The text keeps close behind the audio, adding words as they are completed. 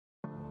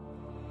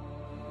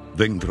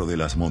Dentro de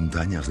las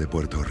montañas de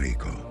Puerto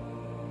Rico,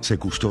 se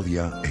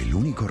custodia el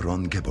único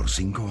ron que por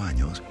 5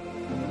 años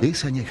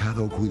es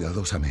añejado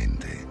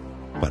cuidadosamente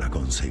para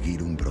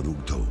conseguir un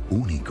producto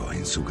único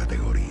en su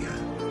categoría.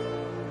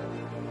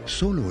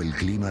 Solo el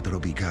clima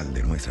tropical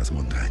de nuestras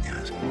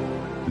montañas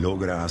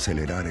logra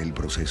acelerar el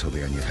proceso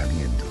de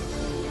añejamiento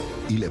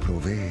y le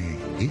provee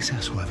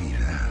esa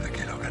suavidad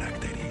que lo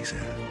caracteriza.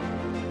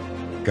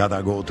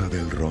 Cada gota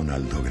del ron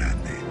Alto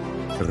Grande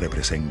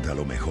representa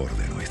lo mejor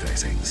de nuestra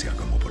esencia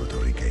como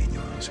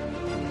puertorriqueños.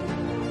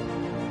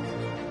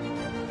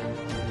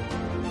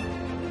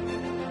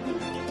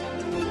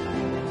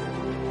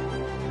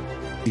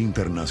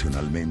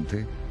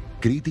 Internacionalmente,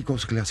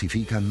 críticos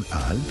clasifican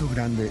a Alto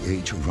Grande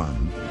Age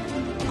Ron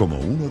como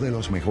uno de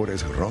los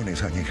mejores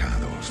rones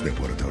añejados de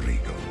Puerto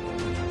Rico.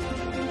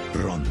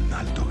 Ron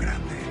Alto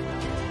Grande,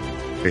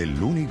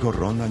 el único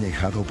ron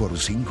añejado por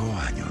 5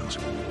 años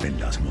en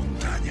las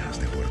montañas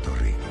de Puerto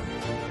Rico.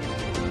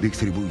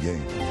 Distribuye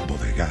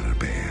Bodegar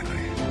PR.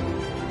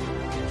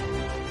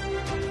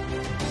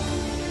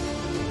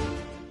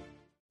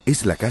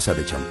 Es la casa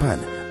de champán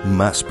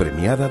más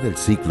premiada del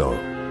siglo.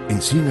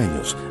 En 100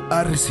 años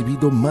ha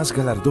recibido más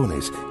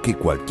galardones que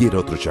cualquier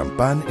otro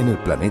champán en el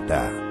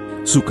planeta.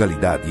 Su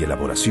calidad y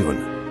elaboración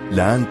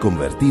la han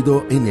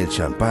convertido en el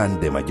champán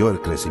de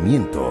mayor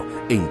crecimiento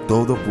en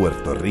todo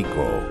Puerto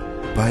Rico.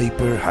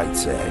 Piper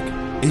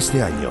Heidsieck.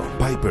 Este año,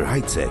 Piper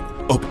Heidsieck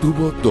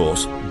obtuvo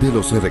 2 de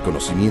los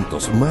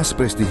reconocimientos más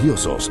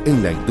prestigiosos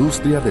en la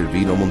industria del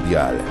vino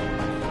mundial.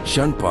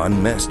 Champagne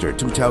Master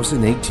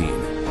 2018,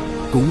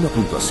 con una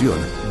puntuación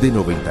de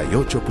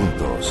 98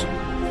 puntos.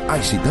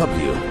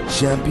 ICW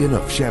Champion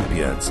of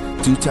Champions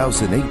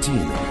 2018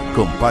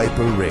 con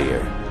Piper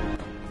Rare.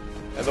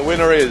 And the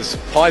winner is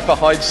Piper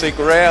Heidsieck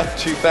Rare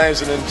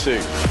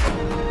 2002.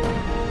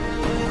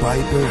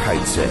 Piper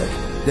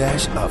Heidsieck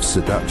Dash of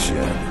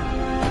Seduction.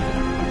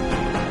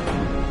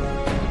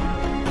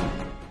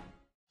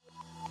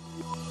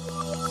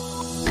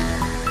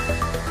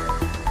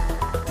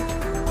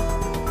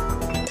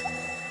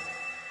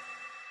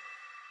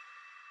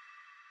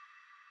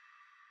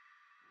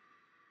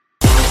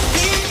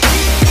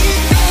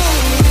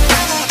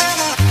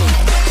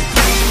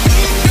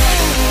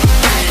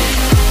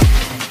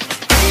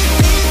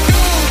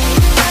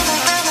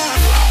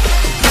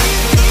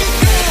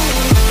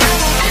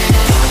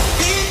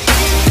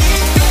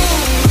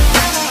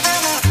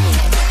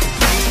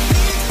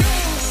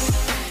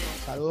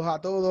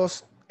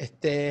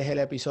 Este es el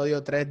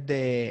episodio 3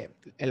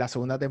 en la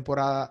segunda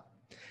temporada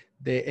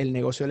de El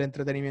Negocio del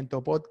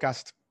Entretenimiento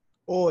Podcast.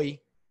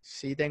 Hoy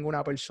sí tengo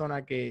una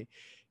persona que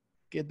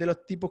es de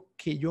los tipos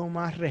que yo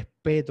más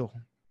respeto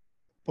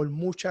por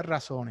muchas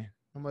razones.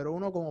 Número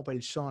uno, como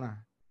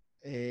persona.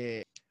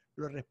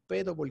 Lo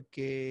respeto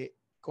porque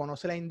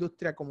conoce la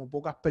industria como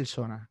pocas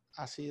personas.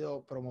 Ha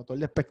sido promotor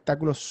de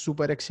espectáculos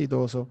súper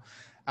exitoso.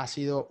 Ha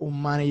sido un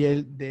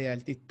manager de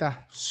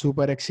artistas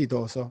súper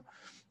exitoso.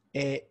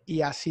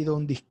 Y ha sido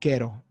un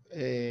disquero.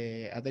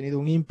 Ha tenido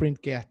un imprint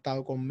que ha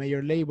estado con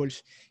major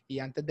labels y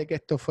antes de que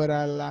esto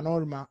fuera la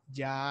norma,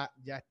 ya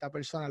esta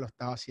persona lo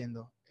estaba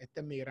haciendo. Este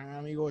es mi gran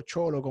amigo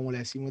Cholo, como le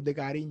decimos de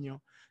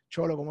cariño.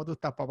 Cholo, ¿cómo tú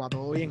estás, papá?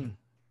 ¿Todo bien?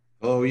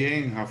 Todo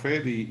bien,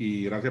 Javier,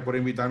 y gracias por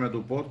invitarme a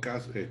tu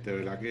podcast.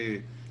 Verdad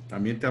que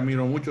también te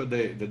admiro mucho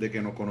desde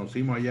que nos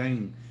conocimos allá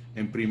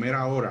en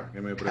Primera Hora,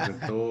 que me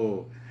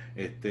presentó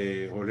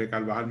Jorge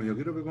Carvajal. Me dijo,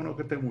 quiero que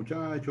conozca a este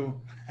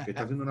muchacho, que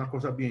está haciendo unas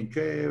cosas bien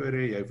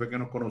chéveres, y ahí fue que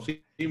nos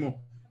conocimos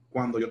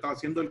cuando yo estaba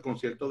haciendo el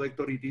concierto de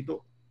Héctor y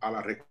Tito a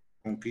la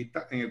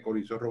Reconquista en el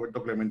Coliseo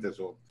Roberto Clemente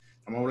Sol.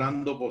 Estamos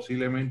hablando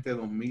posiblemente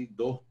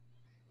 2002,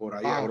 por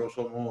ahí, wow, a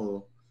grosso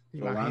modo.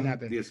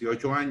 Imagínate. Van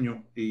 18 años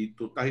y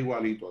tú estás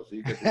igualito,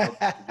 así que tú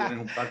tienes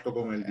un pacto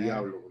con el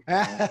diablo, porque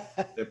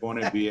no te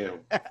pones viejo.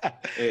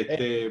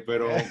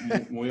 Pero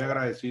muy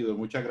agradecido.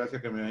 Muchas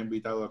gracias que me has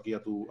invitado aquí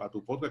a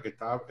tu podcast, que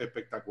está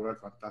espectacular,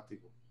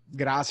 fantástico.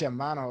 Gracias,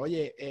 hermano.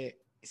 Oye,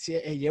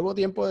 llevo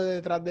tiempo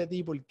detrás de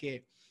ti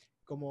porque,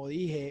 como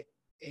dije,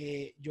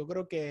 yo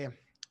creo que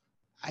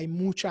hay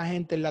mucha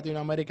gente en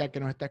Latinoamérica que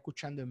nos está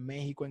escuchando, en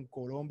México, en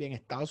Colombia, en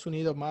Estados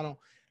Unidos,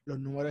 hermano. Los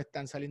números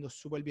están saliendo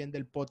súper bien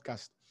del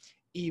podcast.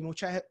 Y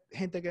mucha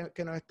gente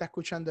que nos está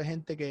escuchando es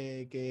gente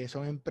que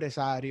son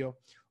empresarios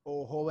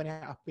o jóvenes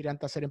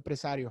aspirantes a ser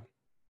empresarios.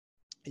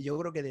 Y yo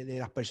creo que de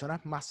las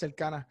personas más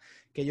cercanas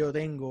que yo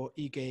tengo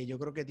y que yo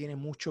creo que tiene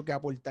mucho que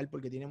aportar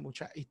porque tiene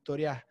muchas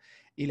historias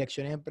y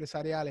lecciones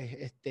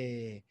empresariales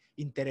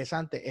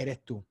interesantes,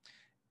 eres tú.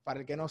 Para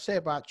el que no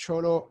sepa,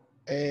 Cholo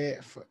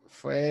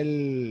fue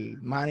el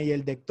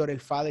manager de Héctor el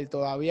Father,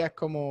 todavía es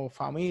como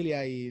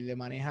familia y le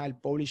maneja el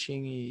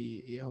publishing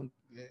y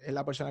es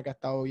la persona que ha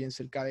estado bien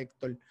cerca de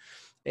Héctor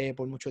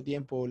por mucho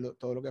tiempo.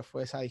 Todo lo que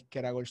fue esa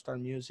disquera Gold Star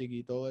Music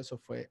y todo eso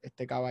fue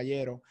este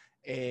caballero.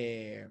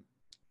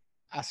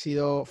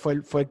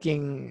 Fue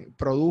quien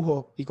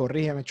produjo, y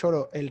corrígeme,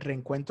 Cholo, el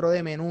reencuentro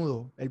de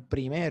Menudo, el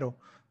primero,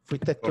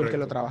 fuiste tú el que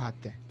lo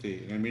trabajaste.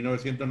 Sí, en el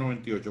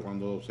 1998,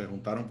 cuando se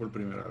juntaron por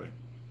primera vez.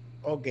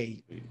 Ok.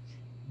 Sí.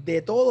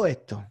 de todo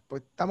esto,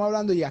 pues estamos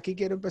hablando y aquí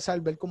quiero empezar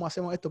a ver cómo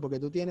hacemos esto porque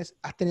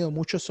has tenido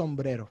muchos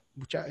sombreros.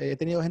 He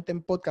tenido gente en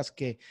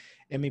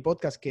mi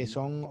podcast que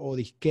son o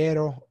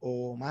disqueros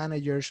o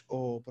managers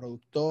o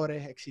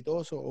productores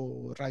exitosos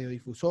o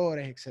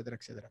radiodifusores, etcétera,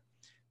 etcétera.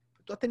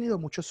 Tú has tenido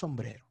muchos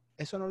sombreros.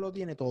 Eso no lo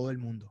tiene todo el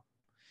mundo.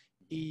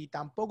 Y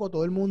tampoco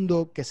todo el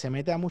mundo que se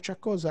mete a muchas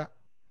cosas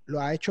lo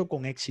ha hecho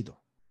con éxito.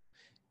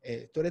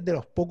 Tú eres de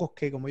los pocos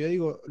que, como yo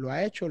digo, lo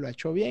ha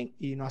hecho bien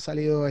y no ha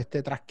salido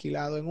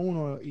trasquilado en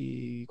uno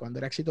y cuando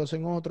era exitoso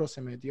en otro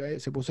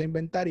se puso a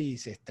inventar y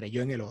se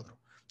estrelló en el otro.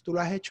 Tú lo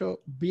has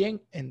hecho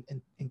bien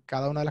en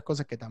cada una de las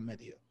cosas que te has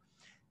metido.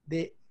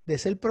 De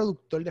ser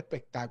productor de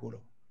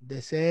espectáculos,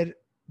 de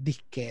ser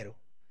disquero,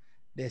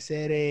 de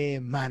ser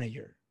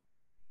manager,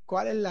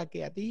 ¿cuál es la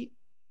que a ti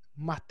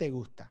más te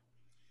gusta?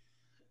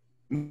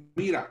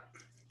 Mira,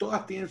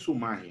 todas tienen su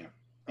magia.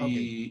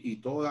 Okay. Y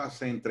todas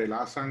se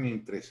entrelazan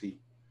entre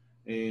sí.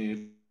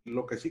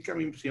 Lo que sí que a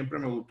mí siempre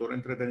me gustó el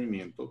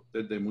entretenimiento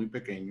desde muy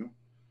pequeño.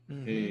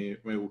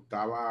 Me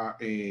gustaba,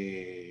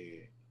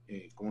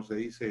 ¿cómo se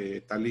dice?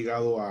 Estar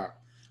ligado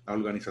a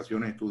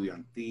organizaciones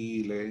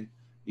estudiantiles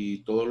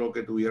y todo lo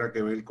que tuviera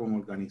que ver con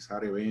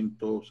organizar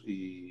eventos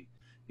y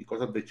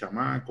cosas de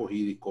chamacos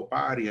y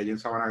discopar. Y allá en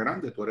Sabana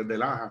Grande, tú eres de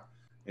Laja,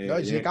 Yo allá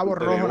en soy el Cabo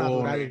Club de Rojo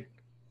Leones. natural.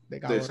 De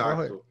Cabo Rojo.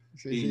 Exacto.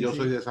 Sí, Y sí, yo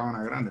soy sí. de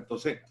Sabana Grande.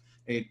 Entonces,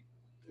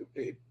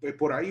 pues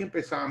por ahí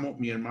empezamos.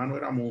 Mi hermano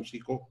era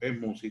músico, es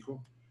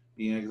músico,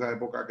 y en esa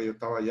época que yo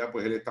estaba allá,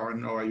 pues él estaba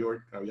en Nueva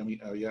York,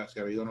 se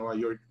había ido a Nueva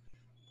York,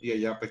 y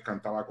ella pues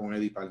cantaba con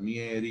Eddie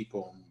Palmieri,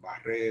 con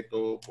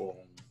Barreto, con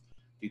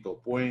Tito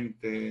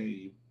Puente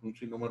y un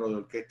sinnúmero de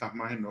orquestas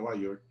más en Nueva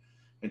York.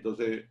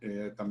 Entonces,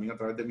 también a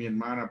través de mi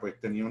hermana, pues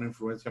tenía una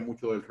influencia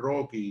mucho del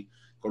rock y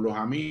con los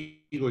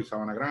amigos y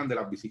Sabana Grande,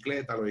 las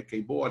bicicletas, los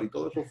skateboards y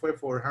todo eso fue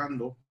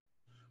forjando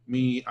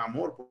mi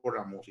amor por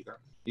la música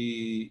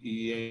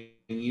y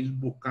en ir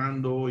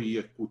buscando y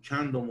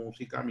escuchando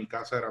música. Mi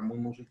casa era muy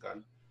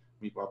musical.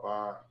 Mi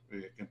papá,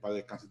 que en paz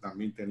descanse,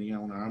 también tenía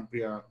una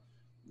amplia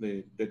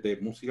de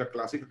música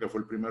clásica, que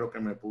fue el primero que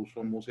me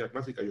puso música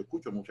clásica. Yo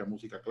escucho mucha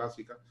música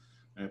clásica.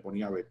 Me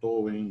ponía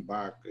Beethoven,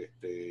 Bach,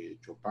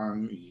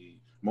 Chopin y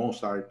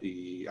Mozart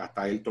y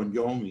hasta Elton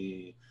John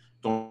y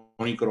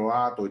Tony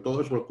Croato y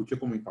todo eso lo escuché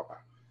con mi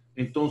papá.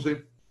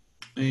 Entonces,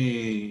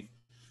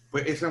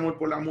 pues ese amor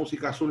por la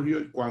música surgió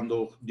y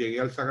cuando llegué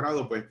al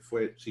sagrado, pues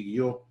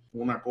siguió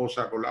una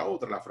cosa con la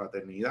otra, las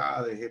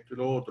fraternidades, esto y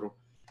lo otro.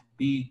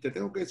 Y te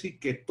tengo que decir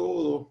que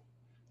todos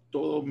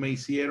me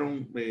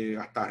hicieron,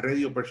 hasta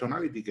Radio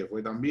Personality, que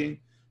fue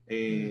también,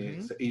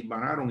 se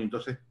hilvanaron.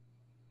 Entonces,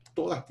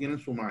 todas tienen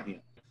su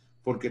magia,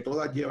 porque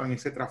todas llevan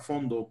ese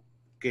trasfondo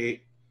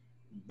que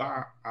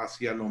va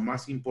hacia lo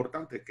más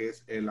importante, que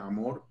es el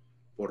amor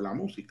por la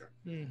música.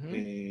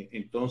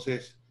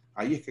 Entonces,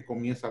 ahí es que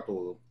comienza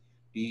todo.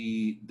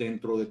 Y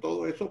dentro de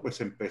todo eso,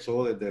 pues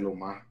empezó desde lo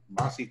más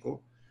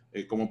básico.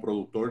 Como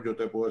productor, yo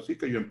te puedo decir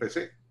que yo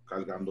empecé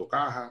cargando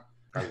caja,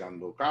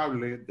 cargando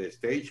cables, de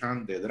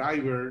stagehand, de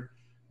driver,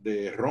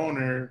 de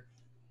runner,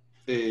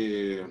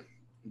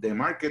 de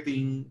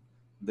marketing,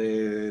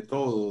 de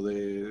todo,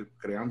 de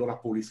creando las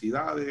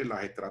publicidades,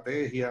 las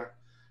estrategias,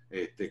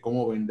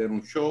 cómo vender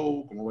un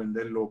show, cómo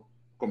venderlo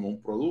como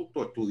un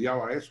producto.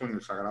 Estudiaba eso en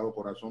el Sagrado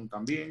Corazón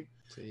también.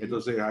 Sí.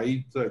 Entonces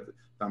ahí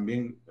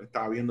también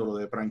estaba viendo lo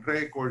de Prime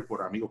Records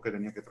por amigos que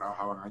tenía que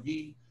trabajaban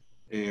allí.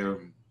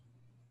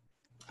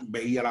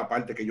 Veía la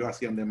parte que ellos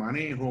hacían de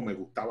manejo, me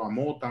gustaba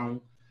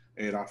Motown,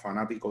 era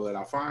fanático de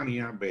la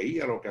Fania,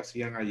 veía lo que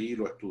hacían allí,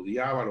 lo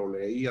estudiaba, lo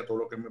leía, todo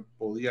lo que me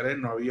podía leer.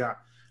 No había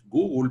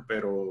Google,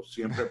 pero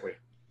siempre pues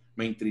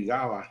me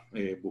intrigaba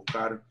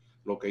buscar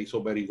lo que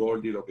hizo Berry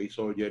Gordy, lo que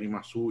hizo Jerry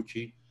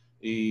Masucci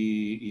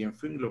y en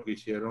fin, lo que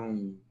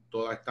hicieron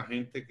toda esta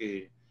gente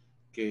que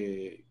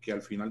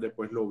al final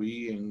después lo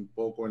vi un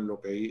poco en lo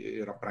que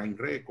era Prime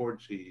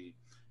Records y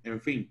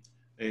en fin,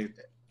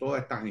 toda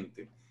esta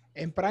gente.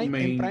 En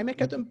Prime es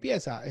que tú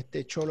empiezas,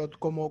 Cholo,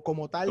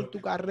 como tal tu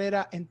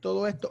carrera en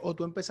todo esto, o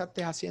tú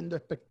empezaste haciendo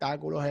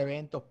espectáculos,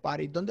 eventos,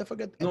 parties. ¿Dónde fue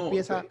que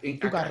empieza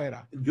tu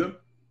carrera?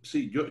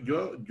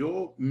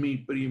 Yo, mi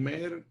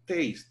primer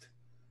taste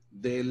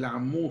de la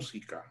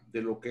música,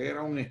 de lo que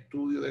era un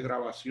estudio de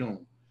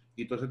grabación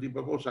y todo ese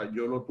tipo de cosas,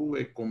 yo lo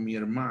tuve con mi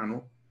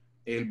hermano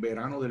el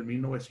verano del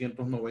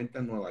 1990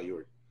 en Nueva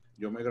York.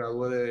 Yo me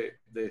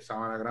gradué de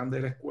Sabana Grande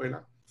de la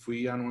escuela.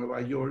 Fui a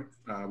Nueva York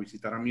a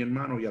visitar a mi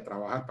hermano y a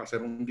trabajar para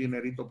hacer un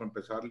dinerito para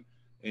empezar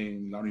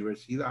en la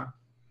universidad.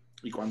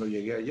 Y cuando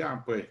llegué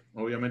allá, pues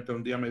obviamente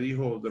un día me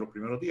dijo, de los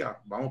primeros días,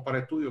 vamos para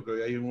el estudio que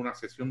hoy hay una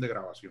sesión de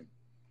grabación.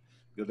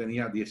 Yo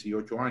tenía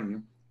 18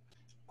 años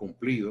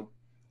cumplido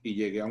y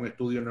llegué a un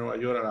estudio en Nueva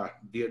York a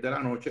las 10 de la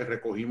noche.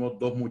 Recogimos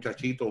dos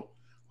muchachitos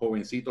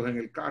jovencitos en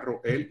el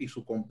carro, él y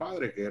su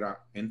compadre, que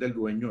era el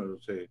dueño,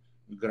 ese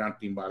gran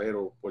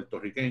timbalero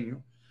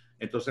puertorriqueño.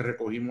 Entonces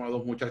recogimos a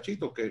dos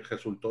muchachitos que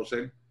resultó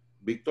ser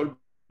Víctor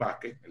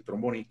Vázquez, el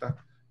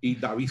trombonista, y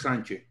David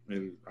Sánchez,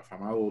 el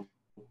afamado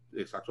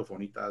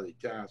saxofonista de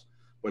jazz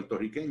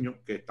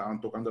puertorriqueño, que estaban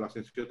tocando la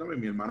sesión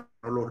también. Mi hermano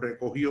los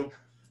recogió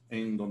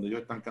en donde yo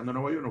estancando en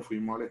Nueva York, nos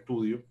fuimos al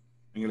estudio.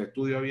 En el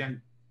estudio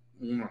habían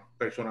unas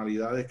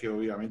personalidades que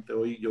obviamente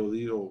hoy yo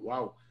digo,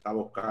 wow,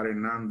 estaba Oscar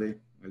Hernández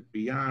en el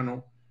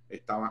piano,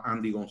 estaba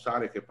Andy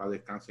González, que para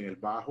descanse en el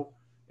bajo,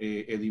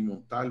 Eddie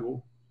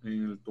Montalvo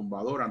en el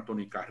tumbador,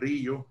 Anthony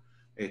Carrillo,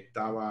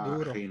 estaba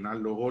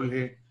Reinaldo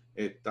Jorge,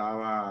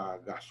 estaba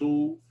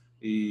Gazú,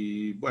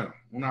 y bueno,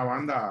 una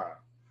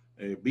banda,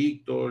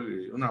 Víctor,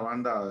 una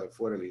banda de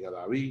fuera de liga,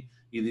 David,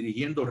 y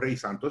dirigiendo Rey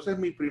Santos. Esa es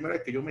mi primera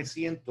vez que yo me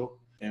siento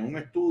en un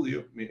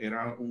estudio.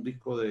 Era un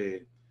disco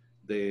de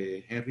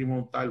Henry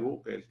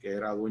Montalvo, que el que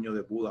era dueño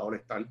de Buda All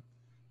Star,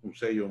 un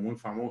sello muy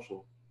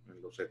famoso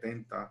en los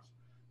 70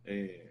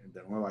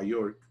 de Nueva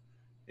York,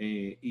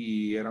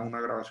 y era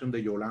una grabación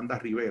de Yolanda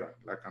Rivera,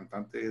 la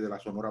cantante de la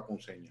Sonora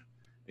Ponceña,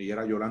 y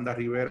era Yolanda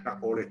Rivera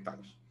All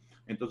Stars.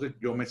 Entonces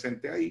yo me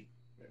senté ahí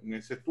en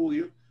ese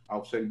estudio a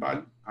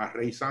observar a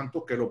Rey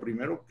Santos, que lo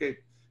primero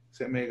que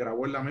se me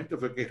grabó en la mente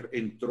fue que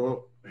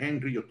entró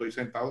Henry, yo estoy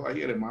sentado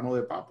ahí, el hermano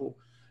de Papo,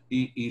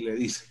 y le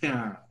dice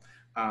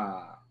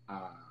a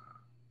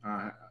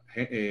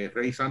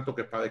Rey Santos,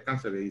 que para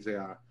descanse, le dice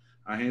a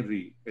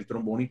Henry, el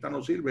trombonista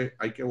no sirve,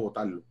 hay que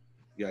votarlo.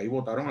 Y ahí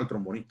votaron al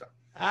trombonista.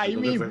 Ahí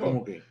entonces mismo. fue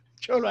como que,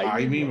 Cholo,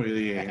 ahí mismo. Yo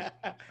dije,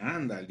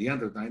 anda, el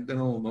diantre, esta gente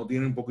no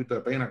tiene un poquito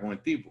de pena con el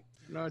tipo.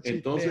 No,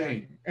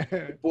 entonces,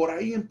 por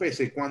ahí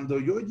empecé. Cuando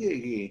yo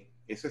llegué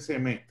ese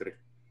semestre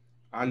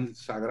al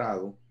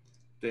Sagrado,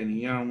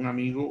 tenía un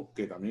amigo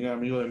que también era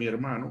amigo de mi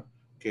hermano,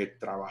 que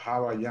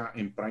trabajaba ya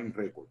en Prime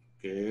Records,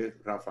 que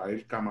es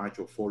Rafael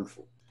Camacho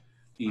Folfo.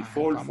 Y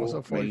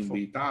Folfo me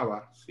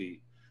invitaba,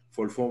 sí,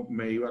 Folfo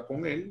me iba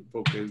con él,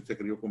 porque él se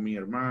crió con mi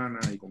hermana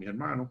y con mis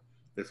hermanos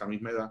de esa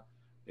misma edad,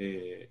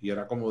 y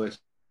era como de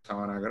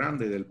Sabana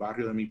Grande, del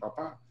barrio de mi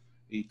papá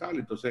y tal.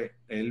 Entonces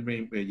él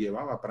me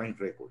llevaba a Prime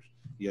Records,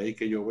 y ahí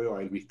que yo veo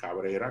a Elvis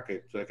Cabrera,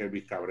 que sé que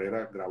Elvis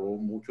Cabrera grabó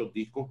muchos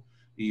discos,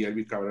 y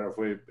Elvis Cabrera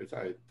fue,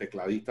 ¿sabes?,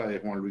 tecladista de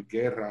Juan Luis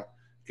Guerra,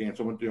 que en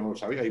ese momento yo no lo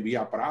sabía. Y vi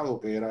a Prado,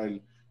 que era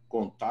el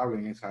contable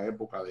en esa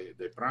época de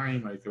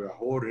Prime, ahí que ve a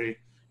Jorge,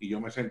 y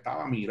yo me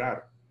sentaba a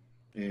mirar,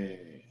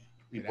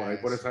 y por ahí,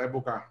 por esa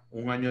época,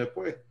 un año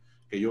después,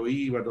 que yo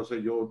iba,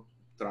 entonces yo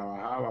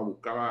trabajaba,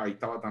 buscaba, ahí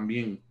estaba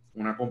también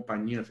una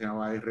compañía que se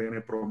llamaba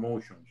RN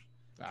Promotions,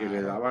 que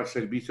le daba el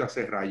servicio a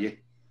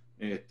Serrayé,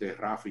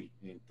 Rafi.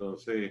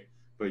 Entonces,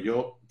 pues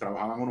yo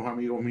trabajaba con unos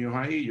amigos míos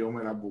ahí, yo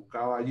me las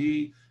buscaba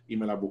allí y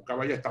me las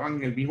buscaba allá. Estaban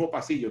en el mismo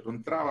pasillo, tú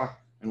entrabas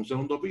en un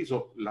segundo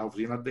piso, las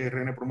oficinas de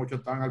RN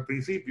Promotions estaban al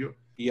principio,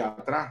 y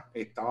atrás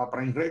estaba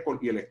Prime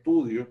Record y el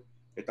estudio,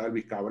 estaba el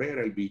Elvis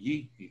Cabrera, el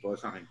BG y toda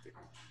esa gente.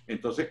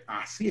 Entonces,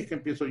 así es que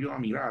empiezo yo a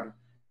mirar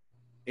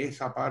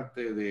esa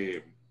parte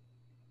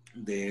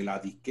de la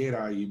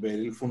disquera y ver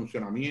el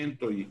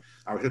funcionamiento, y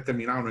a veces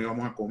terminábamos, nos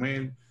íbamos a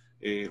comer,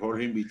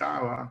 Jorge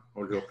invitaba,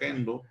 Jorge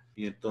Oquendo,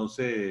 y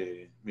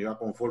entonces me iba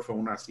con Forfa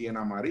una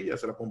Siena amarilla,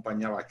 se le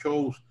acompañaba a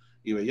shows,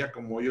 y veía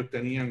como ellos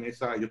tenían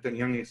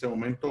en ese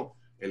momento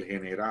el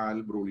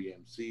General, Bruli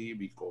MC,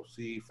 Vico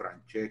C,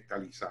 Francesca,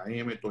 Lisa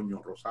M,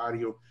 Toño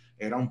Rosario.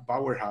 Era un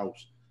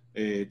powerhouse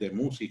de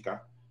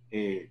música,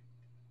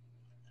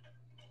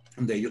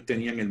 donde ellos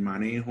tenían el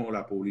manejo,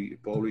 la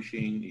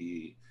publishing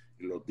y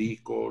los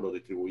discos, los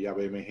distribuía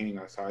BMG en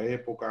esa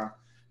época.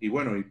 Y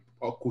bueno, y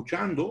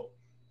escuchando,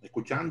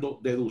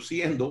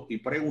 deduciendo y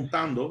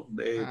preguntando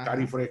de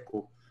cari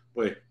fresco,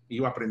 pues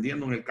iba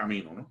aprendiendo en el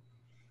camino, ¿no?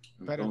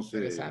 Pero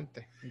entonces,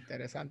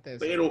 interesante eso.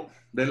 Pero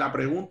de la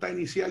pregunta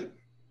inicial,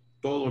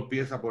 todo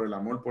empieza por el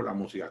amor por la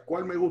música.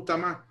 ¿Cuál me gusta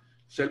más?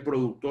 Ser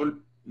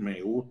productor me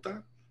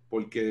gusta,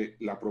 porque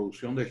la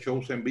producción de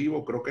shows en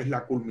vivo creo que es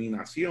la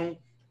culminación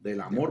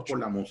del amor por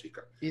la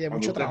música. Y de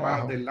cuando mucho te trabajo.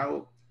 Paras del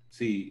lado,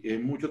 sí,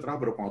 es mucho trabajo,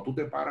 pero cuando tú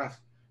te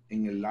paras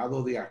en el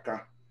lado de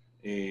acá,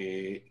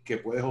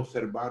 que puedes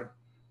observar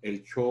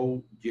el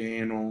show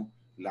lleno,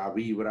 la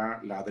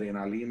vibra, la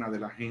adrenalina de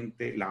la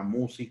gente, la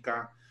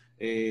música,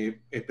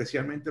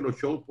 especialmente los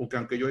shows, porque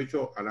aunque yo he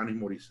hecho Alanis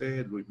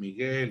Morissette, Luis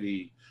Miguel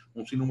y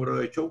un sinnúmero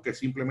de shows, que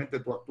simplemente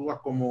tú actúas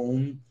como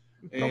un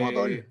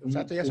promotor,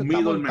 un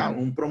middleman,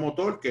 un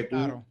promotor, que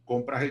tú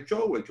compras el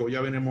show ya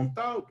viene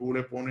montado, tú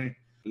le pones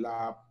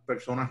las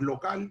personas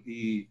local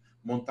y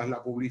montas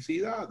la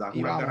publicidad, das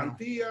una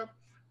garantía,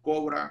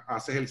 cobras,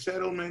 haces el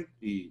settlement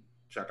y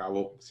se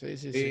acabó.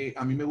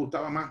 A mí me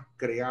gustaba más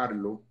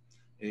crearlo,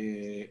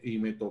 y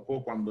me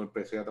tocó cuando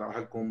empecé a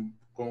trabajar con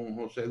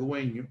José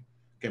Dueño,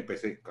 que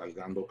empecé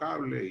cargando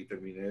cable y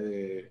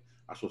terminé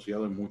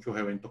asociado en muchos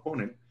eventos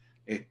con él.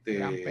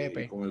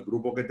 Y con el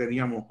grupo que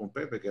teníamos con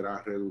Pepe, que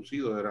era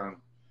reducido,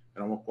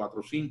 éramos 4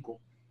 o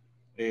 5,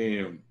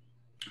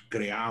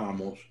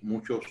 creábamos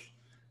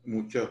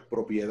muchas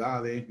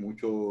propiedades,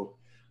 muchos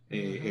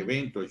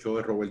eventos. El show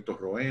de Roberto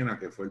Roena,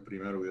 que fue el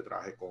primero que yo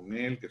trabajé con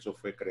él, que eso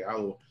fue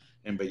creado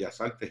en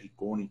Bellas Artes,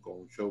 icónico,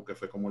 un show que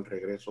fue como el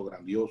regreso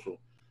grandioso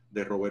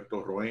de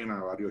Roberto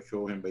Roena, varios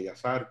shows en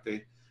Bellas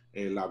Artes,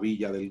 la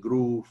Villa del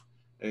Groove,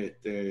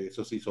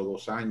 eso se hizo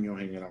 2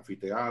 años en el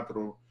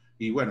anfiteatro,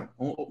 y bueno,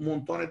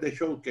 montones de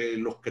shows que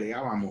los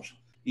creábamos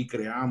y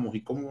creamos,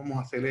 y cómo vamos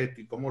a hacer esto,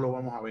 y cómo lo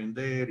vamos a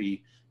vender,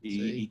 y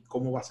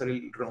cómo va a ser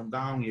el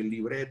rundown y el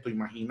libreto,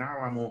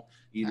 imaginábamos,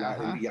 y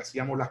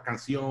hacíamos las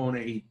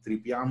canciones, y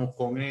tripeábamos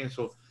con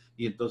eso,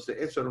 y entonces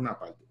eso era una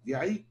parte. De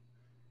ahí,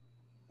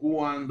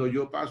 cuando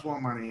yo paso a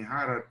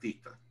manejar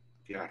artistas,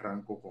 que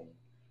arranco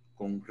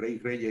con Rey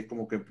Reyes, es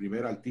como que el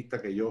primer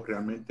artista que yo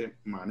realmente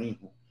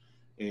manejo,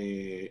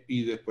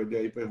 y después de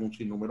ahí pues un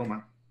sinnúmero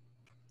más.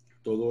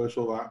 Todo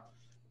eso va,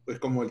 es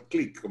como el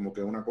click, como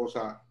que una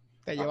cosa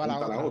te lleva a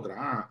la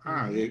otra.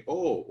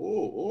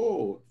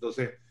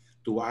 Entonces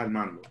tú vas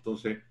armando.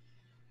 Entonces,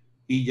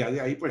 y ya de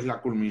ahí pues la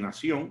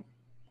culminación,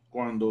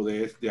 cuando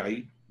desde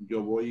ahí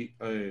yo voy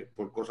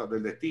por cosas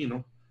del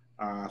destino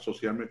a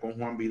asociarme con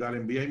Juan Vidal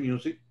en VI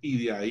Music,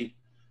 y de ahí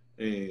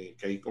que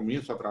ahí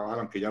comienzo a trabajar,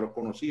 aunque ya los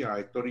conocía, a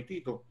Héctor y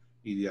Tito,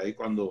 y de ahí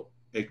cuando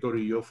Héctor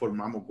y yo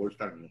formamos Gold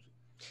Star Music.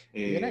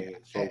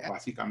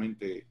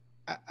 Básicamente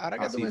ahora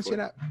que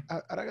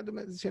tú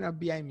mencionas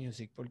VI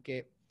Music,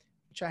 porque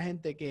mucha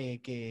gente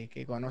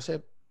que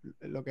conoce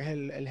lo que es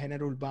el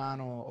género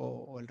urbano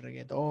o el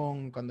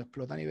reggaetón cuando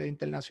explota a nivel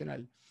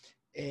internacional,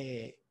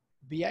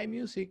 VI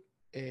Music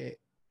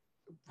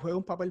juega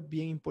un papel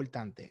bien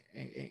importante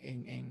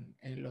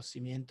en los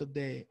cimientos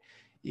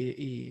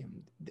y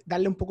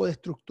darle un poco de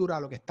estructura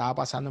a lo que estaba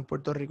pasando en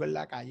Puerto Rico en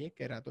la calle,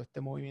 que era todo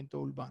este movimiento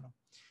urbano.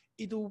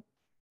 Y tú,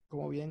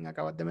 como bien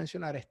acabas de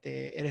mencionar,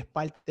 eres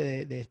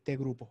parte de este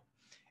grupo.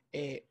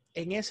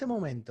 En ese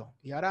momento,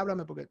 y ahora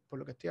háblame porque por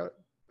lo que está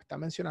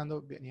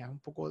mencionando, venías un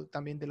poco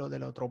también de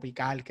lo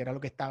tropical, que era lo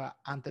que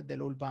estaba antes de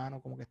lo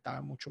urbano, como que estaba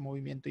en mucho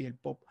movimiento y el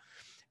pop.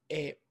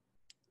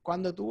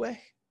 Cuando tú ves,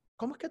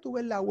 ¿cómo es que tú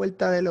ves la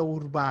vuelta de lo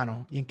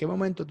urbano? Y en qué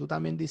momento tú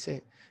también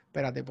dices,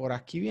 espérate, por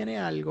aquí viene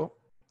algo,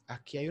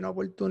 aquí hay una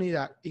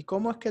oportunidad. ¿Y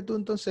cómo es que tú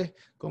entonces,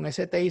 con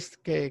ese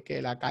taste que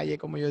la calle,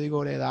 como yo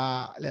digo, le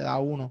da a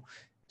uno,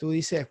 tú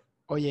dices,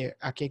 oye,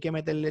 aquí hay que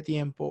meterle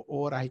tiempo,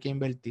 horas, hay que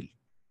invertir?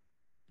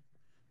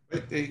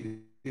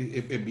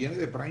 Viene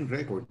de Prime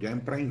Record. Ya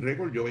en Prime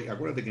Record,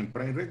 acuérdate que en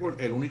Prime Record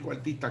el único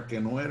artista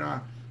que no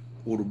era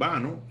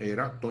urbano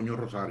era Toño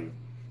Rosario.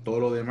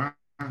 Todo lo demás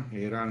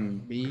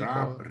eran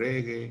rap,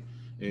 reggae,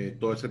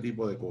 todo ese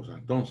tipo de cosas.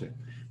 Entonces,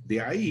 de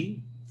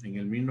ahí, en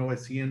el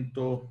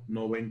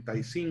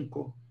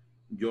 1995,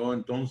 yo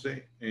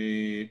entonces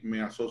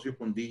me asocio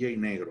con DJ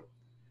Negro.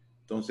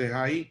 Entonces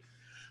ahí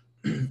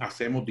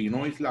hacemos The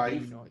Noise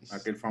Live,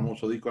 aquel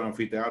famoso disco del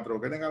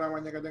anfiteatro, que tenga la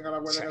maña, que tenga la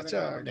buena, que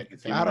tenga la maña.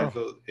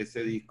 Claro.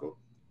 Ese disco.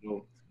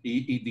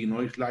 Y The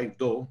Noise Live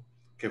 2,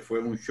 que fue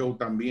un show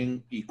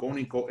también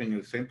icónico en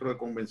el centro de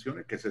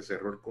convenciones, que se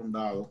cerró el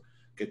condado,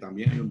 que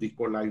también hay un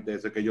disco live de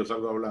ese que yo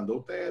salgo hablando,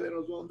 ustedes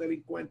no son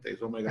delincuentes,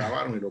 eso me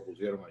grabaron y lo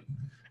pusieron ahí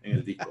en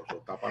el disco. Eso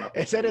está para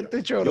ese eres tu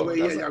Cholo. Yo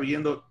veía ya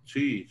viendo,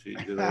 sí,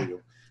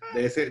 yo.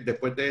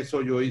 Después de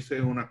eso yo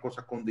hice unas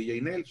cosas con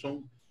DJ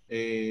Nelson,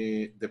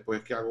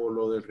 después que hago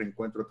lo del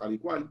reencuentro tal y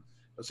cual.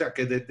 O sea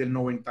que desde el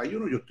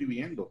 91 yo estoy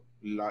viendo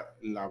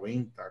la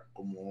venta,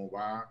 cómo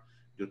va,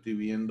 yo estoy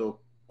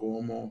viendo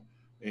cómo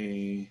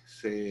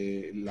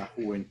la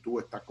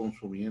juventud está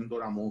consumiendo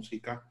la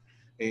música,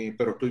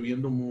 pero estoy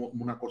viendo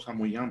una cosa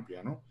muy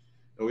amplia, ¿no?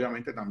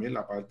 Obviamente también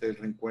la parte del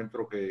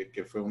reencuentro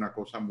que fue una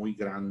cosa muy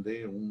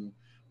grande,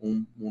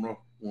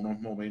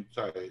 unos momentos,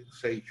 ¿sabes?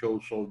 6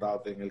 shows sold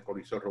out en el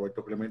Coliseo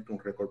Roberto Clemente, un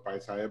récord para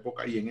esa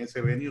época, y en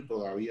ese venue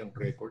todavía un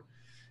récord.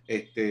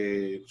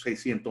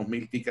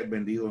 600,000 tickets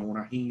vendidos en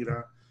una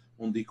gira,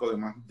 un disco de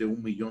más de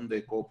 1 millón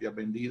de copias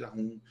vendidas,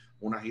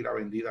 una gira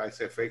vendida a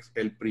SFX,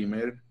 el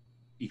primer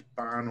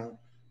hispano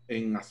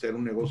en hacer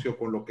un negocio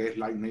con lo que es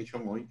Live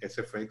Nation hoy,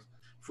 SFX,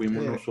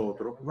 fuimos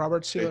nosotros.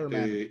 Robert Silverman,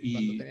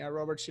 cuando tenía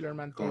Robert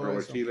Silverman, con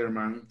Robert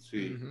Silverman,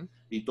 sí,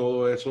 y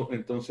todo eso.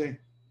 Entonces,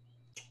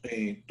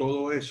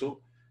 todo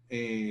eso,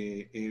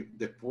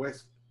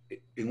 después,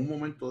 en un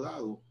momento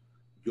dado,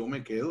 yo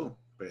me quedo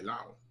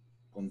pelado,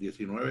 con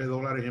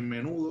 $19 en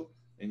menudo,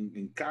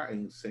 en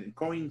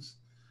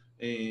coins,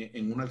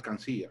 en una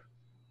alcancía.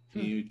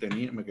 Y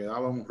me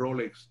quedaba un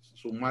Rolex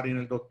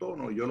Submariner 2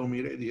 tonos, y yo lo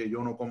miré y dije,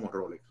 yo no como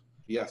Rolex.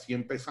 Y así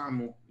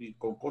empezamos, y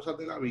con cosas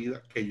de la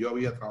vida, que yo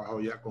había trabajado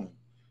ya con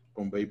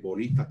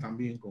beisbolistas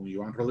también, con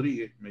Iván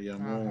Rodríguez, me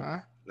llamó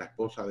la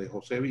esposa de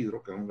José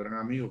Vidro, que era un gran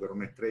amigo, que era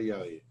una estrella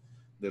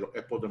de los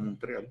Expos de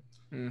Montreal,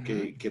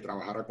 que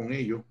trabajara con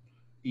ellos.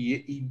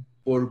 Y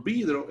por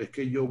Vidro es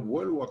que yo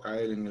vuelvo a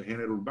caer en el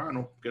género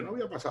urbano, que no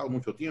había pasado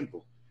mucho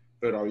tiempo,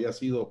 pero había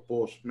sido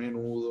post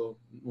menudo,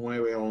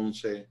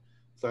 9-11,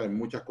 ¿sabes?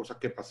 Muchas cosas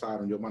que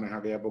pasaron. Yo manejé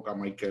aquella época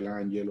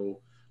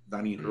Michelangelo,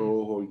 Dani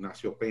Rojo,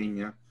 Ignacio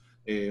Peña,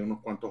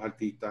 unos cuantos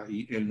artistas,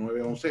 y el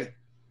 9-11,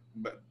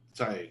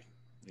 ¿sabes?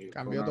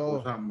 Cambió una todo.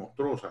 Cosa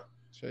monstruosa.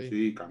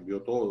 Sí,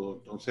 cambió todo.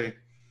 Entonces,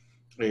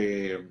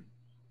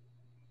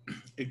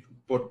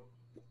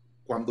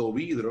 cuando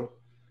Vidro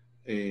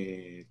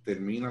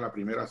termina la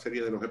primera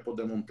serie de los Expos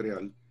de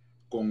Montreal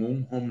con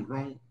un home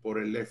run por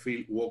el left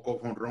field,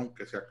 walk-off home run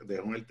que se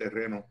dejó en el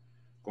terreno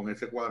con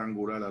ese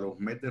cuadrangular a los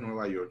Mets de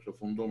Nueva York, eso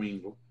fue un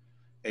domingo.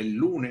 El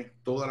lunes,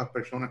 todas las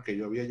personas que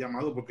yo había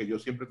llamado, porque yo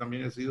siempre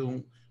también he sido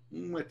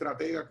un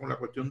estratega con la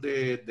cuestión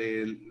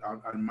de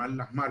armar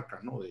las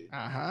marcas, ¿no?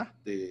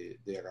 De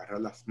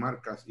agarrar las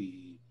marcas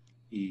y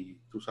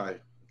tú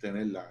sabes,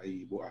 tenerla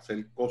y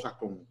hacer cosas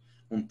con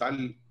un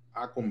tal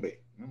A con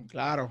B, ¿no?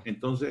 Claro.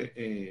 Entonces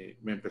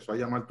me empezó a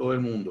llamar todo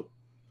el mundo.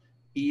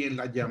 Y en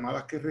las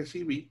llamadas que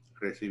recibí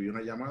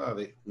una llamada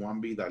de Juan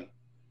Vidal,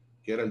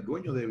 que era el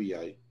dueño de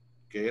VI,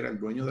 que era el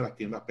dueño de las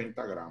tiendas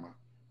Pentagrama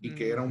y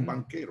que era un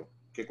banquero,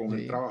 que con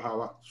él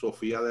trabajaba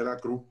Sofía de la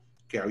Cruz,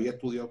 que había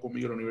estudiado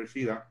conmigo en la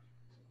universidad.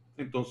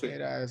 Entonces,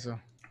 era eso.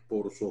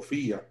 Por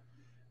Sofía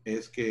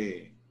es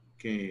que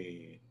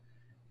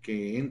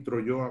entro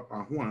yo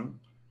a Juan,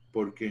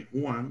 porque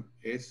Juan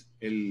es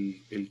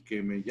el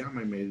que me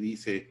llama y me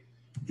dice,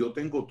 yo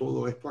tengo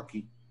todo esto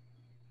aquí,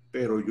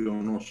 pero yo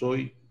no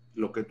soy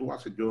lo que tú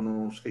haces, yo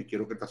no sé,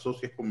 quiero que te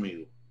asocies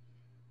conmigo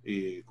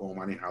como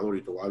manejador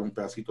y te voy a dar un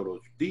pedacito de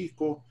los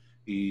discos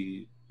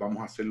y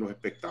vamos a hacer los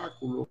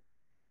espectáculos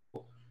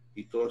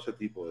y todo ese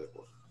tipo de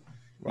cosas.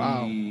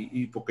 Wow.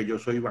 Y porque yo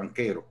soy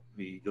banquero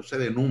y yo sé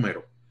de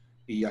números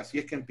y así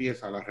es que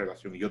empieza la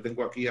relación. Y yo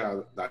tengo aquí a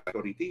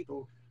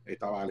Daritito,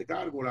 estaba Ale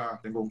Cárgola,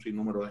 tengo un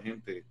sinnúmero de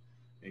gente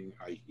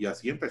ahí y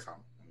así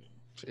empezamos.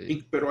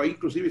 Sí. Pero ahí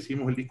inclusive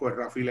hicimos el disco de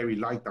Rafi Levy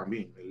Live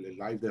también, el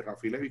live de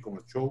Rafi Levy con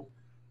el show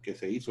que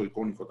se hizo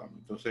icónico también.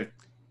 Entonces,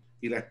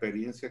 y la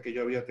experiencia que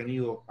yo había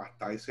tenido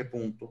hasta ese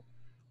punto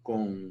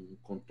con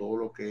todo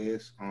lo que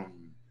es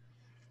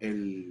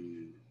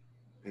el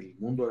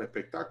mundo del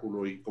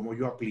espectáculo y cómo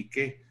yo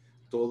apliqué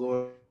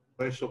todo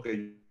eso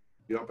que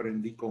yo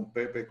aprendí con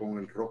Pepe, con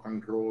el rock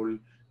and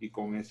roll y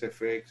con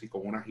SFX y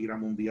con una gira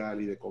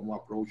mundial y de cómo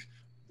approach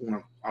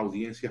unas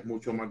audiencias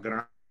mucho más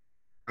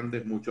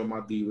grandes, mucho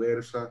más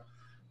diversas,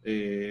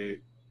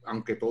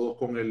 aunque todos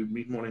con el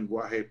mismo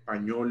lenguaje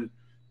español,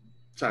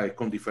 ¿sabes?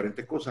 Con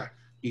diferentes cosas,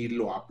 y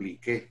lo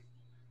apliqué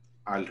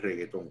al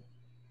reggaetón.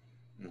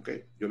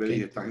 ¿Okay? Yo le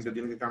dije, esta gente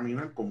tiene que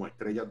caminar como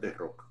estrellas de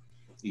rock.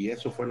 Y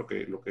eso fue lo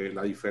que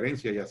la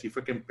diferencia, y así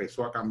fue que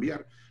empezó a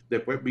cambiar.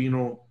 Después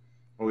vino,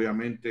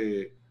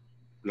 obviamente,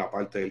 la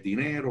parte del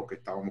dinero, que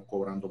estábamos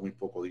cobrando muy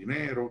poco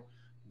dinero.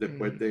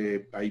 Después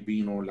de ahí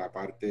vino la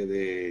parte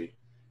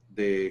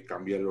de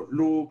cambiar los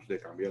looks, de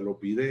cambiar los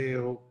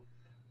videos,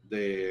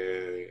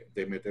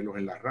 de meterlos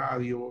en la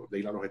radio, de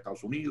ir a los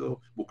Estados Unidos,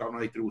 buscar una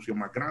distribución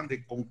más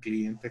grande con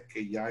clientes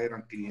que ya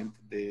eran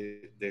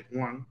clientes de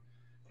Juan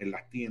en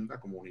las tiendas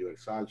como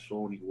Universal,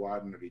 Sony,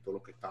 Warner y todos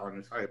los que estaban en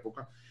esa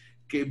época,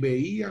 que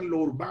veían lo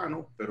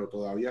urbano, pero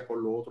todavía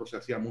con lo otro se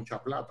hacía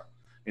mucha plata.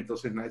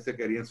 Entonces nadie se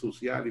quería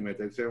ensuciar y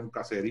meterse a un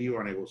caserío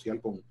a negociar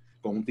con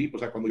un tipo. O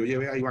sea, cuando yo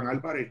llevé a Iván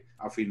Álvarez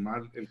a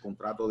firmar el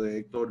contrato de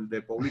Héctor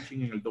de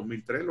Publishing en el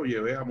 2003, lo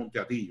llevé a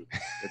Monteatillo.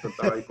 Esto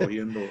estaba ahí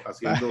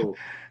haciendo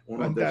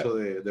unos de esos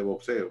de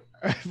boxeo.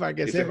 Para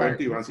que ese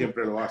cuento Iván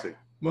siempre lo hace.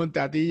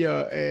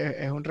 Monteatillo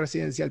es un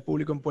residencial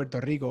público en Puerto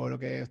Rico. Lo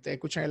que ustedes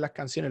escuchan en las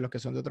canciones, los que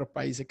son de otros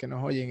países que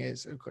nos oyen,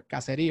 es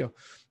caserío.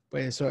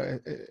 Pues eso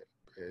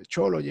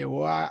Cholo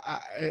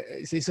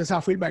se hizo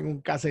esa firma en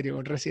un caserío,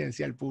 un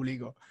residencial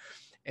público.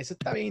 Eso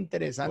está bien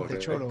interesante,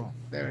 correcto. Cholo.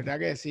 De verdad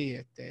que sí.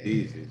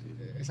 Sí.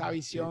 Esa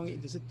visión. Sí.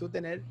 Entonces tú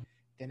tener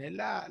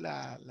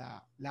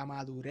la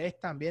madurez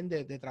también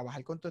de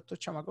trabajar con todos estos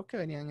chamacos que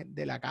venían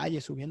de la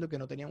calle subiendo, que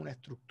no tenían una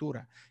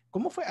estructura.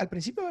 ¿Cómo fue? Al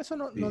principio eso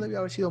no debió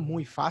haber sido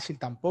muy fácil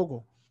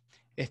tampoco.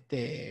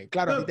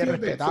 Claro, a ti te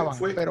respetaban,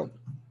 pero...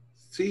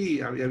 Sí,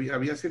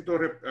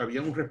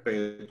 había un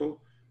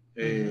respeto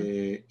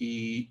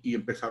y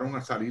empezaron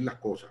a salir las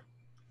cosas.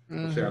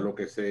 O sea, lo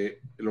que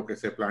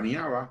se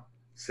planeaba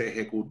se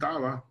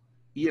ejecutaba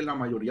y en la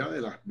mayoría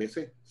de las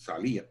veces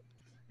salía.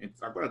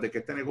 Entonces, acuérdate que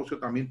este negocio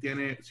también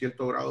tiene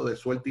cierto grado de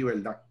suerte y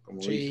verdad,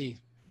 como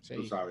dices. Sí.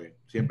 Tú sabes,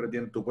 siempre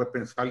tú puedes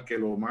pensar que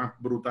lo más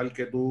brutal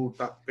que tú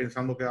estás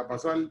pensando que va a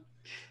pasar.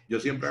 Yo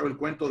siempre hago el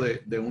cuento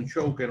de un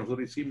show que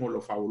nosotros hicimos,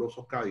 Los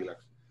Fabulosos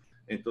Cadillacs.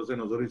 Entonces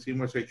nosotros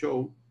hicimos ese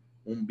show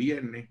un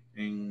viernes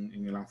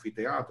en el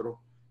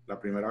anfiteatro, la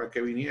primera vez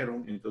que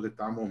vinieron. Entonces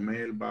estábamos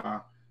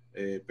Melba,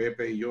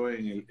 Pepe y yo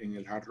en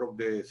el Hard Rock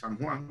de San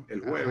Juan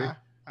el jueves,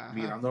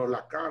 mirando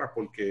las caras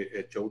porque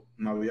el show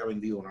no había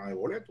vendido nada de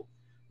boletos.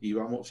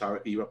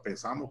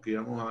 Pensamos que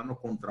íbamos a darnos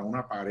contra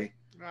una pared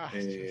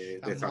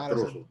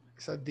desastroso.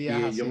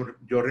 Y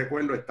yo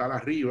recuerdo estar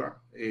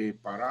arriba,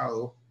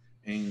 parado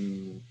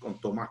con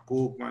Tomás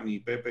Cookman y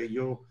Pepe y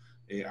yo,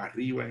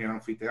 arriba en el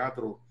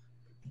anfiteatro,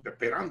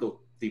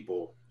 esperando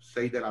tipo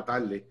 6 de la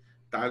tarde.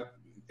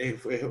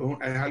 Es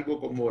algo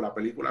como la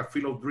película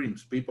Field of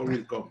Dreams, People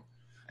Will Come.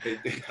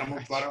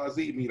 Estamos parados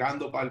así,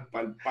 mirando para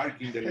el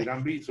parking del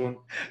Gran Bison,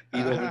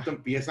 y de momento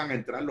empiezan a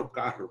entrar los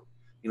carros.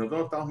 Y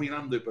nosotros estamos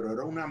mirando, pero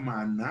era una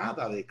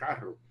manada de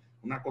carros,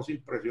 una cosa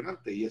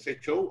impresionante. Y ese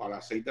show a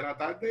las 6 de la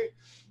tarde,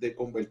 de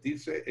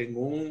convertirse en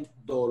un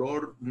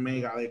dolor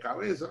mega de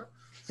cabeza,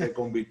 se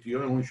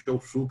convirtió en un show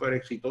súper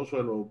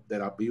exitoso, de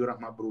las vibras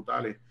más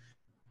brutales,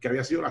 que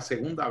había sido la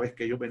segunda vez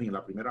que yo venía.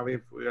 La primera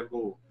vez fue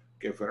algo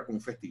que fuera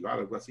un festival,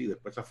 algo así.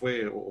 Después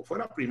fue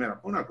la primera,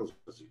 una cosa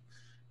así.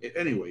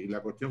 Anyway,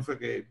 la cuestión fue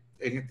que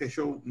en este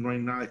show no hay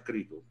nada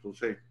escrito.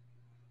 Entonces,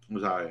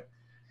 ¿sabes?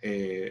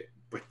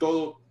 Pues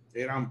todo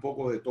era un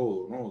poco de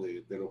todo, ¿no?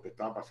 De lo que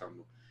estaba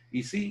pasando.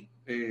 Y sí,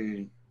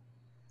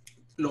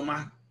 lo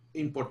más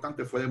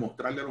importante fue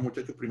demostrarle a los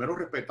muchachos, primero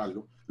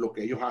respetarlo, lo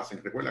que ellos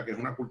hacen. Recuerda que es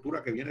una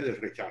cultura que viene del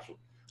rechazo,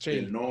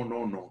 del no,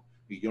 no, no.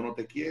 Y yo no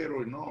te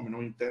quiero, y no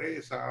me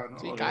interesa, no,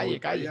 sí, yo calle, voy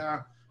para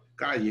allá,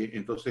 calle.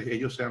 Entonces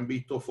ellos se han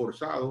visto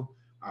forzados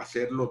a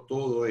hacerlo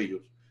todo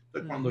ellos.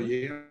 Entonces cuando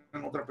llegan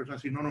otras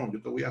personas y dicen, no,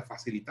 yo te voy a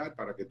facilitar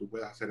para que tú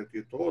puedas hacer esto y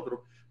esto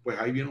otro, pues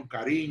ahí viene un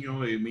cariño,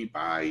 mi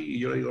pai, y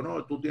yo le digo,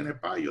 no, tú tienes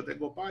pai, yo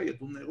tengo pai, es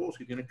un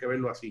negocio y tienes que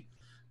verlo así.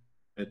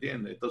 ¿Me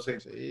entiendes?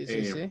 Entonces,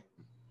 sí.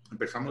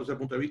 Empezamos desde ese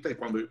punto de vista, y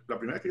cuando la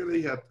primera vez que yo le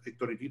dije a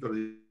Héctor Itito,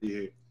 le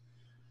dije,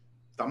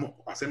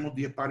 hacemos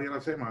 10 paris a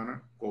la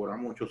semana,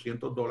 cobramos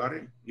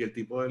 $800, y el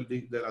tipo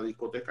de la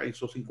discoteca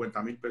hizo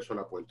 $50,000 a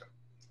la puerta,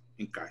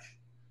 en cash,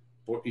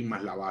 y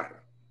más la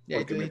barra,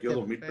 porque metió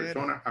 2,000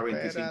 personas a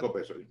 25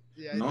 pesos.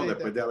 No,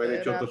 después de haber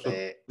hecho todos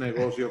esos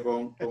negocios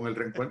con el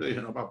reencuentro,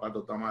 dije, no, papá,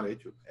 esto está mal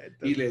hecho.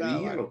 Y le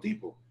dije a los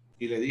tipos,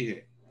 y le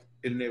dije,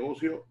 el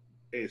negocio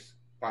es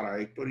para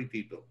Héctor y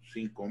Tito,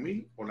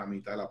 5,000 o la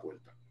mitad de la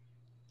puerta.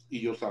 Y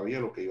yo sabía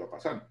lo que iba a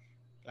pasar.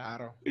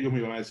 Claro. Ellos me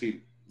iban a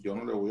decir, yo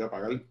no le voy a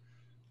pagar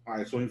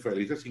a esos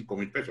infelices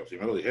 5,000 pesos, así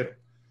me lo dijeron.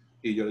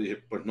 Y yo le dije,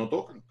 pues no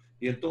tocan.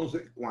 Y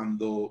entonces,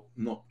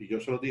 y yo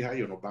se los dije a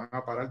ellos, nos van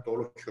a parar todos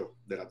los shows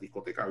de las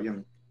discotecas.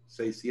 Habían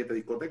 6, 7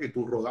 discotecas y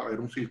tú rodabas,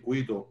 era un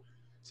circuito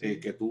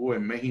que tú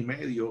en mes y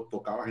medio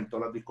tocabas en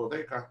todas las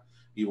discotecas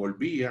y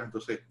volvías.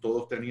 Entonces,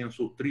 todos tenían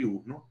sus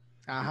tribus, ¿no?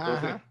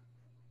 Entonces,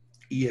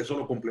 y eso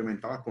lo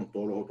complementabas con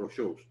todos los otros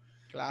shows.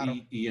 Claro.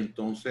 Y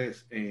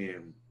entonces,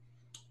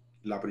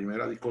 la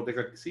primera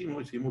discoteca que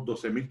hicimos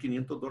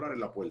 $12,500 en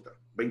la puerta.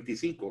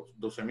 25,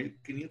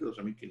 12,500,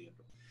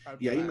 12,500.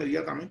 Y ahí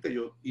inmediatamente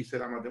yo hice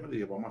la matemática y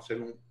dije, vamos a hacer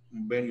un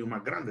venue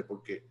más grande,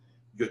 porque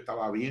yo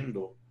estaba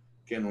viendo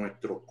que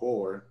nuestro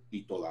core,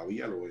 y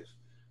todavía lo es,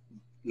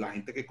 la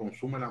gente que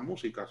consume la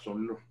música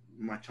son los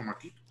más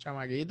chamaquitos.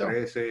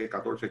 13,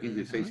 14, 15,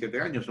 16, 7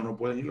 años, eso no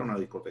pueden ir a una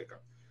discoteca.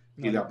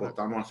 No, y le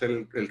apostamos a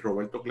hacer el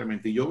Roberto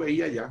Clemente. Y yo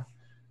veía ya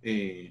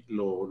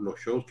los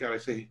shows que a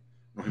veces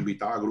nos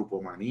invitaba a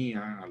Grupo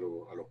Manía, a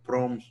los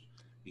proms,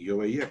 y yo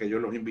veía que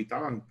ellos los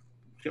invitaban,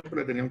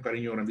 siempre le tenían un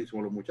cariño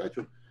grandísimo a los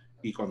muchachos,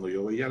 y cuando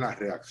yo veía la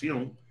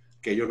reacción,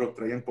 que ellos los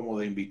traían como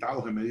de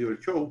invitados en medio del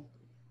show,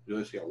 yo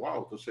decía,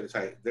 wow, entonces, o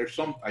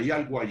sea, hay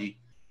algo allí,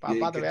 papá,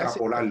 y hay que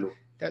extrapolarlo.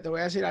 Te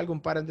voy a decir algo,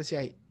 un paréntesis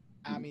ahí.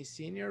 A mi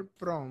senior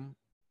prom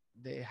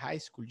de high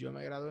school, yo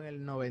me gradué en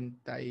el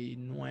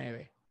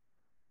 99.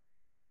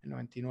 El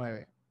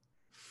 99.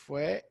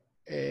 Fue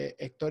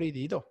Héctor y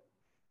Tito.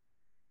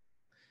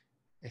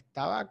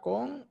 Estaba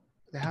con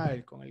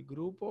el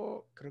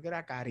grupo, creo que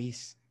era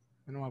Cariz.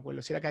 No me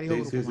acuerdo si era Cariz o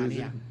Grupo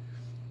Manía.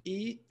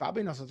 Y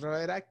papi, nosotros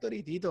era Héctor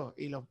y Tito.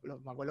 Y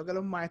me acuerdo que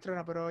los maestros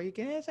eran, pero ¿y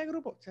quién es ese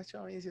grupo?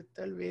 Chacho, me dice,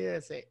 usted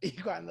olvídese. Y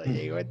cuando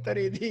llegó Héctor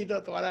y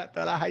Tito, toda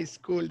la high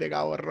school de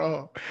Cabo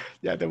Rojo,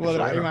 ya te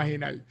podrás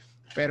imaginar.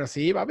 Pero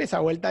sí, papi, esa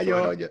vuelta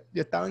yo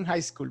estaba en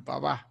high school,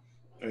 papá.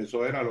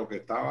 Eso era lo que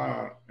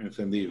estaba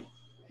encendido.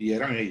 Y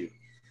eran ellos.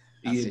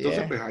 Y así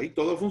entonces, pues ahí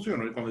todo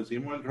funcionó. Y cuando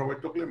hicimos el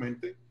Roberto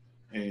Clemente,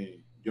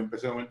 yo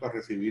empecé de momento a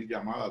recibir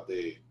llamadas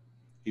de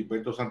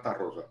Gilberto Santa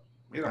Rosa.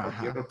 Mira, pues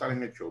quiero estar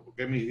en el show,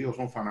 porque mis hijos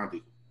son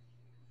fanáticos.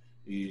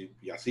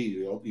 Y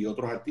así, y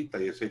otros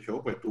artistas. Y ese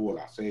show, pues tuvo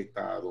La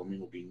Secta,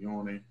 Domingo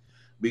Quiñones,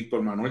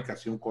 Víctor Manuel, que ha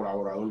sido un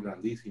colaborador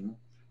grandísimo.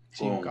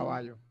 Sí, un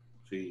caballo.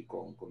 Sí,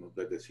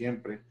 desde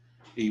siempre.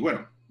 Y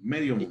bueno,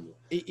 medio mundo.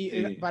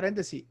 Y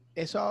paréntesis,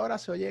 eso ahora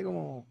se oye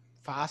como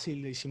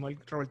fácil, hicimos el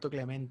Roberto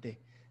Clemente.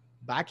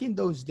 Back in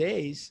those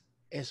days,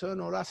 eso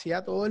no lo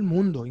hacía todo el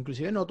mundo.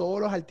 Inclusive no todos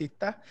los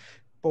artistas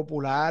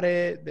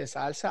populares de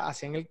salsa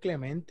hacían el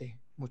Clemente.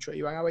 Muchos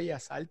iban a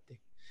Bellas Artes.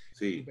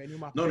 Sí.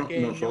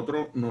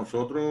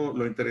 Nosotros,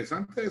 lo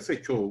interesante de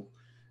ese show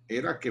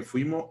era que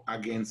fuimos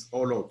against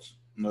all odds.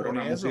 No era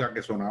una música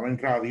que sonaba en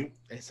radio.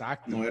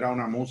 Exacto. No era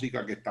una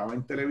música que estaba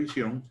en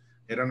televisión.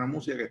 Era una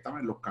música que estaba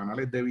en los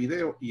canales de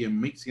video y en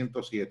Mix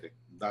 107.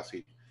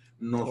 Así.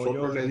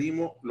 Nosotros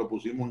lo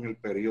pusimos en el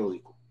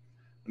periódico.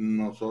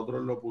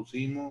 Nosotros lo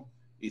pusimos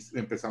y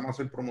empezamos a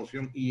hacer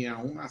promoción, y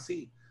aún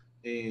así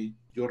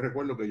yo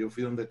recuerdo que yo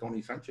fui donde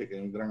Tony Sánchez, que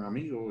es un gran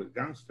amigo, el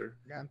gangster,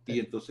 y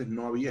entonces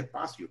no había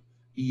espacio,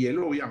 y él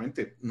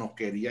obviamente nos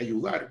quería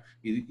ayudar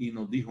y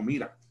nos dijo,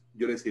 mira,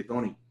 yo le dije,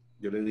 Tony,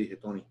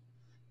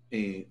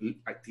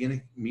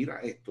 mira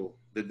esto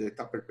desde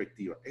esta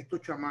perspectiva,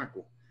 estos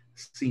chamacos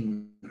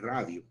sin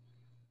radio,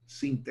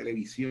 sin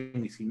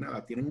televisión y sin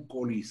nada, tienen un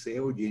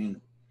coliseo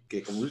lleno,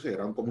 que como dice,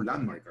 era como un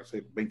landmark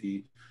hace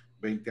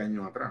 20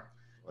 años atrás.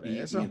 Y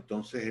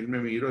entonces él me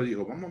miró y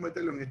dijo, vamos a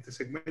meterlo en este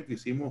segmento.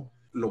 Hicimos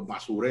Los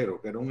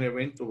Basureros, que era un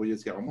evento, pues yo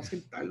decía, vamos a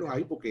sentarlos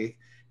ahí porque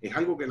es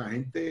algo que la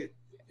gente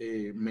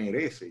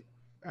merece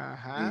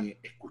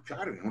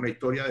escuchar, es una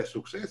historia de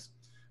suceso.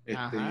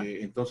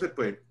 Entonces,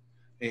 pues,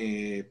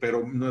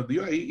 pero nos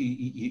dio ahí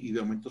y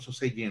de momento eso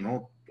se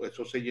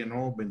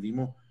llenó,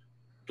 vendimos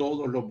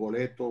todos los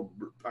boletos,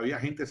 había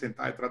gente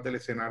sentada detrás del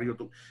escenario,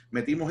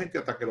 metimos gente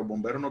hasta que los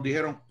bomberos nos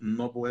dijeron,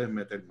 no puedes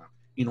meter más.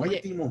 Y no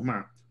metimos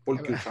más,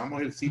 porque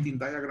usamos el sitting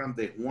diagram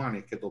de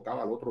Juanes que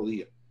tocaba el otro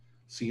día.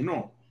 Si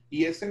no,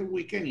 y ese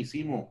weekend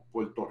hicimos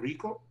Puerto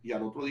Rico y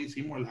al otro día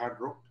hicimos el Hard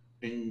Rock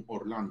en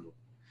Orlando.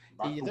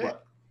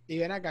 Y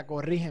ven acá,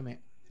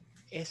 corrígeme.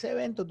 Ese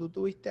evento tú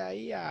tuviste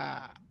ahí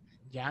a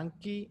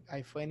Yankee,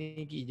 ahí fue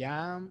Nicky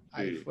Jam,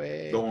 ahí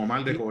fue Don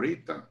Omar de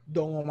corista.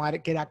 Don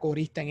Omar, que era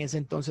corista en ese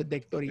entonces de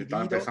Héctor y Tito.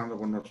 Está empezando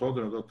con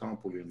nosotros estamos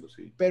puliendo,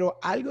 sí. Pero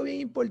algo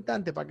bien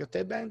importante para que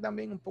ustedes vean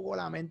también un poco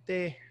la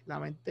mente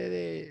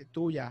de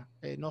tuya.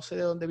 No sé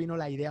de dónde vino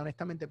la idea,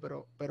 honestamente,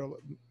 pero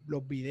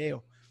los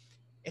videos.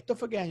 ¿Esto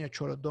fue qué año,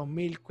 Cholo?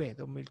 ¿2000 qué?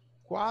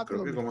 ¿2004?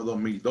 Creo que como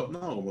 2002, no,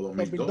 como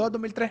 2002. 2002,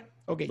 2003,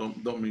 ok.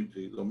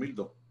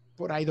 2002.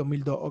 Por ahí,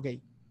 2002, ok.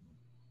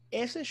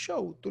 Ese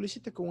show tú lo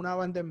hiciste con una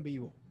banda en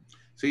vivo.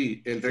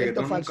 Sí, el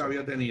reggaetón nunca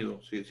había tenido,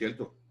 sí, es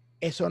cierto.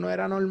 Eso no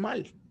era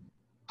normal.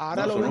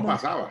 Ahora no, eso no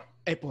pasaba.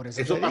 Por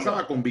eso eso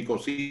pasaba con Vico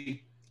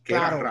sí, que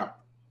claro, era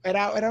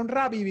rap. Era un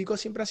rap y Vico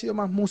siempre ha sido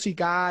más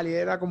musical y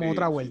era como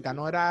otra vuelta. Sí.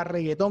 No era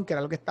reggaetón, que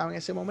era lo que estaba en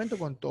ese momento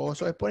con todos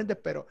esos exponentes,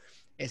 pero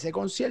ese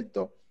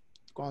concierto,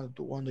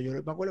 cuando yo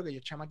me acuerdo que yo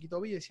chamaquito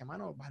vi, decía,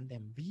 mano, banda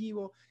en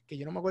vivo, que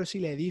yo no me acuerdo si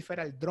Ledif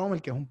era el drummer,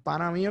 que es un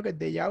pana mío que es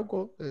de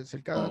Yauco,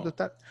 cerca de donde tú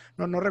estás.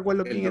 No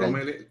recuerdo quién era.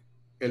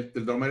 El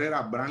drummer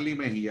era Branly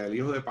Mejía, el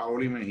hijo de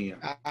Paoli Mejía.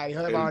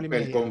 Hijo de Paoli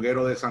Mejía. El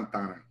conguero de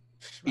Santana.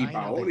 Y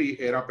Paoli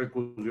era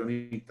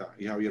percusionista,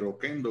 y Javier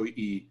Oquendo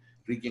y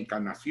Ricky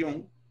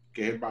Encarnación,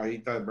 que es el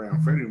bajista de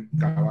Brian Ferry, un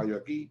caballo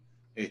aquí.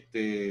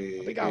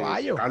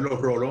 Caballo. Carlos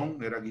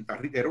Rolón era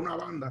guitarrista, era una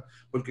banda,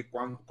 porque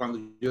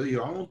cuando yo dije,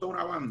 vamos a montar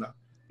una banda,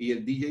 y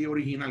el DJ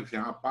original, que se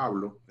llama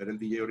Pablo, era el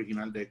DJ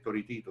original de Héctor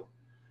y Tito,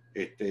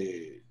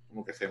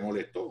 como que se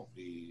molestó,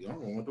 y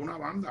vamos a montar una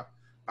banda,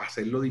 para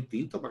hacerlo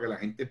distinto, para que la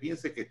gente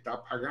piense que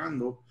está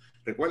pagando.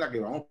 Recuerda que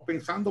vamos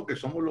pensando que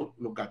somos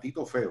los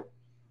gatitos feos.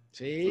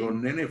 Sí. Los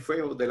nenes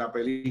feos de la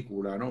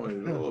película, ¿no?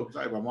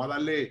 ¿Sabes? Vamos a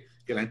darle,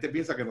 que la gente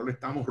piensa que no le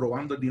estamos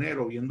robando el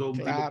dinero viendo un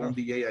tipo con un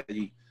DJ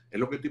allí. Es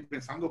lo que estoy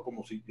pensando,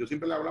 como si, yo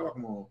siempre le hablaba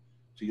como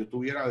si yo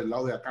estuviera del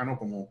lado de acá, ¿no?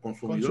 Como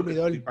consumidor que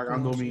estoy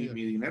pagando mi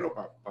dinero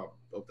para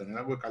obtener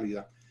algo de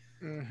calidad.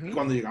 Y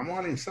cuando llegamos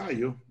al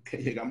ensayo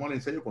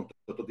con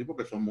todos estos tipos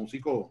que son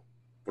músicos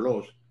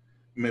plus,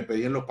 me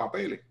pedían los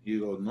papeles. Y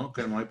digo, no,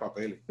 que no hay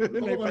papeles.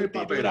 No hay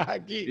papeles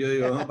aquí. Y yo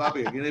digo, no,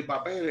 papi, aquí no hay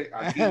papeles.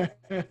 Aquí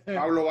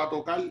Pablo va a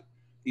tocar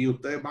y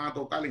ustedes van a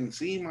tocar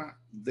encima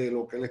de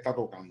lo que él está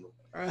tocando.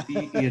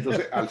 Y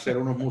entonces, al ser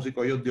unos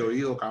músicos ellos de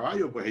oído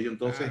caballo, pues ellos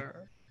entonces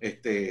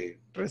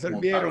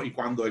resolvieron. Montaron. Y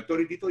cuando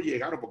Héctor y Tito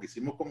llegaron, porque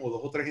hicimos como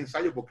 2 o 3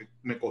 ensayos, porque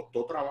me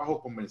costó trabajo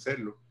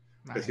convencerlo,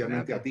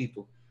 especialmente a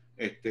Tito.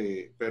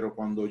 Pero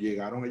cuando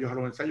llegaron ellos a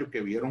los ensayos,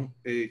 que vieron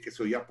que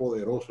se oía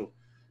poderoso,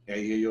 y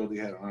ahí ellos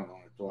dijeron,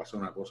 no, esto va a ser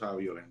una cosa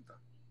violenta.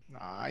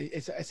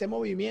 Ese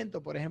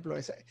movimiento, por ejemplo,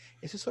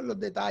 esos son los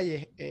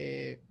detalles.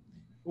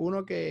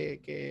 Uno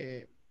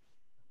que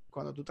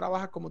cuando tú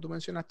trabajas, como tú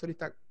mencionaste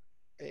ahorita,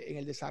 en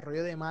el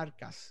desarrollo de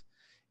marcas,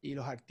 y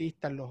los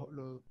artistas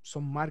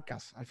son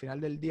marcas. Al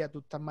final del día tú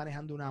estás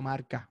manejando una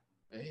marca,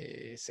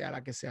 sea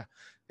la que sea.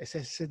 Ese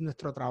es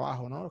nuestro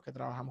trabajo, ¿no? Los que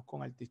trabajamos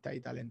con artistas y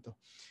talentos.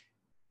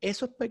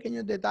 Esos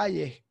pequeños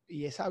detalles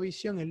y esa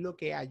visión es lo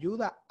que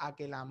ayuda a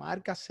que la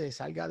marca se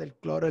salga del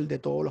cloro de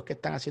todos los que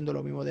están haciendo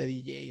lo mismo de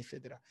DJ,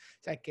 etcétera.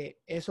 O sea,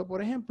 que eso,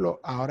 por ejemplo,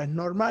 ahora es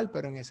normal,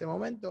 pero en ese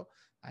momento,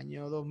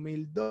 año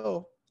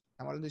 2002,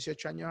 estamos hablando de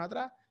 18 años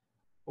atrás,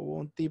 hubo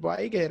un tipo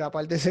ahí que era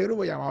parte de ese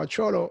grupo llamado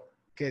Cholo,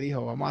 que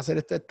dijo, vamos a hacer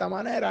esto de esta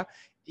manera,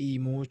 y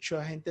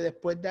mucha gente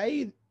después de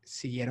ahí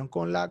siguieron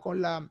con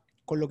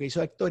lo que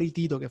hizo Héctor y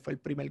Tito, que fue el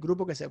primer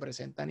grupo que se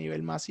presenta a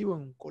nivel masivo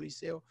en un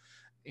coliseo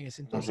en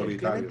ese entonces,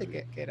 Clemente, sí.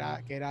 que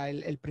era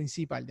el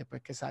principal,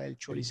 después que sale el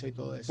chorizo y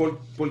todo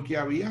eso. Porque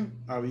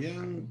habían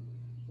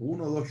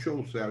 1 o 2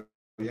 shows, se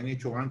habían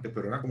hecho antes,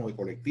 pero era como de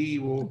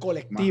colectivo,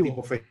 más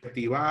tipo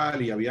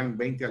festival, y habían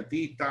 20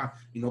 artistas,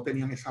 y no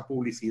tenían esa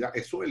publicidad.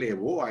 Eso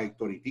elevó a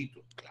Héctor y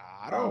Tito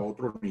a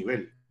otro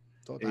nivel.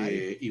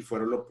 Y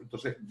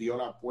entonces dio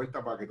la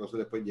puerta para que entonces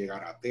después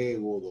llegara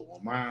Tego, Don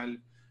Omar,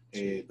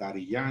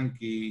 Daddy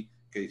Yankee,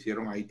 que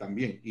hicieron ahí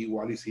también.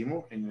 Igual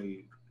hicimos en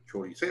el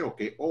Choriceo,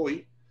 que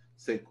hoy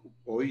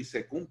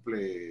se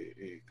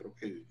cumple, creo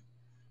que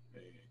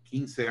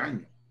 15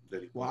 años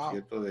del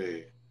concierto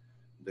del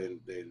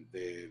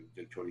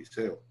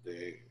Choriceo,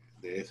 de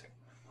ese.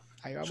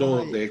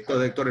 De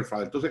Héctor el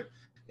Father.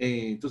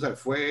 Entonces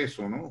fue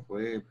eso, ¿no?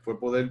 Fue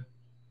poder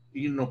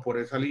irnos por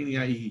esa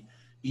línea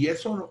y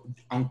eso,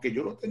 aunque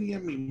yo lo tenía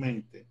en mi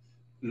mente,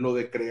 lo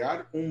de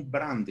crear un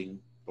branding,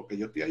 porque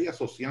yo estoy ahí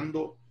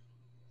asociando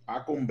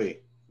A con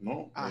B,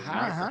 ¿no?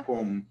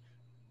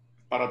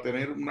 Para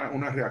tener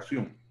una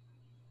reacción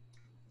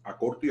a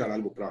corto y a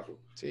largo plazo.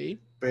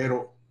 Sí.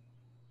 Pero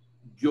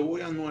yo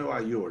voy a Nueva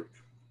York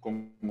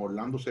con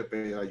Orlando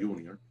Cepeda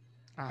Jr.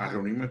 a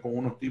reunirme con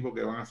unos tipos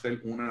que van a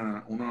hacer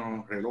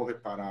unos relojes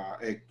para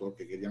Héctor,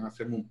 que querían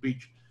hacerme un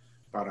pitch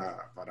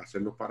para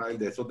hacerlos para él,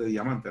 de esos de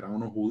diamante, eran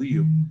unos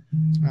judíos.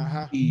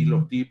 Y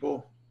los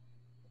tipos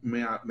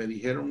me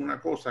dijeron una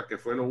cosa que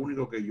fue lo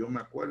único que yo me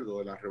acuerdo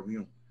de la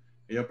reunión.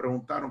 ellos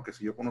preguntaron que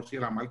si yo conocía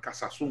la marca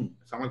Sazón,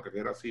 esa marca que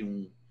era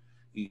así,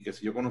 y que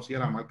si yo conocía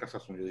la marca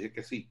Sazón. Yo dije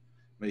que sí.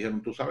 Me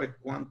dijeron, ¿tú sabes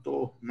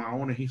cuántos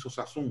maones hizo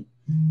Sazón?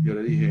 Yo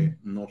le dije,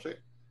 no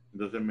sé.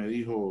 Entonces me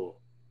dijo,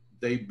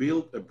 they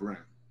built a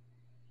brand.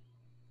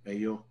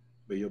 Ellos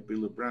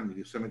build a brand.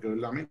 Y se me quedó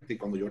en la mente. Y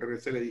cuando yo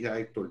regresé le dije a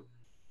Héctor,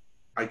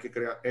 hay que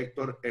crear,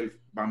 Héctor el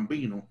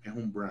Bambino es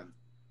un brand.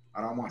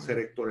 Ahora vamos a hacer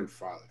Héctor el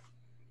Father.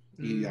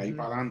 Y de ahí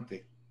para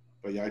adelante,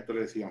 pues ya Héctor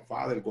le decían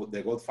Father,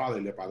 de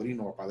Godfather, de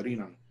padrino,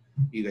 apadrinan.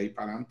 Y de ahí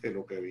para adelante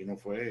lo que vino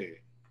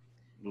fue,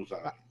 tú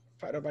sabes.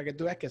 Pero para que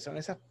tú veas que son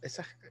esas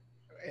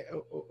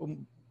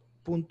un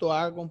punto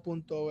A con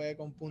punto B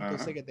con punto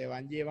C que te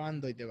van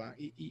llevando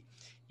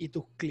y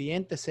tus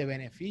clientes se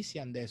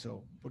benefician de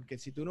eso. Porque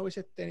si tú no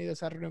hubieses tenido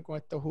esa reunión con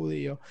estos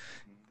judíos,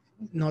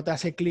 no te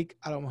hace clic.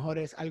 A lo mejor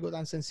es algo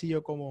tan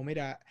sencillo como,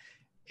 mira,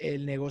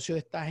 el negocio de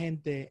esta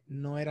gente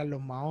no eran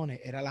los maones,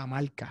 era la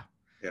marca.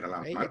 Era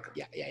la marca.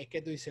 Y ahí es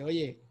que tú dices,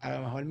 oye, a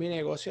lo mejor mi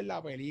negocio es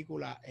la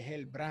película, es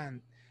el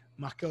brand,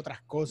 más que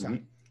otras cosas.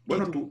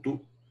 Bueno,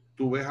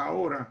 tú ves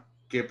ahora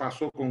qué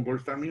pasó con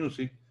Goldstar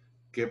Music,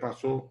 qué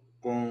pasó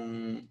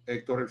con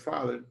Héctor el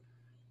Father,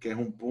 que es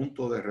un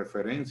punto de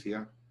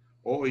referencia.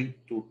 Hoy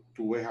tú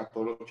ves a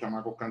todos los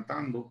chamacos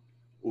cantando,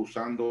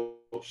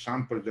 usando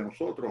samples de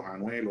nosotros,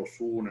 Anuel,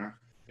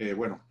 Ozuna,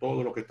 bueno,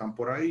 todos los que están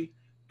por ahí.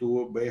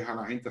 Tú ves a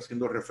la gente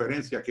haciendo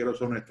referencia, quiero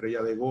ser una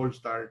estrella de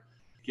Goldstar,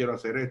 quiero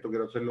hacer esto,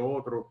 quiero hacer lo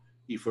otro.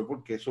 Y fue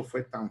porque eso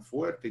fue tan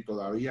fuerte y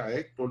todavía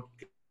Héctor,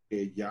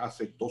 que ya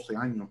hace 12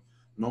 años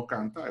no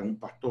canta, es un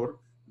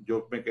pastor.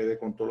 Yo me quedé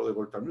con todo lo de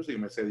Goldstar Music y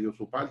me cedió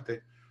su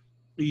parte.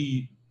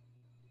 Y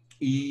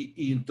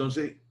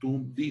entonces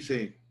tú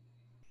dices,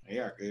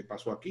 ¿qué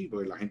pasó aquí?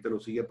 Porque la gente lo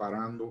sigue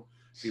parando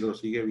y lo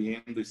sigue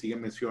viendo y sigue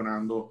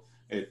mencionando.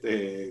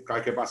 Cada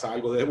vez que pasa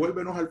algo,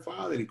 devuélvenos al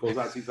Father y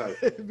cosas así, ¿sabes?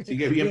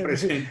 Sigue bien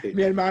presente.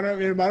 Mi hermano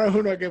es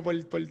uno que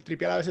por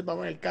tripear a veces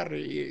vamos en el carro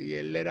y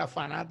él era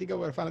fanático,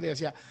 pero fanático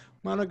decía,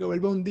 mano, que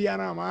vuelve un día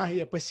nada más y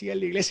después sigue en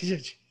la iglesia.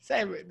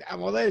 A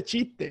modo de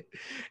chiste.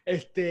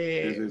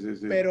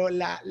 Sí. Pero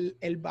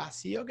el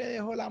vacío que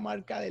dejó la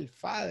marca del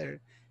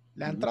Father,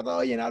 le han tratado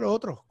de llenar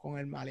otros con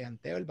el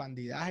maleanteo, el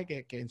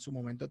bandidaje que en su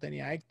momento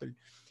tenía Héctor.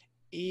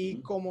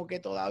 Y como que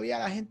todavía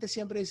la gente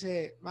siempre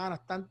dice, mano,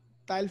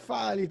 está el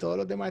Father y todos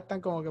los demás están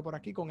como que por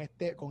aquí con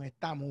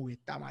esta movie,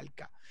 esta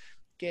marca.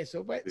 Que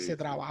eso pues se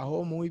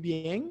trabajó muy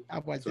bien,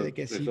 aparte de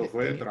que sí. Eso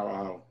fue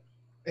trabajado.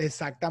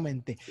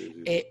 Exactamente.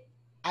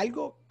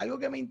 Algo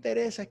que me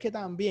interesa es que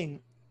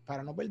también,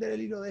 para no perder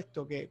el hilo de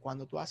esto, que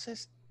cuando tú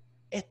haces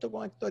esto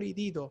con Héctor y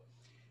Tito,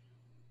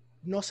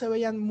 no se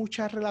veían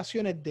muchas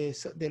relaciones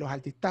de los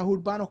artistas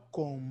urbanos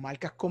con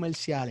marcas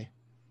comerciales.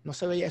 No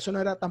se veía, eso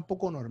no era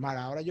tampoco normal.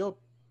 Ahora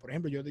por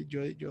ejemplo,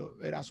 yo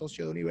era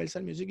socio de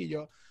Universal Music y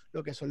yo,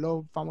 lo que son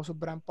los famosos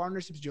brand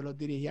partnerships, yo los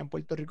dirigía en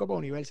Puerto Rico para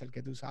Universal,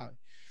 que tú sabes.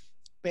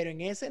 Pero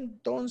en ese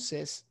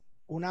entonces,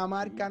 una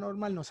marca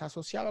normal no se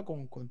asociaba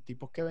con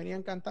tipos que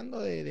venían cantando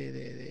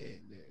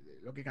de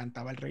lo que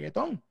cantaba el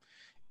reggaetón.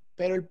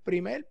 Pero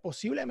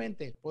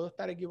posiblemente, puedo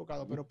estar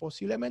equivocado, pero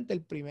posiblemente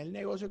el primer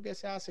negocio que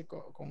se hace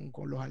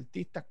con los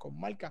artistas, con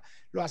marcas,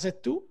 lo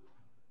haces tú,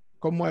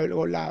 con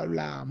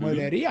la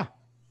mueblería.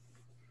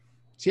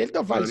 ¿Cierto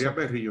o falso? Mueblería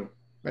Berrío.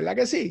 ¿Verdad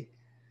que sí?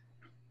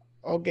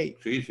 Ok.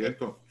 Sí,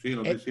 cierto. Sí,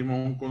 nosotros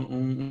hicimos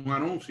un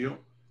anuncio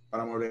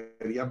para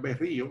Mueblería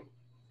Berrío,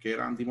 que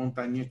era Andy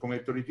Montañez con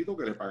Héctor y Tito,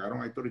 que le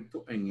pagaron a Héctor y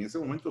Tito en ese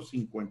momento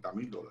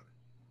 $50,000.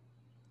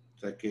 O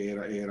sea, que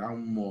era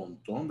un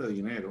montón de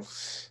dinero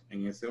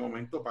en ese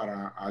momento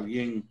para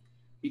alguien.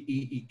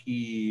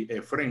 Y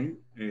Efren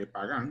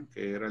Pagán,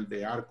 que era el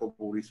de Arco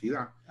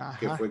Publicidad,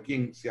 que fue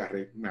quien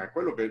me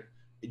acuerdo que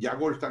ya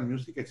Goldstar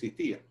Music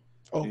existía.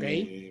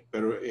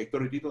 Pero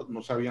Héctor y Tito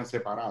no se habían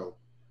separado.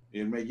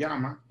 Él me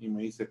llama y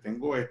me dice,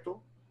 tengo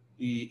esto,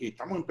 y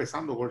estamos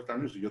empezando Goldstar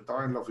Music. Yo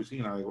estaba en la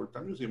oficina de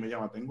Goldstar Music y me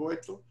llama, tengo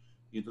esto,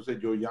 y entonces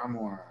yo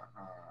llamo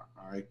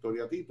a Héctor y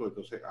a Tito,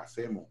 entonces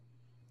hacemos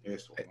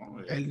eso,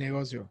 ¿no? El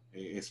negocio.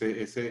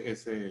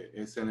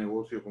 Ese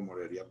negocio como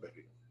le diría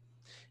Berrío.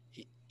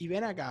 Y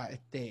ven acá,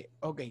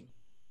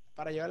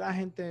 para llevar a la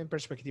gente en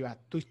perspectiva,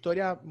 tu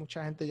historia,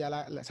 mucha gente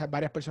o sea,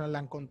 varias personas la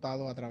han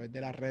contado a través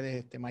de las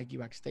redes. Mikey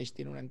Backstage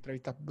tiene unas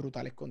entrevistas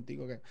brutales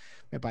contigo que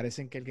me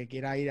parecen que el que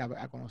quiera ir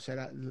a conocer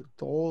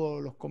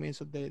todos los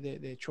comienzos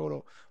de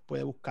Cholo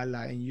puede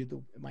buscarla en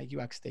YouTube, Mikey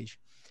Backstage.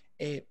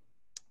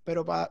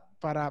 Pero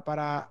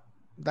para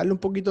darle un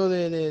poquito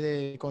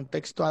de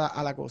contexto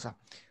a la cosa,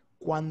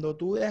 cuando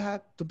tú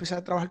empiezas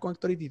a trabajar con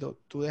Héctor y Tito,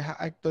 tú dejas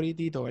a Héctor y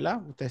Tito,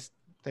 ¿verdad? Ustedes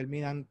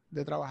terminan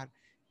de trabajar,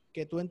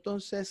 que tú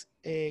entonces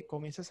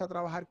comienzas a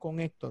trabajar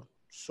con Héctor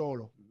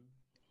solo.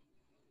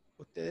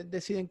 Ustedes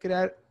deciden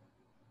crear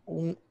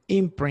un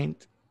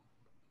imprint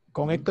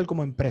con Héctor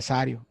como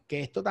empresario,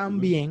 que esto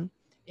también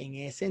en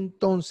ese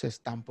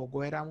entonces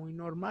tampoco era muy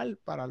normal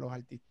para los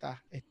artistas,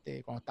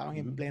 cuando estaban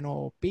en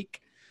pleno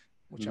peak.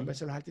 Muchas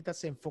veces los artistas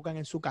se enfocan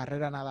en su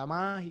carrera nada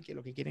más y que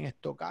lo que quieren es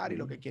tocar y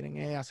lo que quieren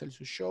es hacer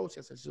sus shows y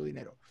hacer su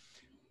dinero.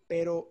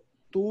 Pero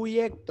tú y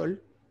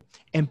Héctor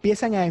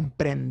empiezan a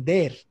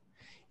emprender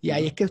Y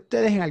ahí es que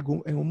ustedes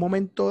en un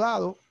momento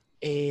dado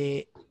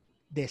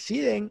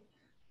deciden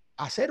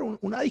hacer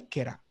una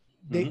disquera.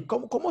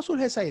 ¿Cómo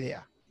surge esa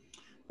idea?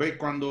 Pues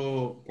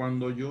cuando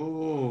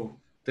yo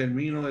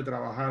termino de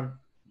trabajar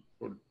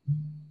por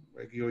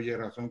X o Y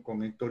razón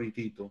con Héctor y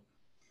Tito,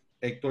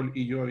 Héctor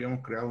y yo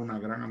habíamos creado una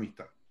gran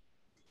amistad.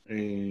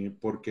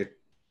 Porque,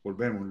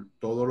 volvemos,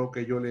 todo lo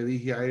que yo le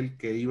dije a él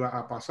que iba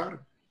a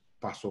pasar,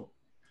 pasó.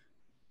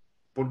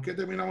 ¿Por qué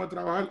terminamos de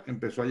trabajar?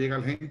 Empezó a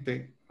llegar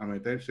gente a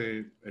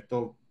meterse,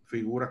 estas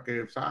figuras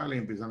que salen,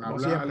 empiezan a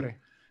hablar.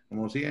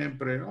 Como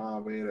siempre.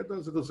 Mira,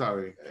 entonces tú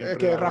sabes. Es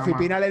que Rafi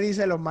Pina le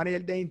dice los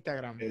managers de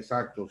Instagram.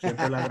 Exacto.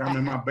 Siempre la grama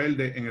es más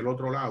verde en el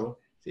otro lado.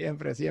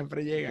 Siempre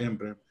llega.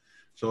 Siempre.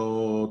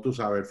 Tú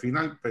sabes, al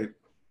final, pues,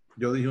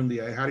 yo dije un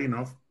día, es hard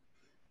enough.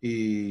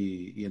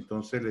 Y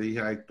entonces le dije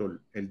a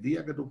Héctor, el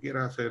día que tú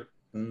quieras hacer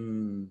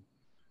un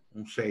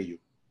sello,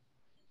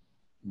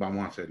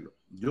 vamos a hacerlo.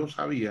 Yo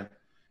sabía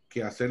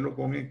que hacerlo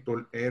con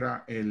Héctor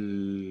era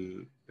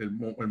el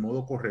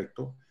modo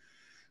correcto.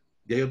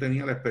 Ya yo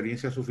tenía la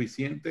experiencia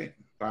suficiente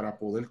para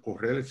poder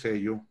correr el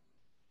sello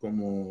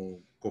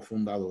como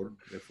cofundador,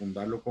 de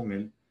fundarlo con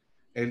él.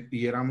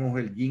 Y éramos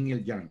el yin y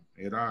el yang.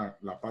 Era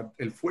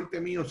el fuerte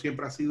mío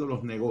siempre ha sido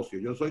los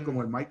negocios. Yo soy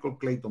como el Michael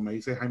Clayton, me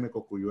dice Jaime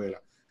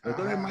Cosculluela.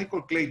 Entonces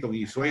Michael Clayton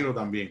y Suero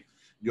también.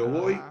 Yo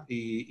voy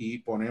y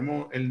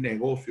ponemos el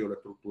negocio, lo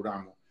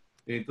estructuramos.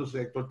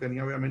 Entonces Héctor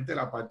tenía obviamente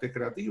la parte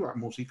creativa,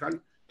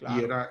 musical, claro,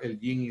 y era el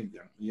yin y el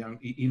yang.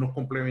 Y nos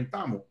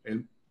complementamos.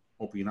 Él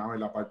opinaba en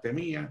la parte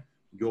mía,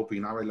 yo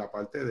opinaba en la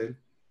parte de él.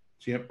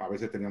 Siempre, a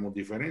veces teníamos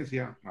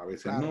diferencias, a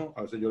veces claro, no.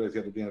 A veces yo le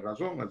decía, tú tienes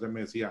razón. A veces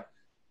me decía,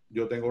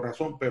 yo tengo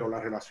razón. Pero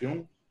la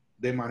relación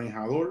de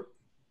manejador,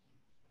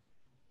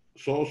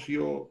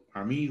 socio,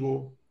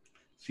 amigo,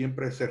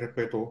 siempre se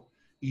respetó.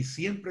 Y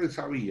siempre él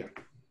sabía,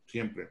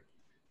 siempre,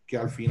 que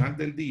al final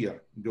del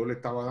día yo le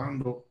estaba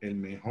dando el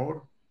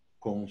mejor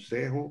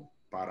consejo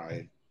para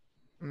él,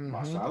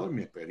 basado en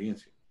mi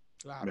experiencia.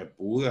 Claro. Me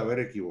pude haber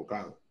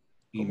equivocado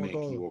y me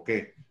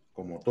equivoqué,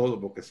 como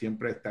todo, porque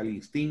siempre está el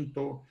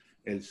instinto,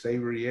 el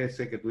savory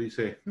ese que tú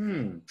dices,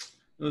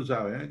 no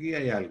sabes, aquí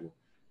hay algo.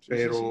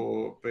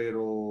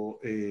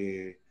 Pero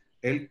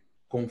él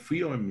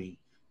confió en mí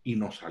y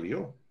nos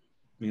salió.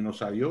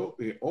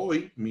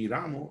 Hoy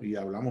miramos y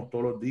hablamos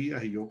todos los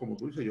días y yo, como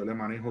tú dices, yo le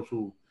manejo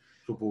su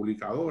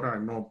publicadora,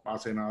 él no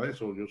hace nada de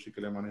eso, yo sí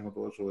que le manejo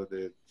todo eso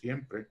desde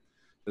siempre,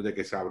 desde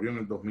que se abrió en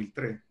el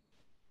 2003.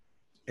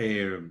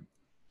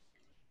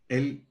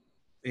 Él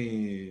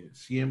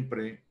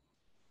siempre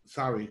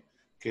sabe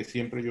que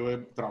siempre yo he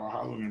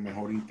trabajado en el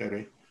mejor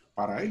interés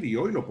para él y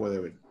hoy lo puede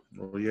ver.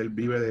 Hoy él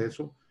vive de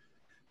eso,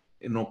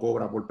 no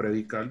cobra por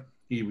predicar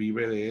y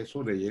vive de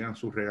eso, le llegan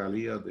sus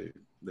regalías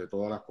de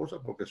todas las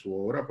cosas, porque su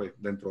obra, pues,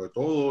 dentro de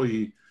todo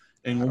y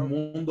en claro, un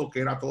mundo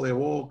que era todo de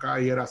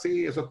boca y era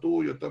así, eso es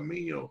tuyo, esto es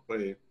mío,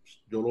 pues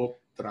yo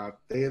lo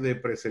traté de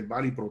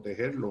preservar y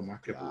proteger lo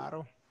más que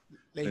claro, pude.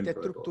 Le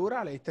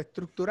diste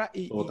estructura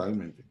y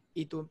totalmente.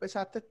 Y tú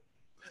empezaste.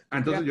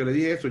 Entonces yo le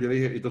dije eso,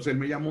 entonces él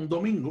me llamó un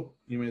domingo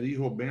y me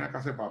dijo, ven a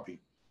casa de papi.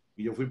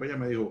 Y yo fui para allá y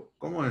me dijo,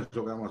 ¿cómo es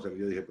eso que vamos a hacer?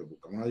 Y yo dije, pues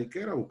buscamos una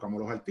disquera, buscamos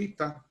los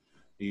artistas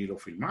y lo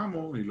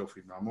firmamos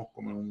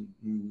como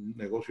un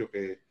negocio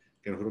que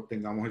nosotros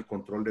tengamos el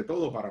control de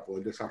todo para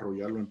poder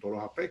desarrollarlo en todos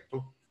los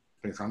aspectos,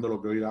 pensando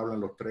lo que hoy hablan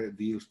los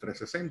deals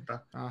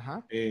 360.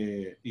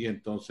 Y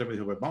entonces me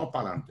dijo, pues vamos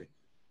para adelante,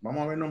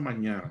 vamos a vernos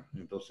mañana.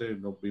 Entonces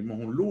nos vimos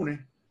un lunes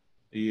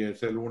y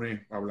ese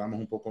lunes hablamos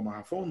un poco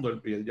más a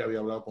fondo. Él ya había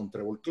hablado con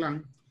Trevor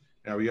Clan,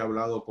 había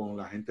hablado con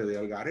la gente de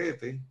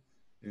Algarete,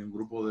 un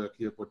grupo de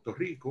aquí de Puerto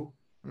Rico.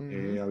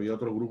 Había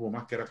otro grupo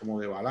más que era como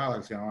de balada,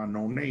 que se llamaba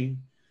No Name.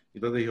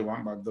 Entonces dijo,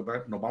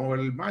 nos vamos a ver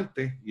el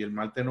martes, y el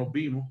martes nos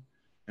vimos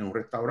en un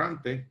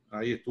restaurante.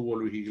 Ahí estuvo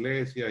Luis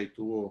Iglesias, ahí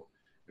estuvo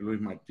Luis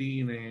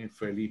Martínez,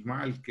 Feliz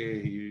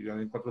Márquez y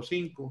en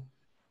 4-5.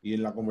 Y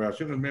en la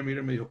conversación él me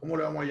miró y me dijo, ¿cómo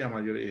le vamos a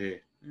llamar? Yo le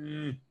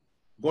dije,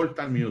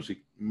 Goltal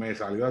Music. Me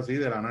salió así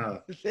de la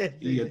nada.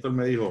 Y Héctor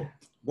me dijo,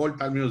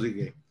 Goltal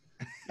Music.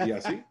 Y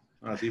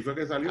así fue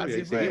que salió. Así y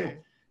ahí fue. seguimos.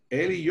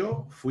 Él y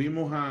yo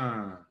fuimos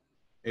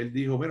él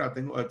dijo, mira,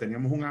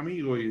 teníamos un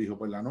amigo, y dijo,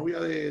 pues la novia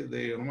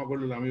no me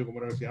acuerdo el amigo cómo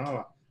era que se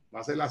llamaba, va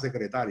a ser la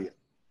secretaria.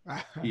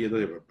 Y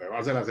entonces, pues va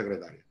a ser la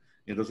secretaria.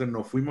 Y entonces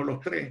nos fuimos los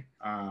tres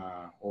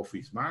a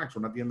Office Max,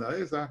 una tienda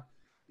de esas,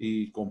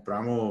 y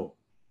compramos un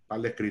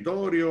par de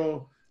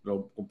escritorios,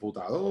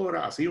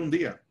 computadoras, así un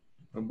día.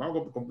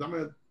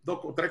 Dame 2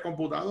 o 3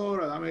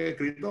 computadoras, dame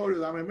escritorio,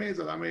 dame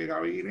mesa, dame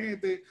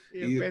gabinete.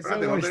 Y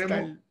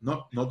espérate,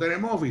 no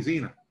tenemos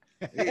oficina.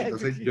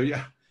 Entonces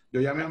yo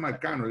llamé a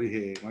Marcano, le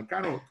dije,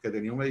 Marcano, que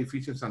tenía un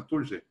edificio en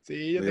Santurce.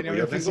 Sí, yo tenía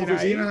yo tengo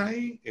oficinas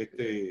ahí,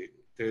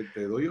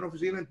 te doy una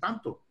oficina en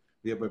tanto.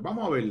 Y dije, pues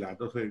vamos a verla.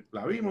 Entonces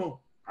la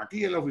vimos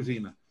aquí en la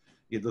oficina.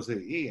 Y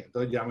entonces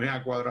llamé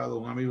a Cuadrado,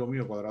 un amigo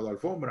mío, Cuadrado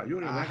Alfombra.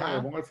 Junior,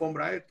 ven, pongo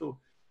alfombra a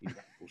esto. Y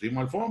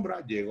pusimos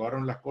alfombra,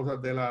 llegaron las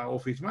cosas de la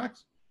Office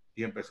Max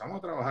y empezamos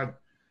a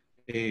trabajar.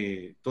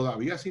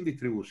 Todavía sin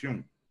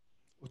distribución.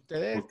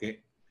 Ustedes.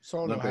 Porque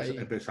Solos ahí.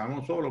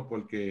 Empezamos solos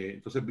porque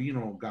entonces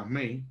vino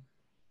Gasmey,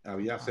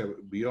 se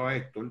vio a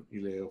Héctor y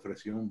le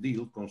ofreció un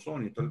deal con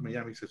Sony. Entonces me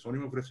llama y dice, Sony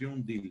me ofreció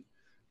un deal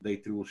de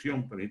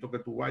distribución, pero necesito que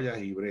tú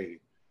vayas y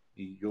bregues.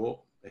 Y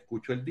yo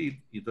escucho el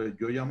deal y entonces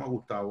yo llamo a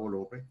Gustavo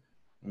López,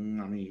 un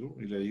amigo,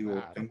 y le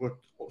digo,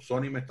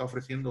 Sony me está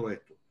ofreciendo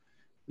esto.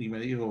 Y me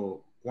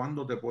dijo,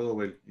 ¿cuándo te puedo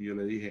ver? Y yo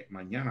le dije,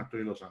 mañana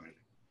estoy en Los Ángeles.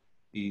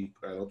 Y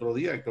el otro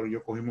día Héctor y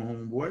yo cogimos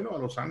un vuelo a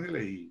Los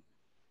Ángeles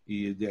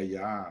y de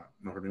allá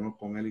nos reunimos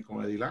con él y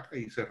con Eddie Laca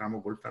y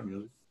cerramos Goldstar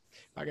Music.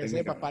 Para que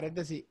sepa,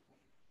 paréntesis,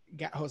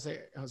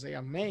 José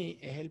Gamay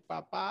es el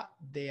papá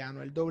de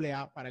Anuel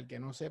AA, para el que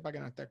no sepa, que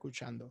no está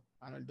escuchando.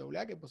 Anuel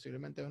AA, que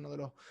posiblemente es uno de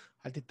los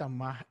artistas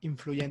más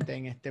influyentes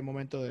en este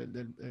momento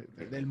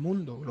del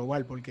mundo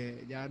global,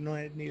 porque ya no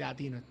es ni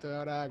latino, esto es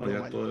ahora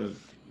global.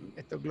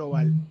 Esto es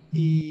global.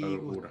 Y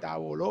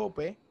Gustavo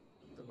López,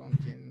 con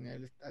quien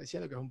él está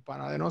diciendo que es un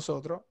pana de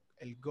nosotros,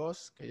 el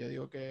Ghost, que yo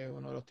digo que es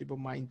uno de los tipos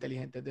más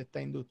inteligentes de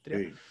esta industria.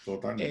 Sí,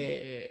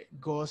 totalmente.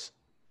 Ghost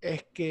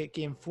es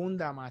quien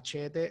funda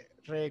Machete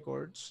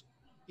Records,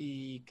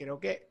 y creo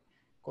que,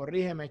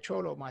 corrígeme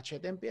Cholo,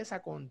 Machete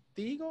empieza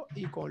contigo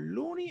y con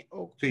Looney,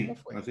 ¿o sí, cómo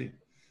fue? Así,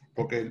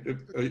 porque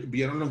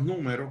vieron los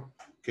números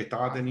que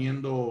estaba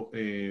teniendo.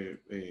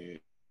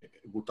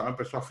 Gustavo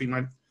empezó a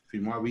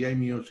firmó a VI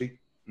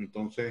Music,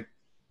 entonces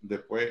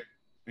después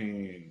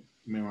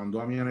me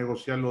mandó a mí a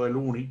negociar lo de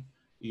Looney,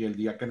 y el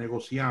día que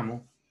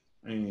negociamos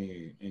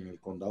en el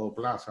Condado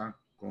Plaza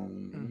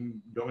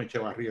con John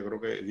Echevarría, creo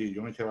que sí,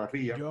 John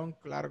Echevarría. John,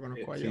 claro,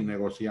 conozco a John. Sí,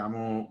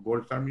 negociamos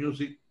Goldstar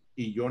Music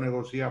y yo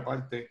negocié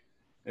aparte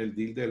el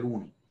deal de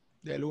Looney.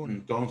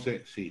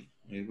 Entonces, sí,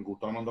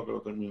 Gustavo mandó que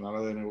lo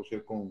terminara de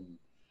negociar con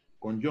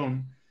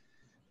John.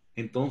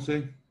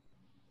 Entonces,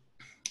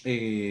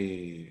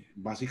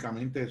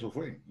 básicamente eso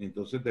fue.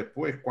 Entonces,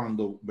 después,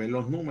 cuando ven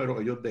los números,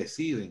 ellos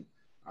deciden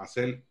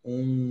hacer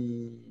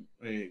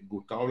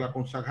Gustavo habla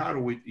con Zach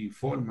Harwood y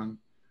forman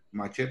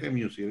Machete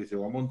Music. Dice,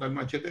 voy a montar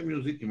Machete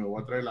Music y me voy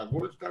a traer a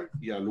Goldstar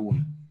y a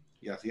Looney.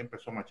 Y así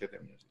empezó Machete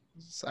Music.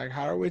 Zach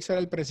Harwood era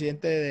el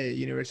presidente de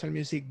Universal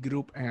Music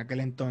Group en aquel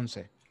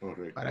entonces.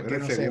 Correcto. Para que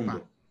no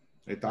sepa.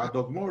 Estaba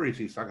Doug Morris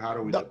y Zach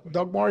Harwood.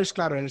 Doug Morris,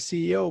 claro, el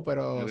CEO,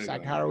 pero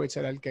Zach Harwood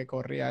era el que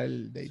corría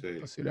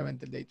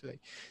posiblemente el day-to-day.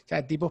 O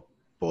sea, tipos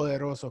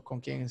poderosos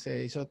con quien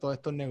se hizo todos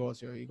estos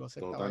negocios.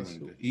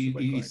 Totalmente.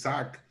 Y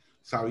Zach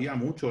sabía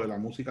mucho de la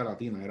música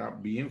latina. Era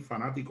bien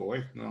fanático,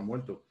 no ha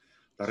muerto.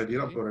 Está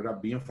retirado, pero era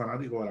bien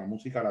fanático de la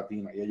música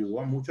latina y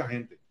ayudó a mucha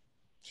gente.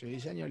 Sí,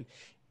 señor.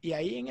 Y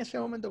ahí en ese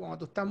momento, cuando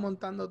tú estás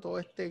montando todo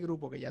este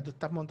grupo, que ya tú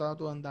estás montando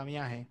tu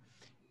andamiaje,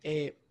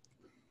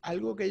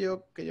 algo que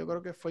yo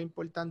creo que fue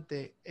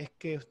importante es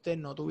que ustedes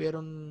no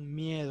tuvieron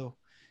miedo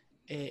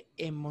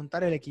en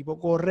montar el equipo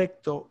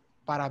correcto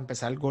para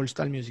empezar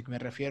Goldstar Music. Me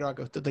refiero a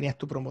que usted tenías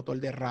tu promotor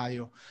de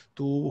radio,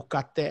 tú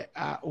buscaste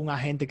a un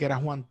agente que era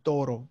Juan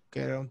Toro,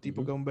 que era un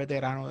tipo que es un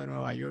veterano de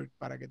Nueva York,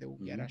 para que te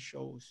buscara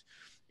shows.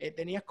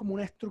 Tenías como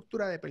una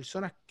estructura de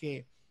personas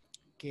que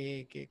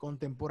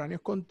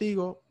contemporáneos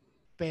contigo,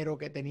 pero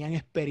que tenían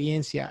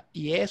experiencia,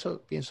 y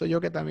eso pienso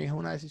yo que también es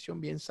una decisión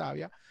bien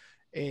sabia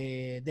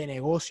de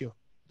negocio,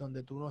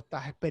 donde tú no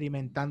estás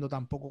experimentando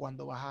tampoco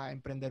cuando vas a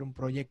emprender un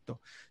proyecto,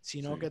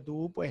 sino que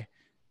tú pues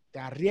te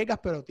arriesgas,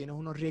 pero tienes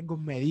unos riesgos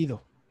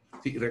medidos.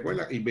 Sí,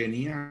 recuerda, y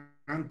venía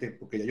antes,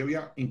 porque ya yo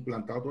había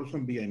implantado todo eso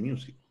en VI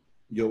Music.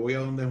 Yo voy a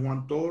donde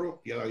Juan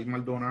Toro y a David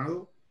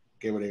Maldonado,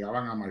 que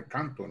bregaban a Marc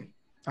Anthony,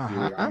 y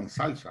bregaban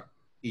salsa.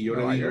 Y yo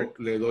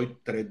le doy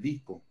 3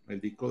 discos.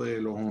 El disco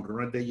de los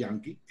honrones de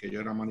Yankee, que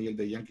yo era manager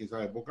de Yankee en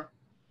esa época,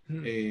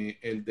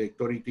 el de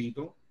Héctor y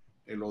Tito,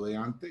 lo de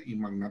antes, y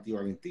Magnati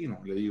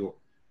Valentino. Le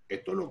digo,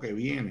 esto es lo que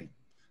viene.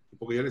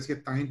 Porque yo le decía a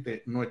esta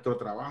gente, nuestro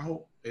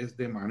trabajo es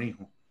de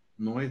manejo,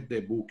 no es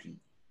de booking.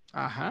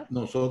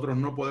 Nosotros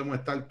no podemos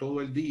estar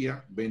todo el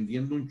día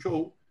vendiendo un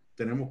show,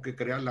 tenemos que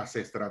crear las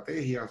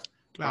estrategias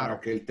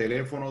para que el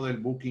teléfono del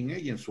booking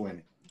agent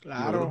suene.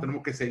 Nosotros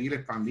tenemos que seguir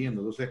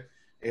expandiendo. Entonces,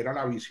 era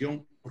la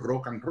visión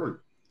rock and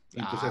roll.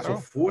 Entonces, eso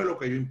fue lo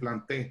que yo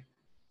implanté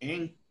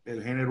en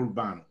el género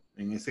urbano.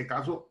 En ese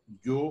caso,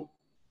 yo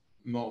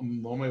no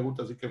me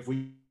gusta decir que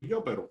fui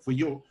yo, pero fui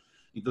yo.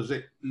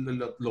 Entonces,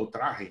 lo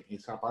traje,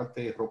 esa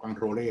parte rock and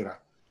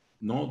rollera,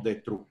 ¿no? De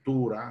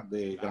estructura,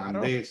 de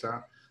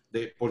grandeza,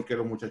 porque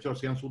los muchachos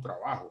hacían su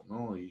trabajo,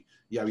 ¿no?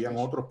 Y habían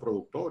otros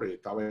productores,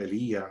 estaba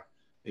Elías,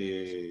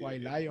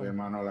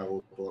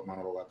 Manolo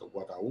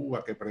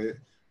Guataúba, que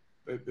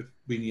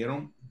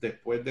vinieron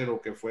después de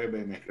lo que fue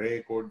BM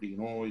Record,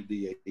 Dinoy,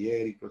 DJ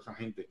Eric, toda esa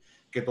gente,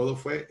 que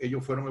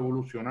ellos fueron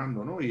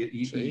evolucionando, ¿no?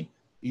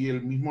 Y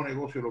el mismo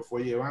negocio lo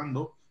fue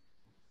llevando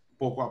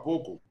poco a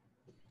poco,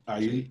 a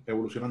ir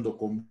evolucionando.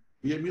 Con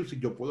VI Music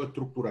yo puedo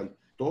estructurar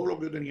todo lo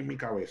que yo tenía en mi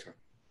cabeza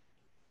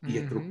y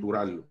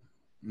estructurarlo.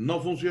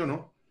 No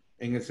funcionó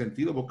en el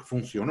sentido porque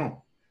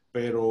funcionó,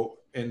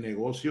 pero el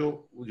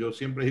negocio, yo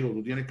siempre digo,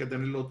 tú tienes que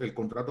tenerlo. El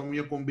contrato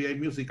mío con VI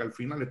Music al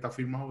final está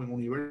firmado en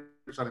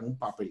Universal en un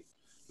papel,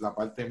 la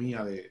parte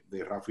mía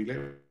de Rafi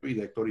Levy y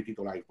de Héctor y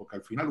Tito Live, porque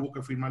al final hubo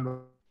que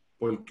firmarlo,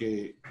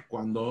 porque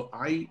cuando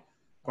hay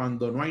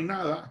cuando no hay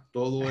nada,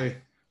 todo es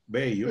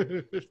bello,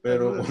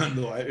 pero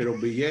cuando hay los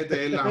billetes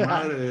es la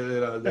madre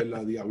de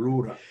la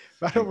diablura.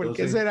 Claro, ¿por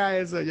qué Entonces, será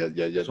eso? es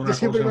Yo una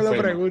siempre cosa me lo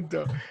enferma.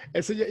 pregunto.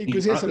 Eso yo, Y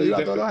inclusive se lo digo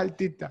a todos los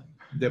artistas.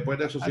 después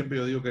de eso siempre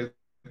yo digo que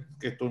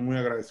estoy muy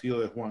agradecido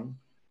de Juan.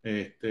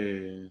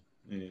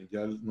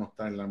 Ya él no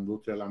está en la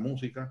industria de la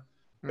música,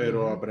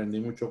 pero aprendí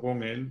mucho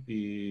con él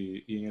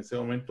y en ese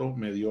momento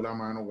me dio la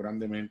mano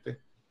grandemente.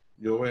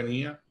 Yo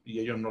venía, y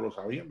ellos no lo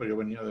sabían, pero yo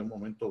venía de un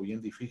momento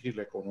bien difícil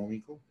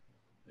económico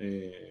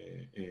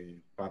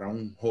para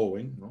un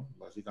joven, ¿no?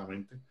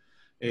 Básicamente.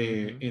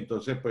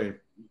 Entonces, pues,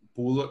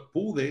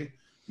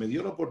 me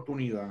dio la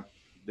oportunidad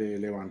de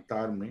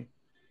levantarme,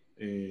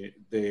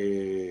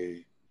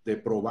 de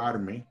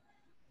probarme,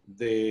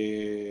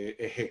 de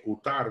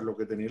ejecutar lo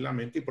que tenía en la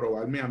mente y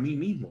probarme a mí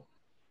mismo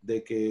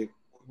de que,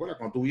 bueno,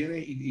 cuando tú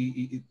vienes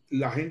y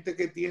la gente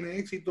que tiene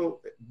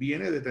éxito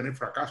viene de tener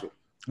fracasos.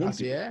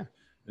 Así es.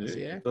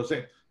 Así es.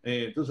 Entonces,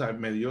 tú sabes,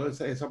 me dio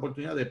esa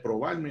oportunidad de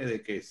probarme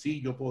de que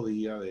sí yo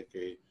podía, de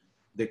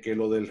que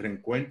lo del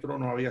reencuentro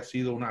no había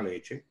sido una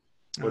leche.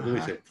 Pues tú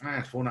dices,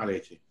 fue una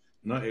leche.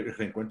 No, el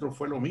reencuentro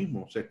fue lo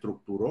mismo, se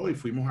estructuró y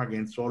fuimos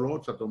against solo,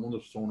 o sea, todo el mundo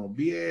son unos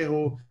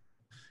viejos,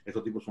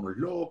 estos tipos son unos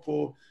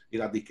locos, y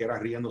las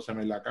disqueras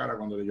riéndoseme en la cara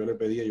cuando yo le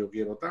pedía yo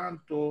quiero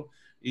tanto,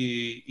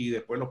 y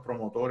después los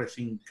promotores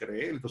sin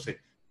creer. Entonces,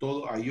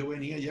 todo ahí yo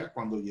venía ya,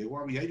 cuando llego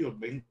a Vía, yo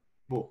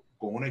vengo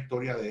con una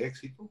historia de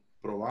éxito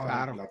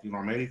probada en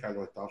Latinoamérica y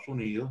los Estados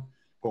Unidos,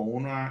 con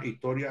una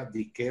historia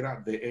disquera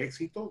de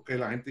éxito que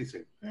la gente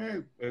dice,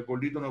 el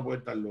gordito no puede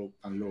estar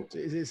tan loco. Sí.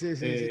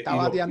 Está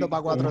bateando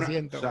para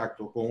 400.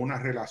 Exacto, con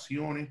unas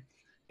relaciones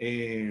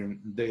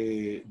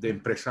de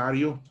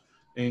empresarios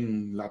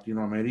en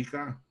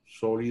Latinoamérica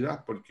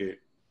sólidas, porque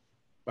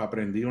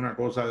aprendí una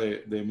cosa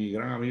de mi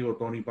gran amigo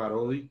Tony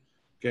Parodi,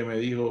 que me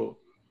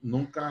dijo,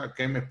 nunca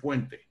quemes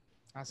puente.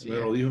 Me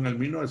lo dijo en el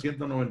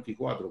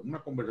 1994, una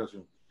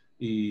conversación.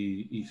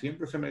 Y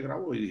siempre se me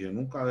grabó y dije,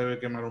 nunca debe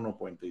quemar unos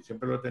puentes. Y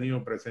siempre lo he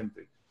tenido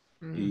presente.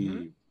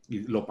 Y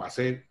lo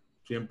pasé,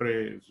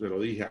 siempre se lo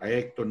dije a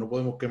Héctor, no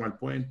podemos quemar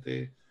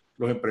puentes.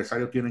 Los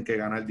empresarios tienen que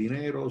ganar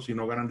dinero. Si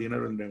no ganan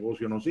dinero, el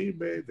negocio no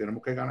sirve.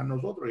 Tenemos que ganar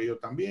nosotros y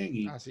ellos también.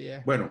 Y así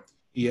es. Bueno,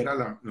 y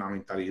era la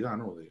mentalidad,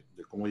 ¿no?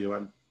 De cómo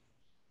llevar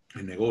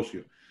el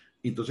negocio.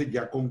 Y entonces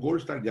ya con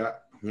Goldstar,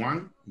 ya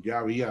Juan ya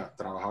había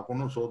trabajado con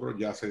nosotros,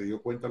 ya se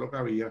dio cuenta de lo que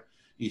había.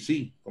 Y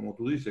sí, como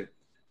tú dices,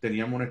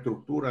 teníamos una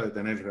estructura de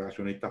tener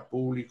relacionistas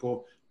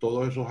públicos,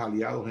 todos esos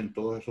aliados en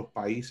todos esos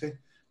países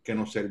que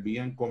nos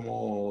servían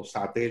como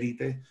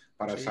satélites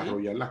para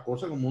desarrollar las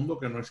cosas en un mundo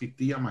que no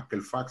existía más que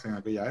el fax en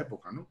aquella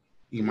época, ¿no?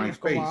 Y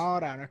MySpace.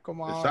 No es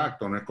como ahora.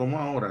 Exacto, no es como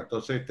ahora.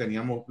 Entonces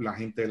teníamos la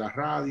gente de la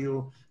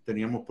radio,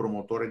 teníamos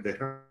promotores de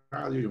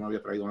radio, yo me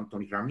había traído a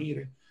Anthony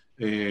Ramírez,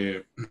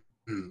 que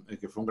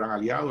fue un gran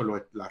aliado,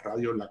 la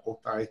radio en la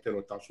costa este de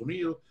los Estados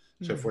Unidos,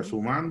 se fue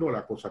sumando,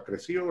 la cosa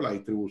creció, la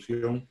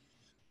distribución,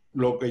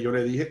 lo que yo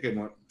le dije que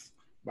no,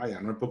 vaya,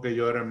 no es porque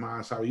yo era el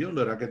más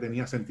sabiendo, era que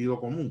tenía sentido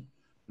común,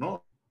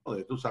 ¿no?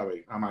 Tú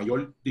sabes, a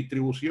mayor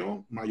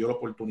distribución, mayor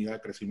oportunidad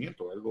de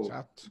crecimiento, algo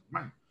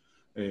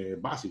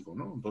básico,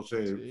 ¿no?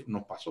 Entonces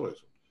nos pasó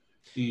eso.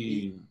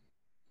 Y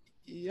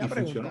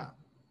funcionó.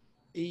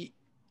 Y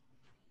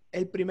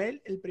el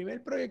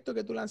primer proyecto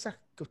que tú lanzas,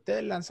 que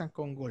ustedes lanzan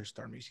con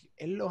Goldstar Music,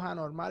 es Los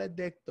Anormales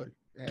de Héctor,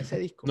 ese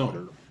disco.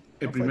 No,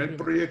 el primer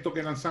proyecto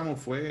que lanzamos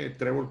fue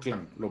Trevor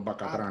Clan, Los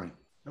Bacatranes.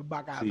 Los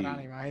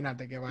Bacatranes,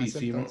 imagínate que va a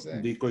ser. Hicimos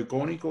un disco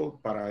icónico,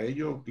 para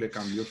ellos le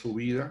cambió su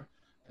vida.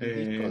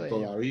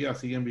 Todavía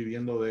siguen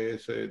viviendo de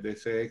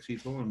ese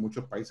éxito en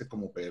muchos países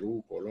como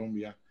Perú,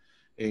 Colombia.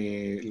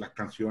 Las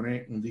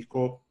canciones, un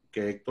disco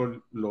que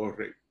Héctor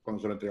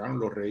cuando se lo entregaron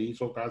lo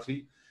rehizo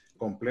casi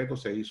completo,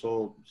 se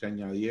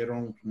añadieron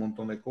un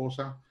montón de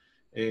cosas.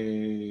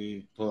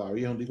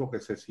 Todavía es un disco que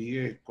se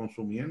sigue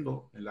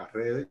consumiendo en las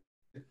redes.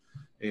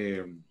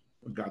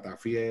 Gata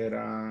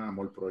Fiera,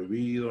 Amor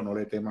Prohibido, No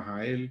le temas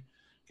a él,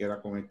 que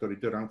era con Héctor y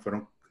Terán,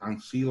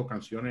 han sido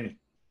canciones,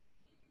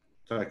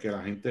 ¿sabes? Que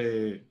la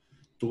gente,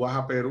 tú vas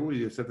a Perú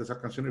y dices de esas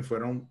canciones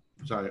fueron,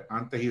 ¿sabes?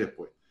 Antes y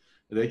después.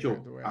 De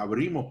hecho,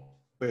 abrimos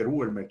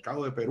Perú, el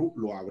mercado de Perú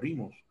lo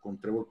abrimos con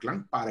Trevor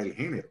Clan para el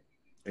género.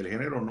 El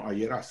género no,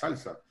 ayer era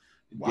salsa.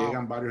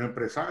 Llegan varios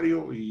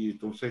empresarios y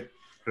entonces,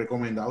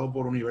 recomendado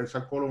por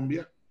Universal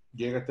Colombia,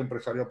 llega este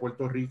empresario a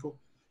Puerto Rico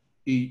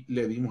y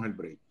le dimos el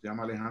break. Se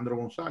llama Alejandro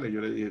González. Yo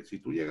le dije, si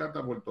tú llegaste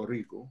a Puerto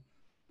Rico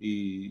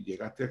y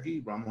llegaste aquí,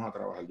 vamos a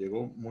trabajar.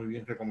 Llegó muy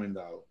bien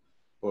recomendado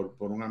por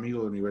un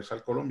amigo de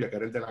Universal Colombia, que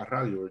era el de la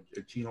radio,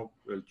 el chino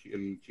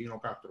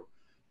Castro,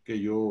 que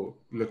yo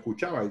lo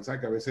escuchaba. Y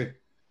sabes que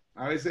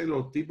a veces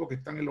los tipos que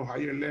están en los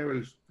higher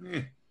levels,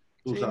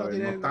 tú sabes,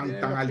 no están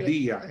tan al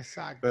día.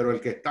 Exacto. Pero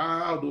el que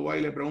está, tú vas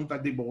y le preguntas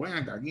al tipo, ven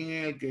acá, ¿quién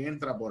es el que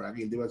entra por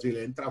aquí? El tipo va a decir,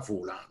 le entra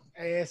fulano.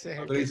 Ese es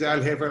el que dice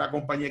al jefe de la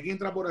compañía, ¿quién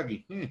entra por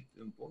aquí?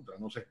 En contra,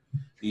 no sé.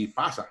 Y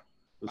pasa.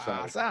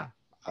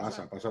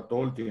 Pasa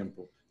todo el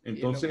tiempo.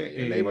 Entonces,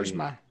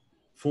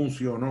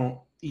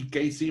 funcionó. ¿Y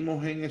qué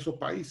hicimos en esos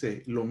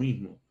países? Lo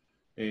mismo.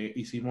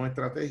 Hicimos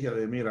estrategia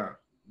de,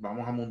 mira,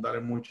 vamos a montar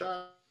el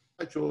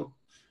muchacho.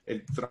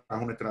 Él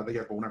trajo una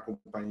estrategia con una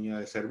compañía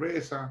de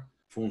cerveza,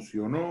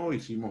 funcionó,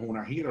 hicimos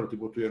una gira, los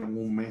tipos estuvieron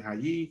un mes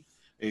allí,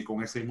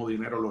 con ese mismo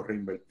dinero lo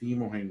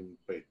reinvertimos en,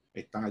 pues,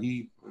 están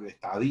allí,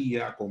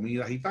 estadía,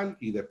 comidas y tal,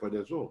 y después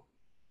de eso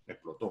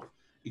explotó.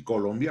 Y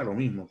Colombia lo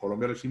mismo,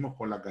 Colombia lo hicimos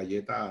con la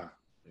galleta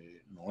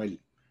Noel.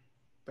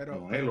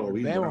 Pero O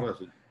Bimbo, una cosa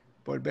así.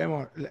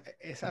 volvemos.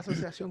 Esa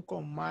asociación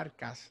con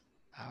marcas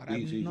ahora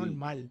Sí, es sí,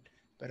 normal,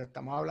 pero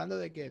estamos hablando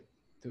de que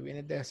tú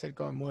vienes de hacer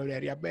con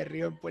Mueblerías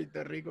Berrío en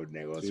Puerto Rico un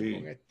negocio Sí.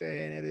 con este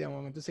género y de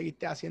momento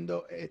seguiste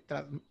haciendo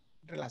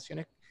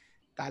relaciones,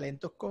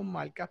 talentos con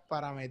marcas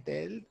para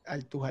meter a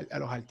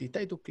los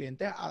artistas y tus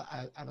clientes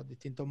a los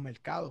distintos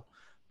mercados,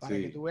 para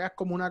que Sí. tú veas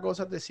cómo una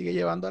cosa te sigue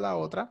llevando a la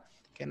otra,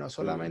 que no Sí.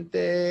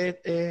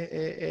 solamente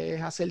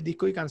es hacer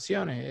discos y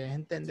canciones, es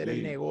entender el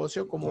Sí.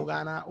 negocio, cómo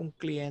gana un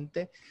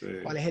cliente, Sí.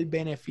 cuál es el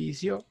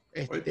beneficio.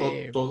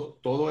 Oye,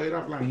 todo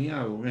era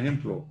planeado. Un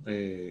ejemplo,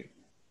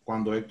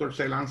 cuando Héctor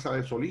se lanza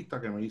de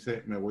solista, que me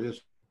dice, me voy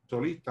de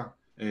solista,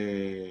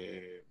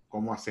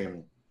 ¿cómo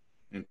hacemos?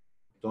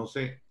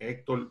 Entonces,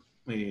 Héctor,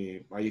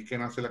 ahí es que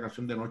nace la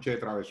canción de Noche de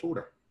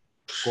Travesura.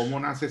 ¿Cómo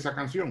nace esa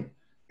canción?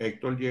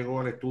 Héctor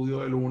llegó al estudio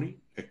de Luni,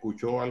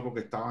 escuchó algo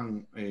que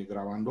estaban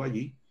grabando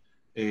allí,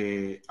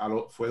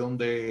 fue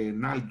donde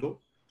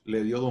Naldo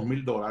le dio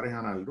 $2,000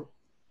 a Naldo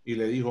y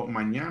le dijo,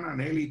 mañana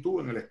Nelly y tú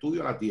en el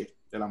estudio a las 10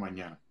 de la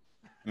mañana,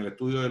 en el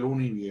estudio de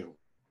Luni viejo.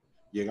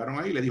 Llegaron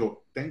ahí y le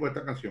dijo, tengo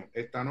esta canción,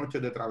 Esta Noche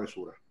de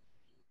Travesura.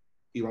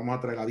 Y vamos a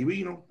traer a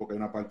Divino, porque hay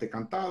una parte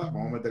cantada,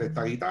 vamos a meter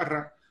esta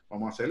guitarra,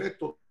 vamos a hacer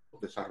esto.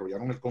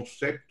 Desarrollaron el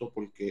concepto,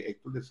 porque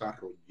Héctor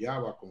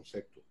desarrollaba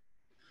conceptos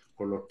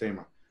con los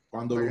temas.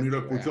 Cuando Luni lo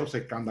escuchó, se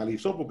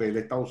escandalizó, porque él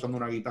estaba usando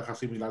una guitarra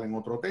similar en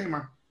otro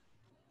tema.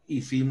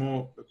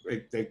 Hicimos,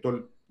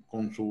 Héctor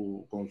con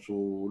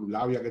su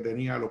labia que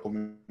tenía, lo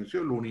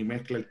convenció, Luni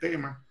mezcla el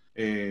tema,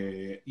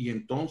 y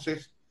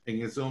entonces en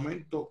ese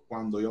momento,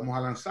 cuando íbamos a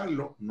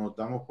lanzarlo, nos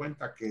damos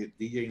cuenta que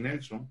DJ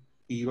Nelson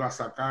iba a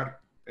sacar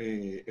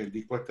el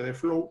disco este de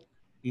Flow,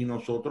 y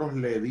nosotros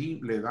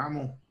le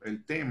damos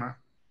el tema,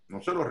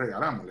 no se lo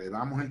regalamos, le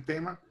damos el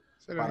tema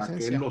para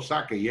que él lo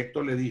saque, y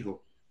Héctor le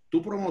dijo,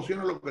 tú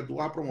promocionas lo que tú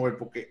vas a promover,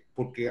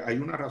 porque hay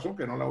una razón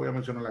que no la voy a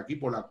mencionar aquí,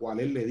 por la cual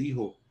él le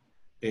dijo,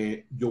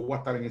 yo voy a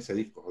estar en ese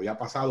disco, había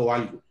pasado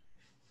algo,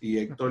 y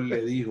Héctor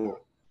le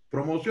dijo,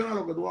 promociona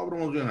lo que tú vas a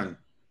promocionar,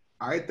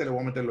 a este le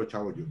voy a meter los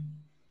chavos yo.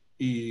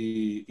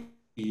 Y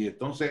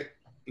entonces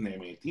le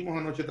metimos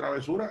a Noche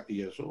Travesura,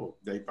 y eso,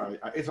 de ahí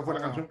para, esa fue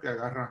la canción que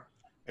agarra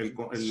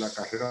la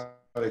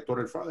carrera de Héctor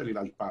el Father y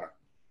la dispara.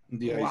 Un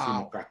día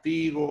hicimos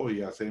Castigo,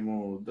 y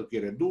hacemos Tú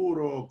Quieres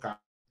Duro,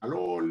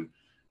 Calor,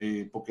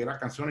 porque eran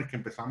canciones que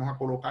empezamos a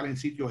colocar en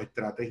sitios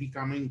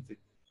estratégicamente,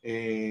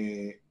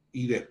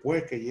 y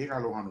después que llega a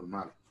los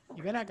anormales.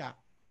 Y ven acá,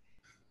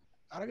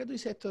 ahora que tú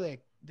dices esto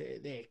de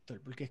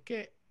Héctor, porque es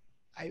que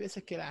hay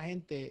veces que la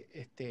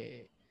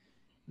gente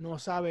no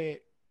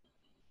sabe,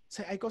 o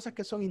sea, hay cosas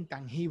que son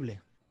intangibles.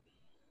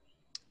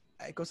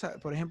 Hay cosas,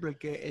 por ejemplo, el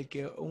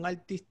que un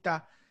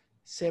artista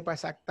sepa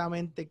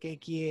exactamente qué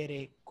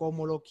quiere,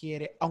 cómo lo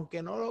quiere,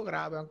 aunque no lo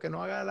grabe, aunque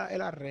no haga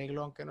el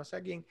arreglo, aunque no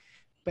sea quien,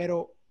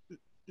 pero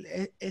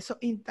esos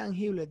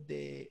intangibles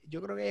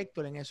yo creo que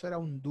Héctor en eso era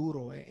un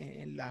duro,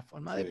 en la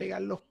forma de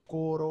pegar los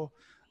coros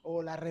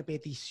o la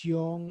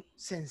repetición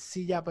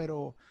sencilla,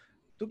 pero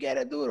tú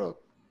quieres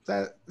duro. O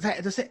sea,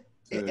 entonces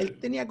él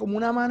tenía como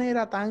una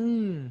manera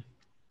tan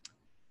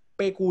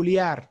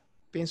peculiar,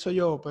 pienso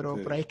yo,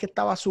 pero por ahí es que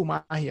estaba su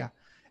magia.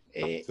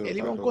 Él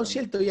iba a un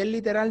concierto y él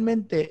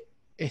literalmente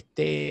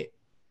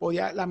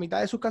podía, la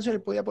mitad de sus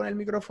canciones podía poner el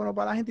micrófono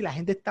para la gente y la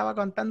gente estaba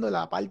cantando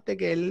la parte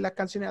que él, las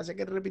canciones hace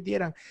que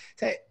repitieran. O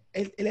sea,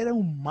 él era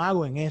un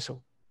mago en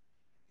eso.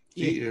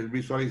 Sí, él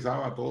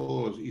visualizaba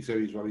todo y se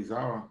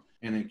visualizaba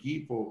en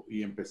equipo,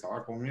 y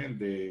empezaba con él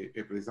de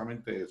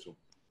precisamente eso.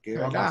 ¿Qué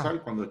va a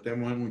pasar cuando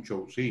estemos en un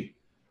show? Sí,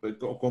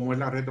 cómo es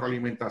la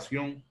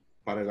retroalimentación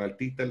para el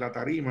artista en la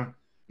tarima.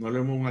 No le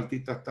vemos un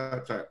artista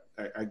o sea,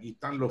 aquí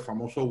están los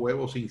famosos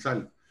huevos sin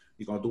sal.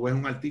 Y cuando tú ves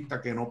un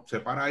artista que no se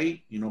para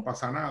ahí y no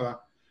pasa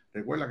nada,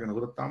 recuerda que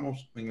nosotros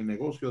estamos en el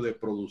negocio de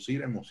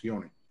producir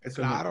emociones.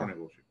 Ese es nuestro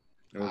negocio.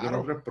 El negocio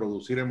nuestro es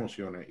producir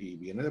emociones, y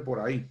viene de por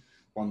ahí.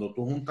 Cuando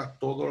tú juntas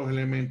todos los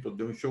elementos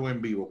de un show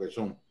en vivo, que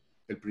son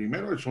el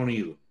primero, el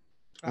sonido.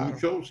 Un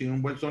show sin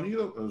un buen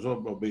sonido, eso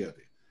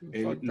olvídate.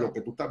 Lo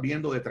que tú estás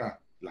viendo detrás,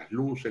 las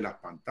luces, las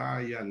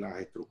pantallas, las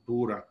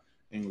estructuras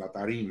en la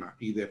tarima,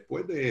 y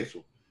después de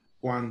eso,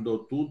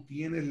 cuando tú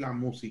tienes la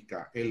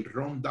música, el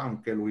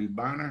rundown que lo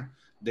hilvana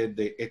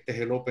desde este es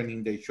el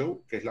opening del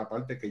show, que es la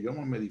parte que yo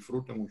más me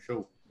disfruto en un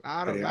show,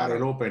 crear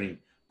el opening,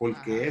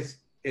 porque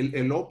es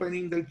el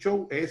opening del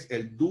show es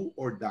el do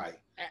or die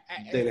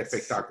del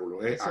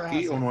espectáculo.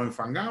 Aquí o nos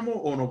enfangamos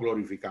o nos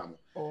glorificamos.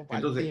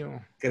 Entonces,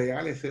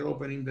 crear ese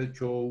opening del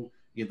show,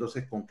 y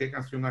entonces con qué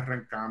canción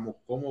arrancamos,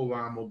 cómo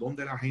vamos,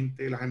 dónde la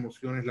gente, las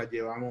emociones las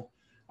llevamos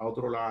a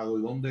otro lado,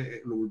 y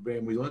dónde lo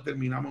volvemos, y dónde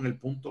terminamos en el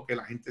punto que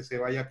la gente se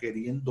vaya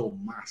queriendo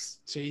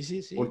más. Sí,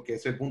 sí, sí. Porque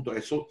ese punto,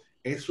 eso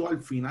eso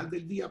al final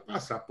del día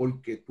pasa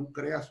porque tú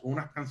creas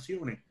unas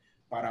canciones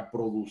para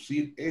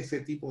producir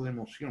ese tipo de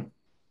emoción.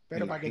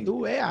 Pero para que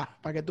tú veas,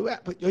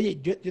 pues, oye,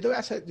 yo te voy a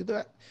hacer, yo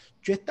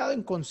he estado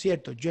en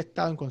conciertos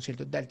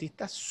de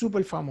artistas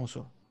súper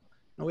famosos.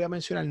 No voy a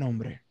mencionar el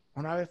nombre.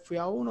 Una vez fui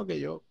a uno que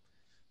yo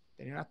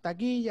tenía unas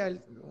taquillas,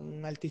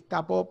 un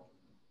artista pop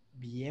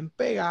bien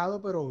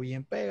pegado, pero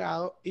bien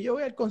pegado. Y yo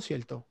voy al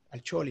concierto,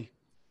 al Choli.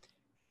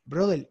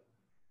 Brother,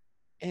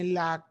 en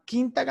la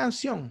quinta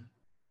canción,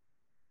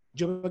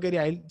 yo me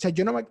quería ir. O sea,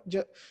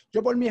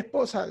 yo por mi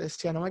esposa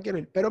decía, no me quiero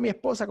ir. Pero mi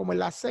esposa, como en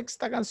la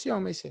sexta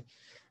canción, me dice,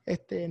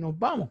 nos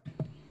vamos.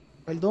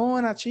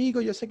 Perdona,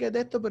 chicos, yo sé que es de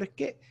esto, pero es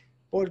que,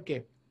 ¿por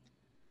qué?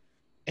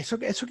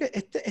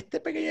 Este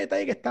pequeño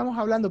detalle que estamos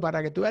hablando,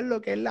 para que tú veas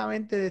lo que es la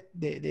mente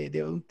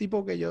de un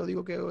tipo que yo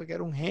digo que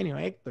era un genio,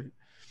 Héctor.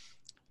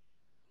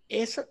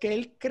 Eso, que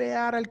él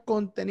creara el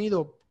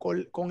contenido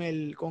con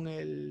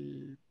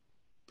el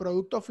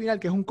producto final,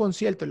 que es un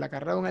concierto en la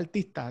carrera de un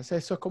artista. Eso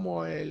es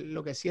como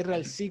lo que cierra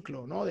el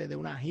ciclo, ¿no? De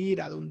una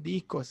gira, de un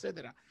disco,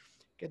 etcétera.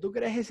 Que tú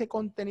crees ese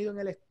contenido en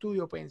el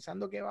estudio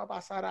pensando que va a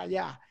pasar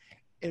allá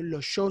en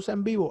los shows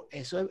en vivo,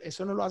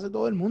 eso no lo hace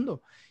todo el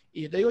mundo.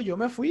 Y yo te digo, yo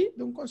me fui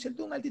de un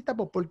concierto de un artista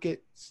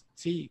porque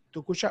si tú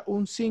escuchas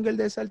un single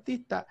de ese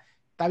artista,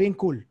 está bien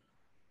cool.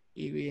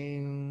 Y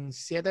en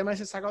 7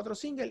 meses saca otro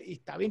single y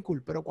está bien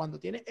cool. Pero cuando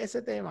tiene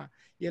ese tema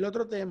y el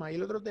otro tema y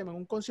el otro tema en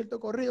un concierto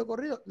corrido,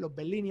 los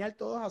ves lineal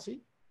todos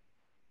así.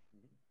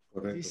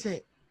 Correcto.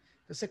 Dice,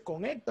 entonces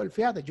con Héctor,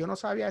 fíjate, yo no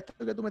sabía esto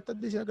que tú me estás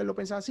diciendo que él lo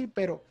pensaba así,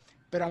 pero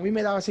a mí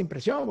me daba esa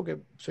impresión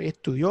porque soy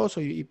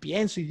estudioso y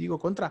pienso y digo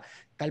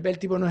tal vez el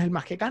tipo no es el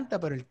más que canta,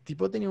 pero el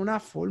tipo tenía una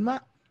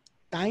forma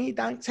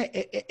o sea,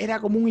 era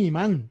como un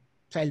imán.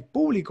 O sea, el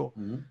público,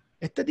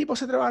 este tipo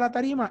se trababa a la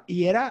tarima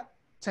y o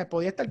sea,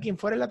 podía estar quien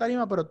fuera en la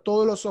tarima, pero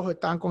todos los ojos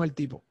estaban con el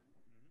tipo.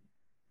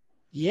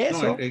 Y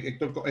eso... No,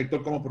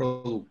 Héctor como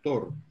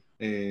productor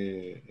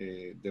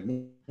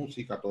de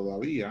música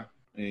todavía,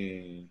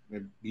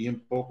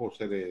 bien poco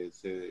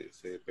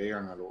se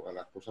pegan a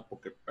las cosas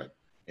porque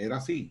era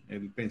así.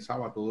 Él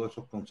pensaba todos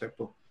esos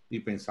conceptos y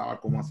pensaba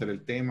cómo hacer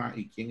el tema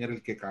y quién era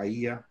el que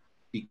caía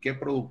y qué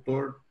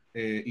productor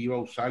iba a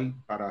usar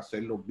para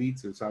hacer los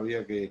beats. Él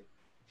sabía que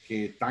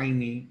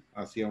Tiny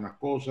hacía unas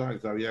cosas,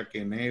 él sabía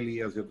que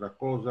Nelly hacía otras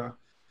cosas,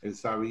 él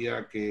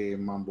sabía que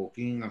Mambo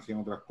King hacía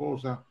otras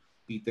cosas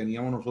y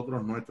teníamos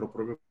nosotros nuestros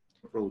propios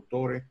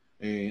productores.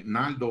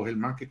 Naldo es el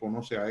más que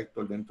conoce a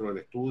Héctor dentro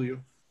del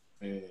estudio,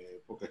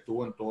 porque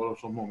estuvo en todos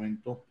esos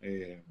momentos.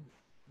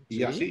 Y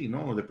 ¿Sí? así,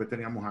 ¿no? Después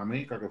teníamos a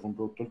Meca, que fue un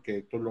productor que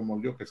Héctor lo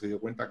moldeó, que se dio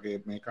cuenta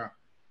que Meca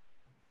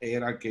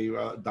era el que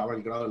daba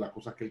el grado de las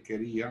cosas que él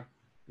quería.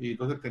 Y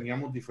entonces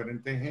teníamos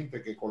diferentes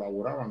gente que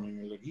colaboraban en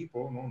el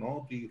equipo, ¿no?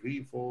 Noti,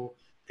 Rifo,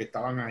 que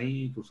estaban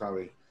ahí, tú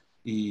sabes.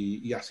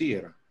 Y así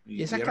era.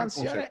 Y esas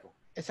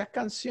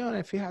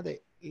canciones,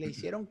 fíjate, le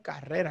hicieron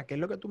carrera, que es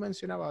lo que tú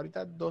mencionabas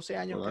ahorita, 12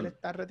 años Total. que él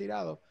está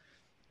retirado,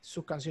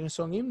 sus canciones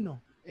son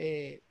himnos.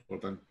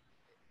 Total.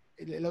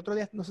 El otro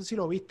día, no sé si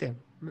lo viste,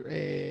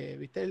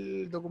 ¿viste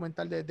el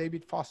documental de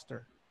David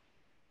Foster?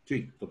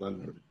 Sí,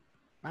 totalmente.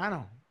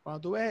 Mano,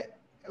 cuando tú ves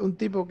un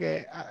tipo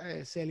que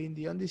Celine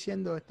Dion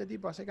diciendo, este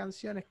tipo hace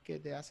canciones que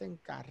te hacen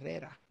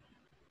carrera,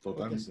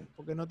 Totalmente.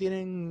 porque no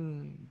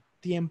tienen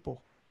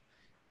tiempo.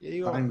 Yo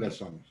digo, Timeless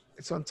songs.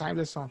 son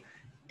timeless songs.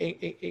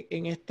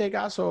 En este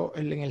caso,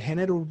 en el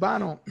género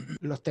urbano,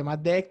 los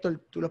temas de Héctor,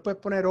 tú los puedes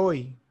poner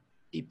hoy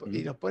y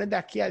los pones de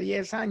aquí a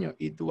 10 años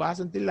y tú vas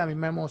a sentir la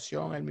misma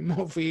emoción, el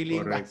mismo feeling.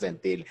 Correcto. Vas a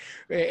sentir,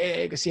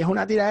 si es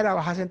una tiradera,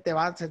 vas a sentir,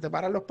 se te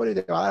paran los pelos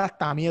y te va a dar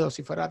hasta miedo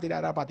si fuera la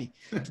tiradera para ti.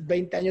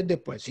 20 años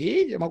después,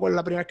 sí, yo me acuerdo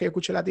la primera vez que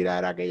escuché la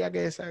tiradera aquella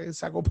que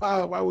sacó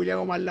para William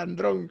Omar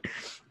Landrón,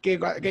 que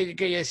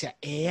yo decía,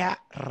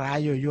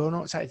 rayo, yo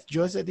no, ¿sabes?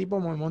 Yo ese tipo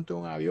me monto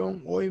en un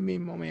avión, hoy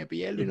mismo me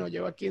pierdo y no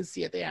llevo aquí en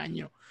 7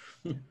 años.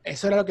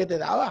 Eso era lo que te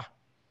daba,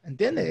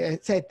 ¿entiendes?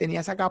 O sea,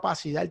 tenía esa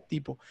capacidad el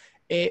tipo.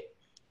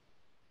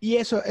 Y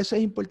eso es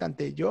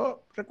importante.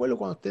 Yo recuerdo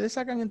cuando ustedes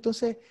sacan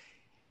entonces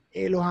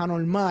los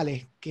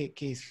anormales,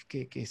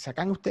 que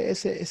sacan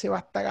ustedes ese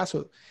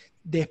bastagazo,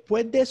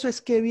 después de eso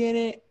es que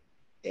viene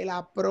el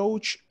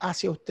approach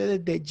hacia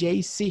ustedes de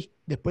Jay-Z,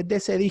 después de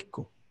ese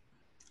disco.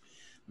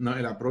 No,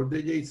 el approach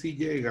de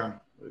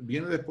Jay-Z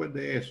viene después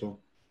de eso,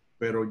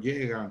 pero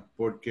llega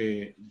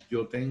porque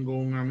yo tengo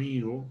un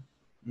amigo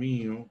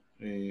mío,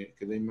 que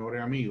es de mi mejor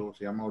amigo,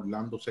 se llama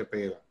Orlando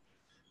Cepeda.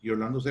 Y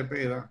Orlando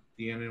Cepeda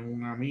tiene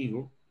un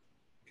amigo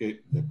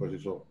que después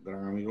hizo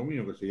gran amigo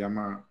mío, que se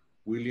llama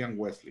William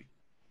Wesley.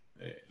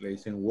 Le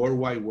dicen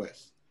Worldwide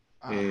West.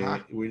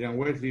 William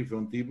Wesley fue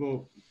un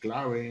tipo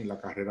clave en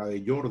la carrera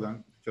de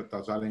Jordan,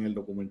 hasta sale en el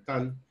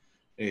documental,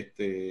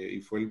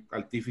 y fue el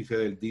artífice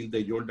del deal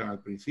de Jordan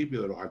al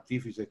principio, de los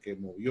artífices que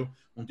movió,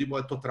 un tipo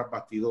de estos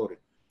trasbastidores,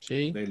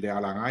 sí. Del de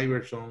Allen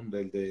Iverson,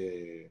 del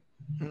de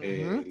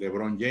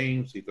LeBron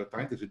James y toda esta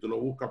gente. Si tú lo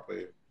buscas,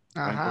 pues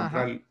va a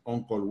encontrar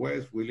Uncle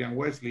West, William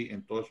Wesley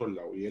en todos esos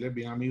lados. Y él es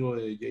bien amigo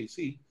de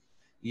Jay-Z.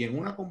 Y en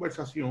una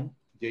conversación,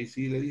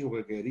 Jay-Z le dijo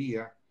que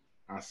quería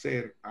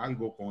hacer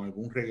algo con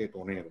algún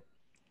reggaetonero.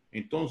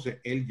 Entonces,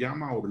 él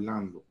llama a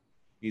Orlando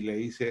y le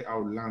dice a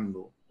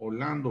Orlando,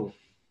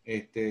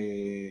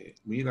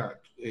 mira,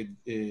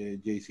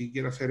 Jay-Z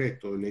quiere hacer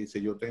esto. Y le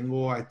dice, yo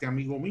tengo a este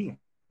amigo mío,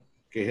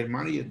 que es el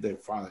manager del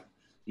Father.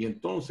 Y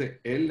entonces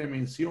él le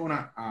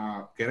menciona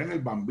que era en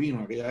el Bambino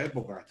en aquella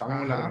época,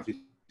 estábamos en la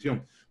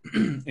transición.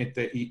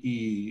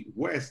 Y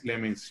Wes le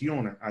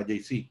menciona a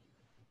Jay-Z,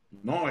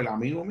 no, el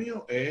amigo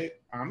mío es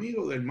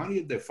amigo del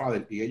manager de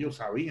Father, y ellos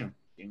sabían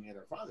quién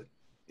era el Father.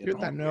 Y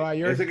Yo en Nueva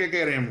York. Ese que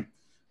queremos.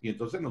 Y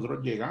entonces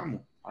nosotros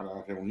llegamos a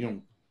la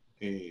reunión,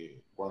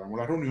 cuadramos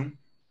la reunión,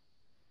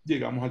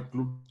 llegamos al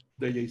club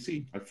de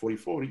Jay-Z, al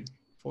 4040.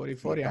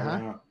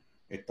 4040,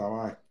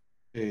 estaba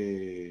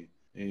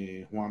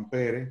Juan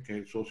Pérez, que es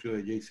el socio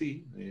de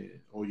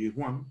Jay-Z, OG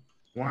Juan,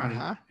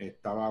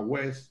 estaba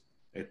Wes,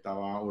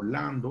 estaba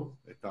Orlando,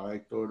 estaba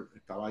Héctor,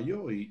 estaba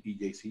yo, y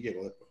Jay-Z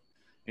llegó después.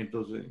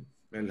 Entonces,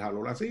 él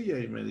jaló la silla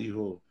y me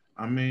dijo,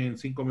 hazme en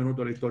 5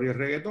 minutos la historia del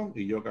reggaetón,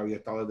 y yo que había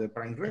estado desde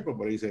Prime Record,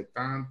 pero dice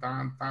tan,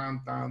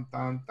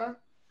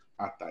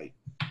 hasta ahí.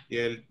 Y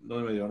él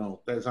me dijo, no,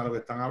 ustedes saben lo que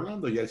están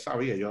hablando, y él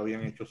sabía, ellos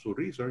habían hecho su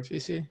research.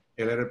 Sí.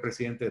 Él era el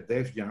presidente de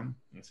Def Jam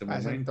en ese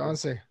momento.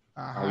 Entonces,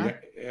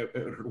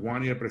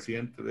 Juan y el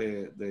presidente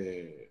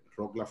de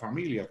Rock La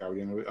Familia, que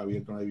habían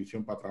abierto una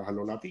división para trabajar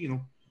los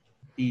latinos,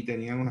 y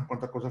tenían unas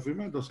cuantas cosas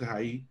firmadas. Entonces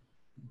ahí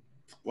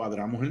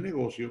cuadramos el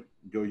negocio.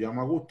 Yo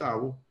llamo a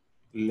Gustavo,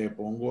 le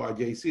pongo a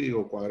Jay-Z,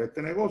 digo, cuadra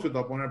este negocio, te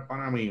voy a poner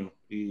pana mío.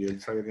 Y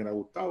él sabía que era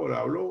Gustavo, le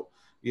habló.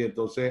 Y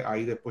entonces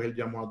ahí después él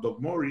llamó a Doc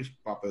Morris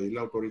para pedir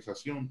la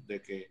autorización de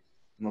que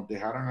nos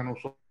dejaran a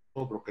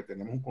nosotros, que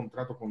tenemos un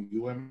contrato con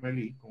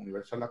UMLE, con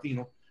Universal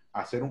Latino,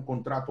 hacer un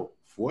contrato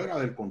fuera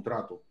del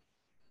contrato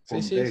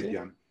con Def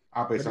Jam,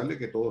 a pesar de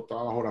que todo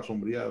estaba bajo la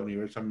sombría de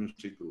Universal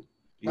Music Group.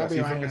 Y así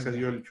fue que se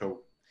dio el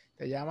show.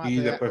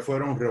 Después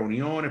fueron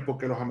reuniones,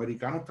 porque los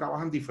americanos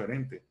trabajan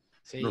diferente.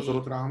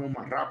 Nosotros trabajamos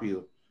más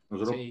rápido.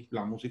 Nosotros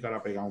la música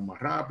la pegamos más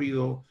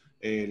rápido.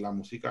 La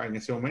música en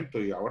ese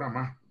momento, y ahora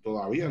más,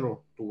 todavía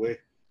tú ves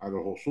a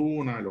los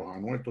Ozuna, a los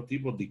Anuel, estos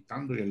tipos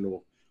dictando, y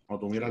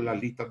cuando tú miras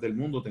las listas del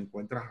mundo, te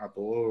encuentras a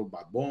todos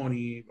Bad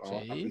Bunny,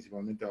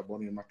 principalmente Bad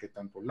Bunny, más que está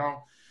en todos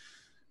lados,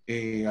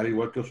 al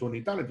igual que Ozuna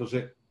y tal.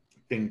 Entonces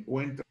te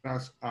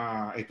encuentras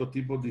a estos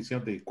tipos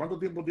diciendo, ¿cuánto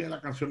tiempo tiene la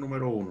canción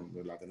número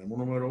 1? La tenemos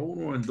número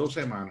 1 en 2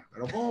 semanas.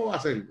 ¿Pero cómo va a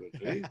ser? Pues,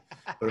 ¿sí?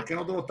 Pero es que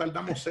nosotros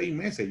tardamos 6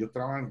 meses. Ellos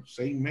trabajan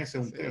 6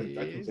 meses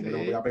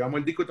ya pegamos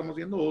el disco y estamos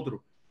haciendo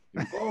otro.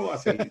 ¿Cómo va a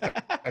ser?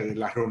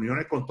 Las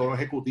reuniones con todos los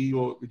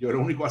ejecutivos, yo era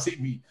el único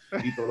así,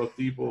 y todos los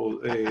tipos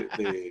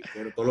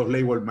todos los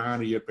label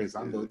managers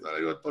pensando,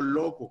 esto es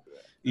loco.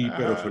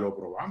 Pero se lo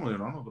probamos,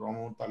 nosotros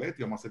vamos a un talento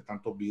y vamos a hacer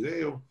tantos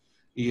videos.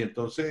 Y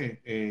entonces,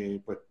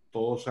 pues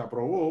todo se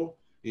aprobó.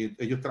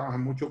 Y ellos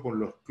trabajan mucho con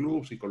los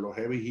clubs y con los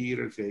heavy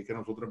hitters, y ahí que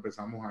nosotros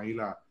empezamos a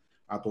ir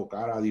a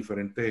tocar a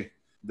diferentes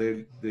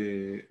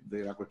de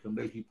la cuestión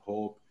del hip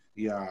hop,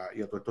 y a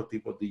todos estos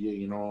tipos,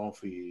 DJ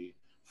Enough y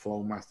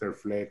Funk Master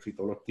Flex y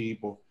todos los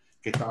tipos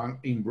que estaban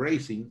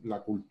embracing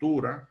la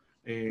cultura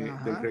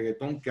del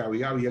reggaetón, que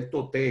había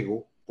abierto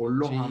Tego con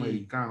los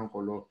americanos,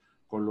 con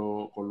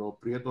los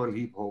prietos del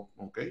hip hop,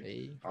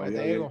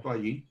 había abierto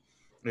allí.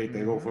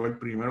 Tego fue el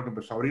primero que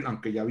empezó a abrir,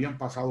 aunque ya habían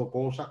pasado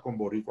cosas con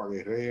Boricua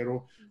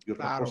Guerrero y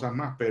otras cosas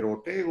más,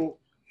 pero Tego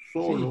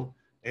solo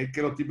es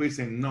que los tipos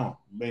dicen,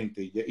 no,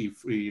 vente,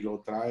 y lo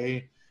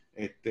trae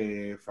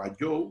Fat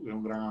Joe, que es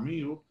un gran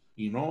amigo,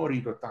 y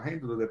Nori, toda esta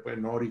gente. Entonces después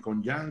Nori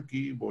con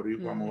Yankee,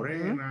 Boricua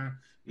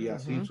Morena, y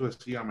así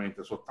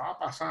sucesivamente. Eso estaba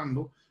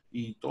pasando,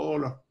 y todos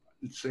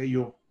los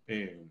sellos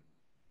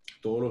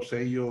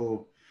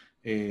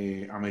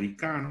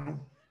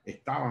americanos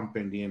estaban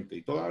pendientes,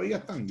 y todavía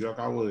están. Yo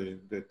acabo de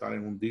estar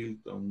en un deal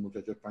con un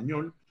muchacho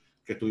español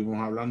que estuvimos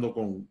hablando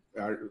con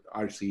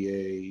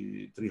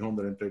RCA,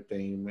 300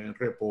 Entertainment,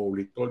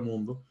 Republic, todo el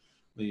mundo,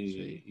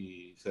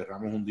 y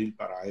cerramos un deal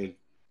para él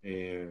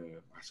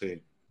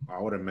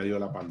ahora en medio de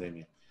la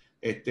pandemia.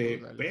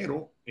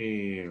 Pero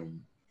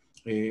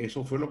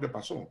eso fue lo que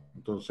pasó.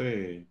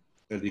 Entonces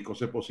el disco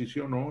se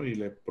posicionó y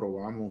le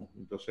probamos.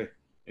 Entonces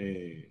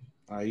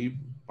ahí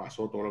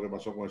pasó todo lo que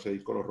pasó con ese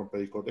disco, Los Rompe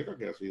Discoteca,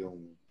 que ha sido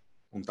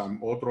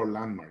otro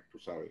landmark, tú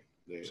sabes,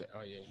 de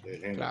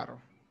género.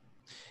 Claro.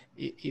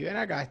 Y ven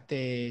acá,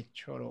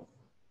 Cholo,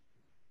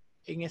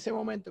 en ese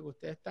momento que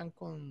ustedes están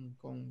con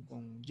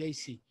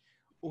Jay-Z,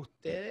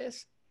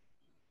 ustedes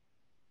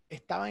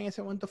estaban en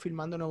ese momento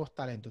filmando nuevos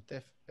talentos.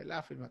 Ustedes,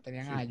 ¿verdad?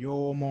 Tenían a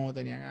Yomo,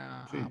 tenían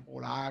a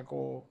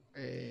Polaco,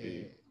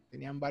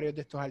 tenían varios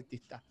de estos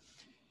artistas.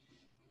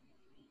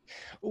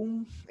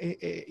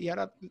 Y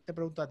ahora te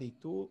pregunto a ti,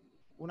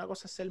 una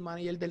cosa es ser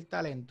manager del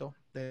talento,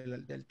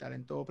 del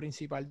talento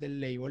principal del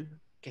label,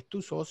 que es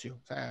tu socio.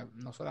 O sea,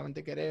 no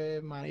solamente que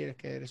eres manager, es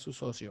que eres su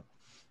socio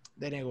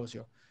de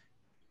negocio.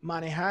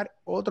 Manejar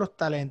otros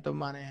talentos,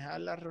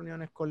 manejar las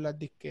reuniones con las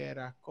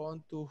disqueras,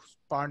 con tus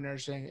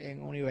partners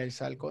en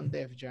Universal, con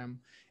Def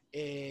Jam,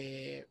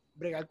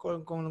 bregar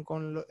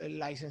con el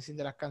licensing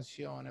de las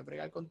canciones,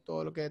 bregar con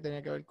todo lo que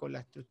tenía que ver con la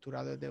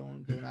estructura de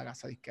una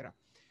casa disquera.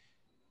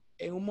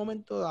 En un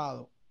momento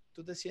dado,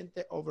 tú te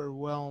sientes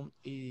overwhelmed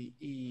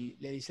y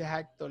le dices a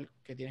Héctor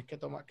que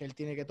que él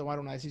tiene que tomar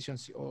una decisión,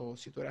 o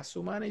si tú eras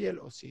su manager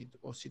o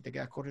si te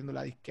quedas corriendo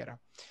la disquera.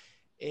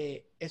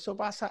 ¿Eso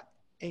pasa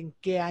en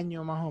qué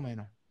año más o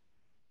menos?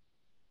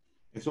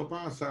 Eso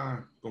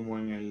pasa como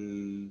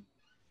en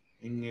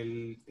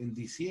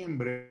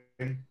diciembre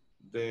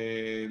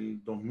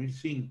del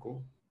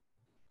 2005,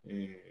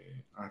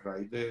 a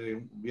raíz de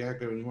un viaje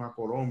que venimos a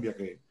Colombia,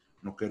 que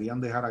nos querían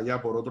dejar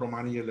allá por otro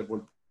manager de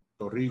Puerto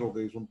Rico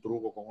que hizo un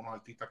truco con unos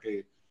artistas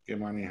que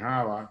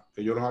manejaba,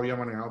 que yo los había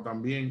manejado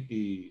también,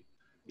 y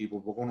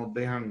por poco nos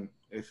dejan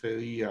ese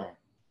día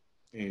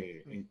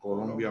en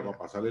Colombia para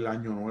pasar el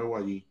año nuevo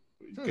allí,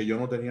 que yo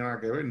no tenía nada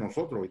que ver,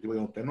 nosotros, y tipo,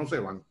 ustedes no se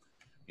van,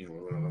 y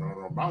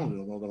nos vamos,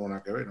 yo no tengo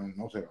nada que ver,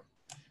 no se van.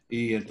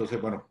 Y entonces,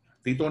 bueno,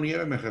 Tito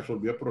Nieves me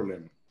resolvió el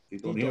problema.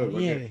 Tito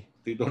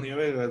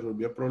Nieves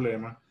resolvió el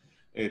problema.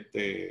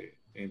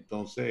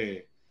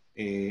 Entonces,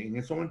 en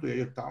ese momento ya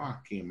yo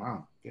estaba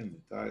quemado,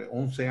 ¿entiendes? Estaba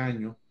 11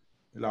 años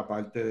en la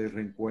parte del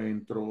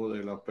reencuentro,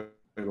 de los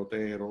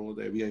peloteros,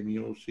 de VI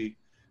Music,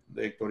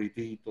 de Héctor y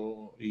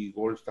Tito, y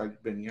Gold Star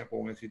venía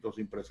con un éxito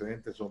sin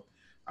precedentes.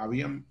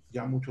 Habían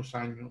ya muchos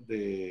años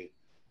de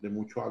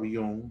mucho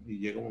avión, y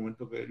llega un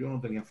momento que yo no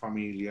tenía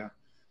familia,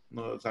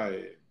 no,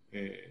 ¿sabes?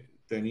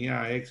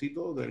 Tenía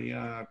éxito,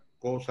 tenía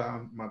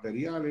cosas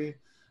materiales,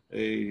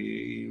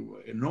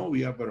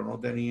 novia, pero no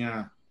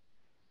tenía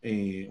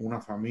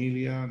una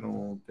familia,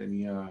 no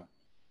tenía,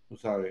 tú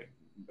sabes,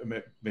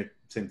 me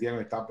sentía que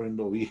me estaba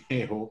poniendo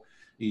viejo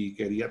y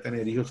quería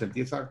tener hijos,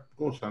 sentí esa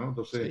cosa, ¿no?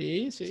 Entonces,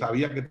 Sí.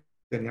 sabía que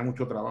tenía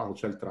mucho trabajo, o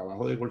sea, el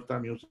trabajo de Gold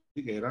Star Music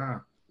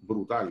era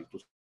brutal,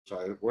 tú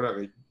sabes, recuerda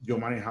que yo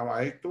manejaba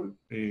a Héctor,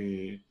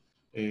 y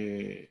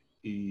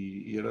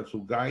era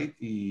su guide,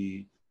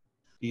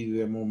 y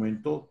de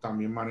momento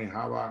también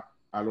manejaba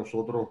a los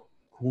otros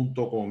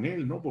junto con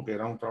él, ¿no? Porque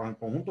era un trabajo en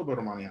conjunto,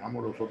 pero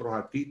manejamos los otros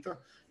artistas,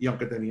 y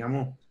aunque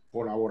teníamos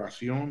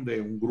colaboración de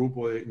un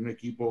grupo, de un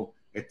equipo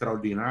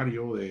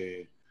extraordinario,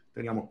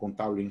 teníamos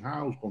contable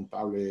in-house,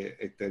 contable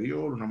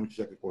exterior, una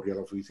muchacha que corría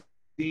la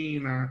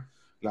oficina,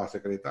 la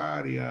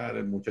secretaria,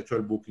 el muchacho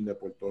del booking de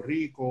Puerto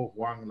Rico,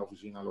 Juan en la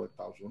oficina de los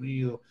Estados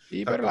Unidos.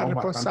 Sí, O sea, pero la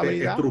estábamos bastante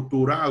responsabilidad,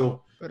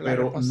 estructurados, pero la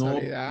pero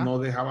responsabilidad, no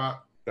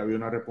dejaba, que había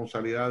una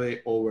responsabilidad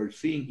de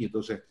overseeing, y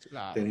entonces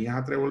claro. tenías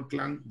a Trevor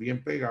Clan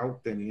bien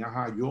pegado, tenías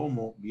a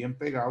Yomo bien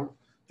pegado,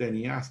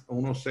 tenías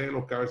unos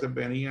celos que a veces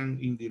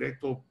venían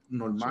indirectos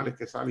normales, sí,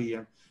 que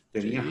salían,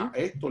 tenías, sí, a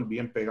Héctor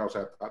bien pegado, o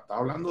sea, está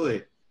hablando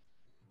de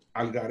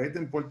Algarete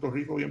en Puerto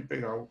Rico bien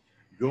pegado,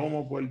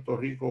 Yomo Puerto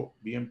Rico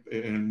bien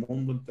en el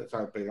mundo, o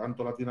sea, pegando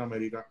toda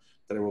Latinoamérica,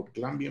 Trevor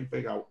Clan bien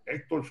pegado,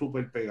 Héctor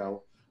súper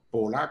pegado,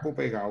 Polaco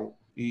pegado,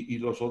 y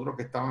los otros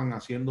que estaban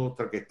haciendo,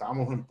 que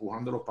estábamos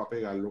empujándolos para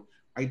pegarlo.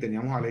 Ahí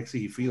teníamos a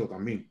Alexis y Fido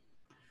también.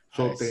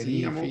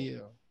 Teníamos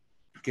Fido,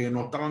 que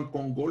no estaban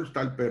con Gold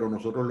Star, pero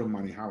nosotros los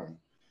manejábamos.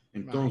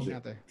 Entonces,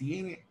 imagínate,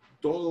 tiene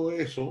todo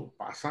eso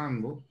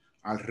pasando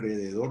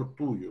alrededor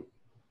tuyo.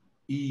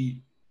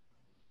 Y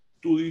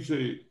tú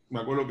dices, me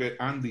acuerdo que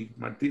Andy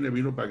Martínez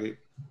vino para que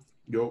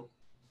yo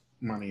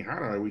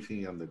manejara a Wisin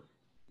y Yandel.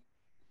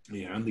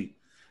 Y Andy,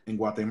 en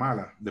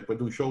Guatemala, después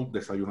de un show,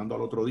 desayunando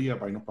al otro día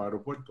para irnos para el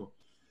aeropuerto,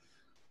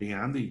 y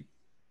Andy,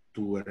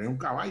 tú eres un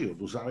caballo,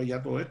 tú sabes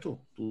ya todo esto.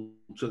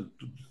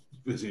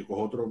 Si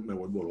cojo otro, me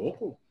vuelvo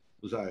loco.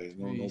 Tú sabes,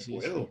 no puedo.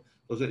 Sí.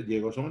 Entonces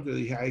llegó ese momento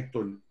y dije a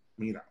Héctor,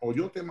 mira, o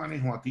yo te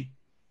manejo a ti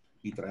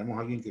y traemos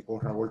a alguien que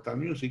corra Volta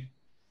Music,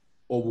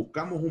 o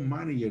buscamos un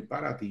manager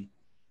para ti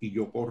y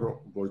yo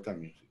corro Volta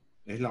Music.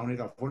 Es la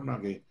única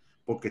forma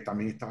porque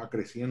también estaba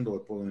creciendo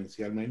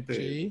exponencialmente,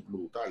 sí,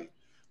 brutal,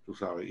 tú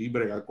sabes, y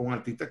bregar con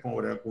artistas como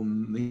bregar con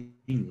un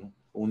niño,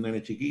 un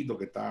nene chiquito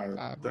que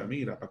está,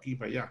 mira, para aquí,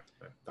 para allá.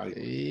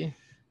 Sí.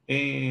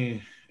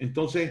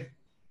 Entonces,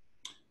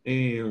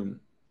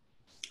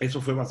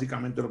 eso fue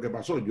básicamente lo que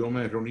pasó. Yo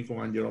me reuní con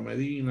Angelo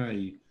Medina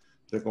y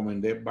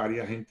recomendé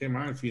varias gente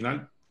más. Al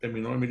final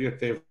terminó Emilio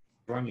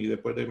Estefan, y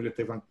después de Emilio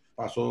Estefan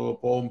pasó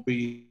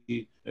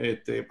Pompi,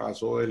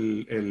 pasó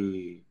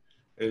el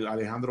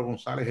Alejandro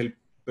González, el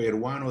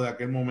peruano de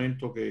aquel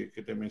momento que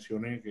te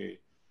mencioné,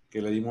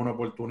 que le dimos una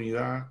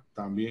oportunidad.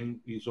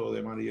 También hizo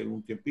de manager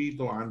un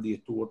tiempito. Andy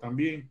estuvo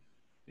también,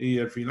 y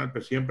al final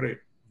pues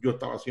yo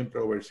estaba siempre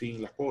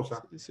overseeing las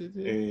cosas, sí.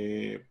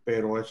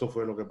 Pero eso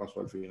fue lo que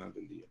pasó al final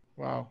del día.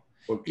 Wow.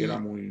 Porque era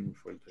muy, muy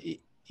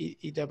fuerte.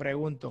 Y te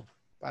pregunto,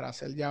 para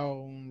hacer ya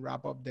un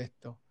wrap-up de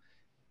esto,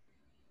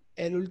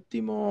 el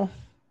último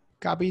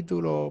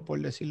capítulo, por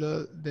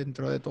decirlo,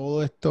 dentro de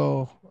todos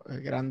estos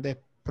grandes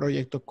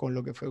proyectos con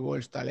lo que fue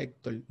Gold Star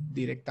Héctor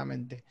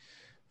directamente,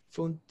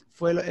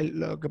 fue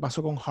lo que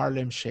pasó con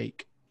Harlem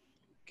Shake,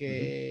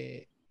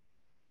 que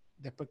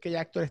después que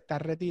ya Héctor está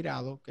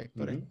retirado, que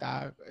Héctor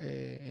está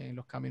en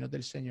los caminos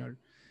del Señor,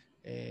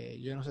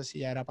 yo no sé si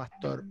ya era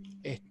pastor,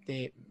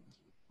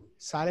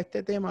 sale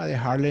este tema de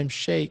Harlem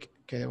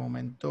Shake, que de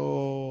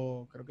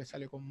momento creo que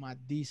salió con Matt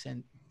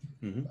Dicen,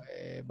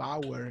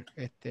 Bauer,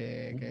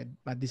 que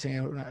Matt Dicen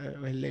es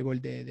el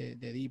label de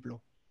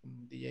Diplo,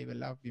 un DJ,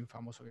 ¿verdad? Bien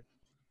famoso, que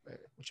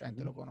mucha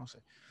gente lo conoce.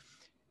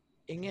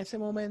 en ese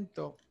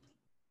momento,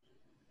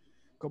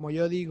 como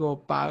yo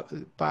digo,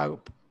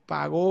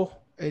 pagó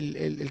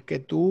el que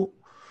tú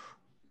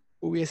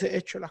hubiese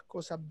hecho las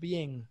cosas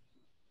bien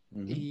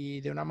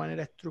y de una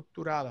manera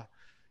estructurada.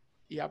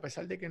 Y a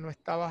pesar de que no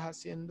estabas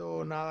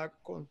haciendo nada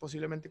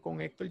posiblemente con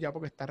Héctor, ya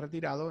porque está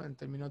retirado en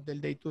términos del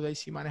day to day,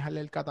 si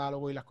manejarle el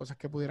catálogo y las cosas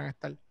que pudieran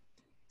estar,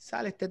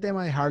 sale este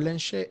tema de Harlem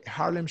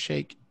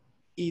Shake.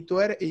 Y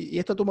y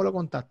esto tú me lo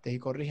contaste, y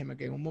corrígeme,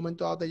 que en un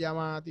momento dado te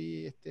llama a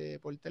ti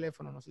por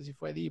teléfono, no sé si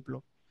fue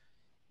Diplo,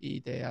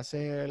 y te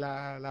hace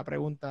la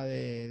pregunta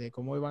de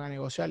cómo iban a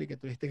negociar y que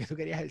tú dijiste que tú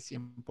querías el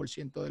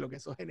 100% de lo que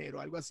eso generó,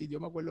 algo así. Yo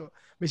me acuerdo,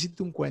 me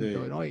hiciste un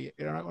cuento, Sí. ¿no? Y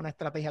era una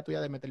estrategia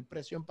tuya de meter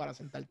presión para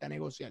sentarte a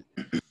negociar.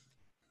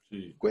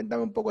 Sí.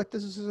 Cuéntame un poco este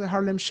suceso de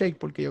Harlem Shake,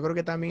 porque yo creo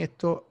que también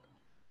esto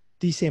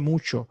dice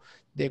mucho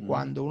de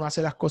cuando uno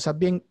hace las cosas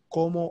bien,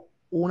 cómo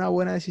una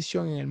buena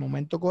decisión en el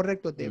momento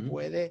correcto te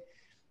puede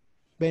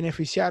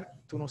beneficiar,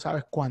 tú no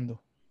sabes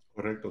cuándo.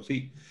 Correcto,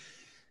 sí.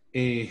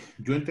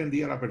 Yo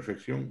entendía a la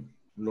perfección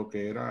lo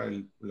que era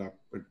el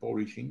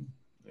publishing,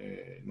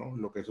 ¿no?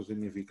 Lo que eso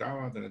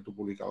significaba, tener tu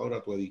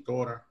publicadora, tu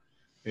editora.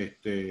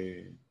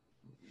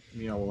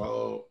 Mi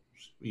abogado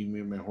y uno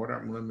de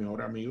mis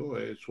mejores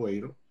amigos es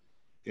Sueiro,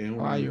 que es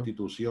una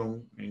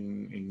institución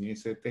en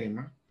ese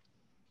tema.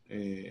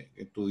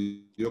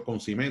 Estudió con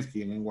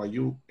Simensky en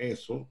NYU,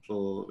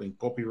 en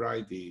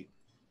copyright y,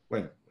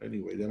 bueno,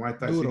 anyway, además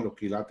está decir, los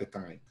quilates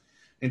están ahí.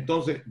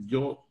 Entonces,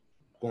 yo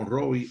con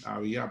Robbie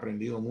había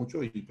aprendido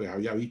mucho y pues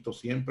había visto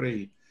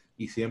siempre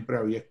y siempre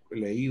había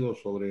leído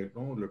sobre,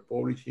 ¿no?, el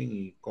publishing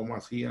y cómo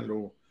hacían,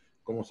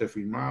 cómo se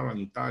filmaban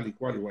y tal y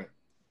cual, y bueno,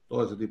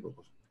 todo ese tipo de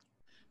cosas.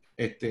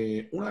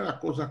 Una de las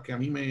cosas que a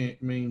mí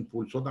me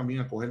impulsó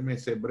también a cogerme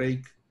ese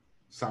break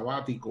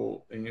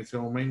sabático en ese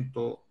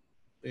momento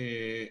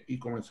y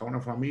comenzar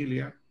una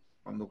familia,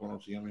 cuando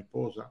conocí a mi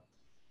esposa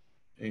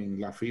en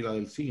la fila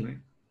del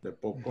cine, de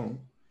popcorn,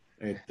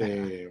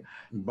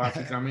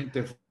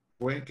 básicamente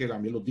fue que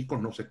también los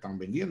discos no se están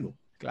vendiendo.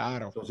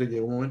 Claro. Entonces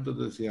llegó un momento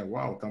que decía,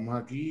 wow, estamos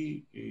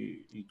aquí,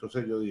 y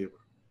entonces yo dije,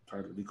 o sea,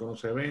 los discos no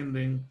se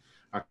venden,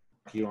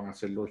 aquí van a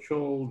hacer los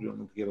shows, yo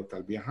no quiero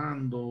estar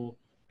viajando.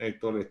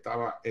 Héctor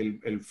estaba,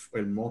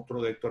 el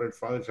monstruo de Héctor el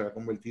Father se había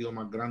convertido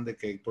más grande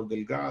que Héctor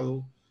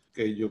Delgado,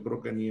 que yo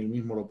creo que ni él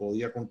mismo lo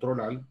podía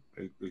controlar,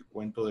 el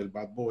cuento del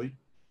Bad Boy.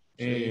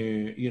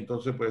 Sí. Y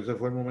entonces pues ese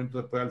fue el momento.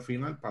 Después al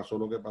final pasó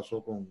lo que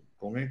pasó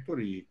con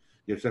Héctor y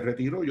él se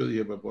retiró. Yo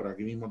dije, pues por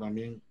aquí mismo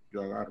también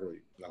yo agarro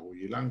la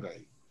bujilanga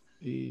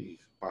y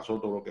pasó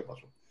todo lo que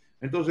pasó.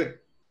 Entonces,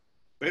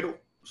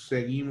 pero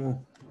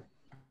seguimos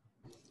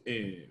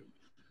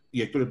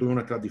y Héctor y yo tuvimos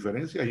nuestras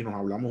diferencias y nos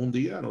hablamos un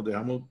día, nos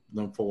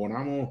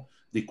enfogonamos,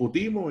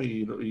 discutimos,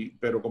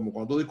 pero como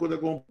cuando discutes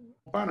con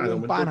pana, de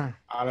momento,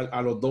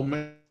 a los 2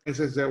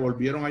 meses se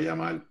volvieron a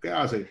llamar. ¿Qué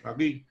haces?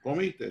 Aquí,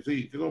 ¿comiste?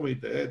 Sí, ¿qué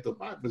comiste? Esto,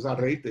 empezó a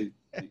reírte.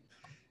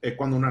 Es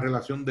cuando una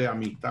relación de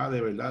amistad,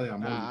 de verdad, de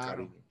amor y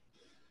cariño.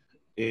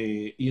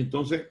 Y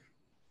entonces,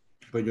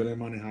 pues yo le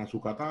manejaba su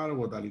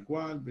catálogo, tal y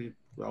cual,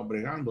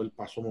 bregando. Él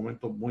pasó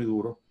momentos muy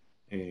duros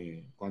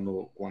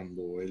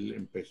cuando él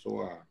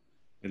empezó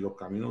en los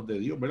caminos de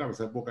Dios, ¿verdad? En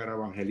esa época era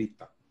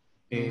evangelista.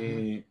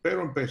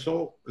 Pero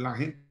empezó la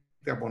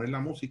gente a poner la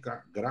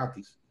música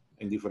gratis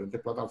en diferentes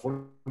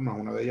plataformas,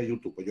 una de ellas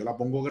YouTube. Pues yo la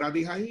pongo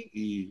gratis ahí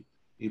y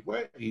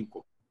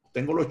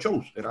tengo los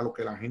shows. Era lo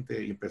que la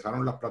gente, y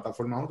empezaron las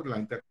plataformas otras, la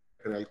gente a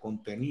crear el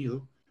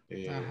contenido,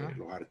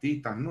 los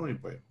artistas, ¿no? Y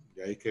pues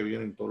de ahí es que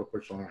vienen todos los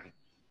personajes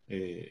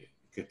que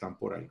están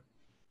por ahí.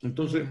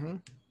 Entonces,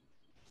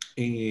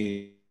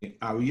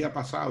 había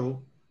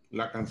pasado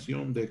la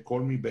canción de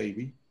Call Me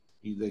Baby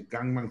y de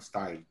Gangnam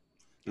Style.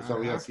 Eso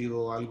había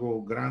sido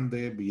algo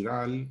grande,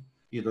 viral,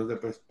 y entonces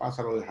después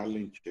pasa lo de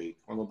Harlem Shake.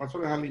 Cuando pasó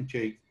lo de Harlem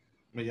Shake,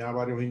 me llaman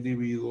varios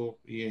individuos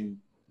y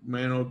en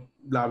menos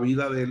la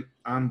vida de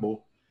ambos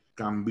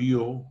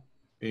cambió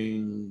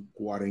en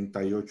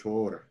 48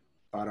 horas.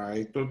 Para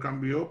Héctor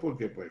cambió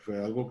porque pues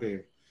fue algo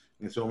que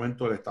en ese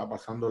momento le estaba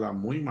pasándola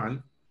muy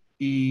mal,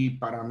 y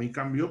para mí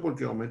cambió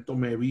porque de momento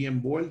me vi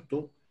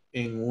envuelto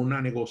en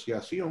una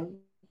negociación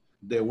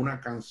de una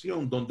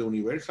canción donde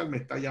Universal me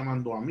está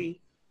llamando a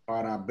mí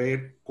para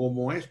ver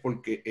cómo es,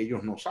 porque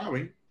ellos no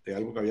saben de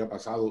algo que había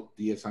pasado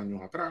 10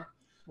 años atrás.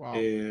 Wow.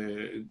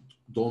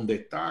 Dónde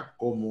está,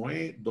 cómo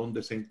es,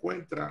 dónde se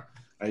encuentra.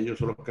 A ellos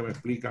son los que me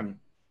explican.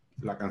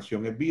 La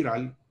canción es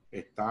viral,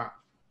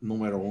 está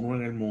número 1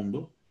 en el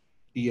mundo,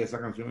 y esa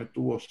canción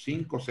estuvo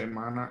 5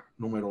 semanas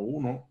número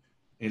 1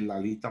 en la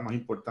lista más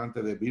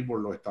importante de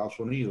Billboard, los Estados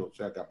Unidos. O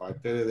sea que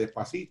aparte de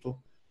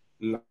Despacito,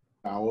 la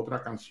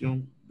otra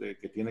canción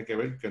que tiene que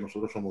ver, que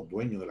nosotros somos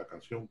dueños de la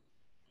canción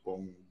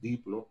con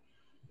Diplo,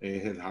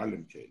 es el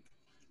Harlem Shake.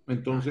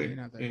 Entonces,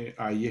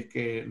 ahí es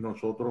que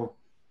nosotros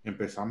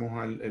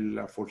empezamos el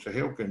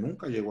forcejeo, que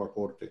nunca llegó a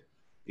corte,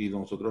 y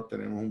nosotros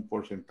tenemos un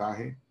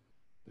porcentaje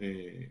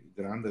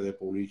grande de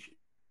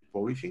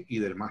publishing y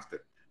del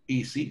máster.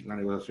 Y sí, la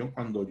negociación,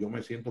 cuando yo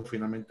me siento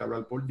finalmente a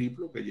hablar por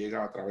Diplo, que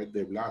llega a través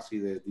de Blas y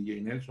de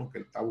DJ Nelson, que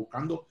él está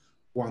buscando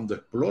cuando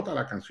explota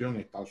la canción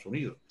en Estados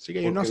Unidos. Sí, que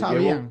ellos no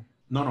sabían.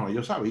 No,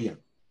 ellos sabían.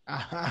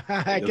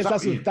 Es que se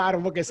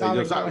asustaron porque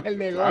saben cómo es el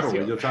negocio.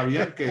 Claro, ellos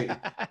sabían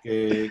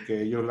que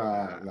ellos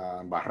la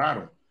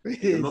embarraron.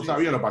 Ellos no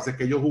sabían, lo que pasa es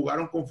que ellos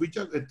jugaron con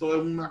fichas. Esto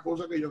es una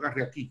cosa que yo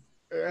agarré aquí.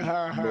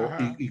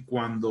 Y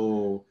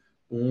cuando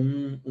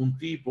un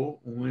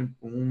tipo,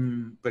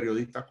 un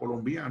periodista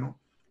colombiano,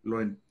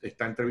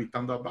 está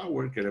entrevistando a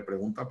Bauer, que le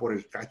pregunta por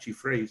el catchy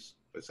phrase,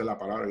 esa es la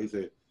palabra,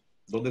 dice,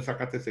 ¿dónde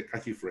sacaste ese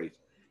catchy phrase?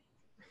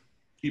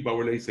 Y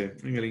Bauer le dice,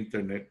 en el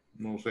internet,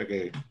 no sé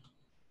qué.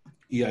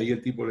 Y ahí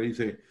el tipo le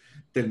dice,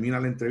 termina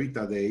la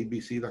entrevista de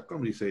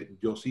abc.com, dice,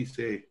 yo sí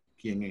sé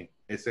quién es,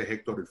 ese es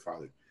Héctor el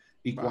Father.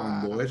 Y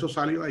cuando eso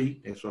salió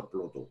ahí, eso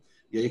explotó.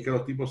 Y ahí es que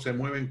los tipos se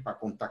mueven para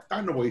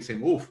contactarnos, porque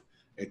dicen,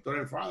 Héctor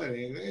el Father,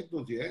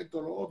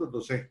 esto, lo otro.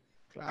 Entonces,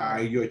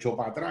 ahí yo echo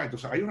para atrás.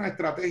 Entonces, hay unas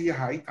estrategias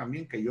ahí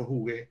también que yo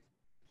jugué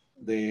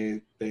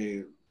de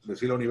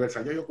decirle a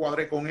Universal, yo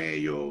cuadré con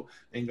ellos,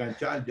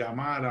 enganchar,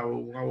 llamar a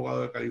un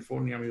abogado de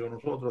California, amigo de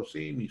nosotros,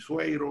 sí, mi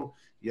suegro,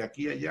 y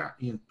aquí y allá.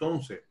 Y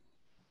entonces,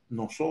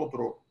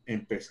 nosotros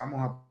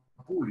empezamos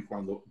a publicar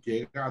cuando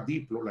llega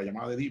Diplo, la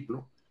llamada de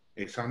Diplo,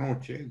 esa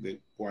noche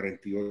de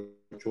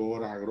 48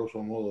 horas a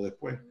grosso modo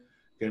después,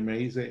 que él me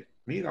dice,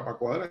 mira, para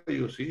cuadrar, y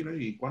yo, sí, ¿no?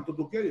 ¿Y cuánto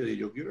tú quieres? Y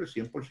yo quiero el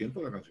 100%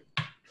 de la canción.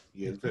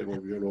 Y él se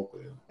volvió loco.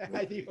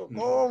 Dijo,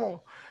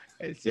 ¿cómo?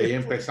 Y ahí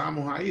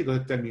empezamos ahí,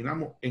 entonces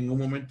terminamos en un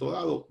momento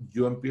dado,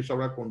 yo empiezo a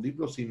hablar con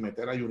Diplo sin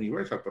meter a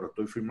Universal, pero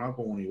estoy firmado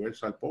con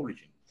Universal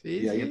Publishing.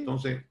 Y ahí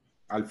entonces,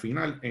 al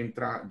final,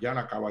 entra ya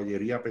la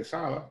caballería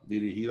pesada,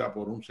 dirigida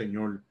por un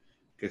señor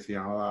que se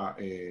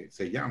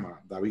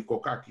llama David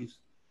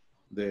Kokakis,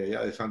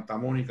 de Santa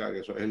Mónica, que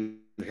es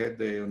el head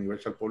de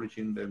Universal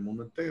Publishing del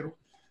mundo entero.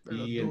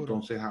 Y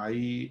entonces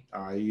ahí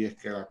es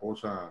que la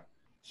cosa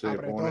se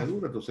pone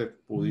dura. Entonces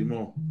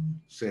pudimos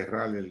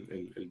cerrar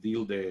el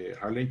deal de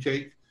Harlem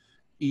Shake,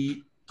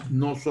 y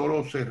no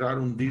solo cerrar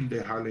un deal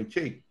de Harlem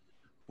Shake,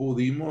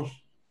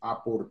 pudimos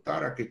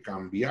aportar a que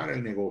cambiara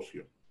el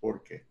negocio.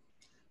 ¿Por qué?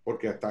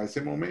 Porque hasta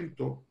ese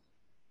momento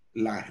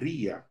la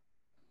RIA,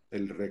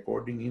 el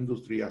Recording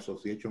Industry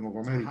Association of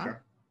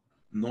America,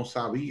 no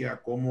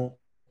sabía cómo,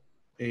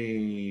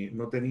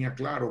 no tenía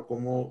claro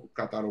cómo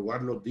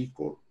catalogar los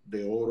discos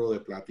de oro,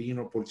 de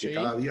platino, porque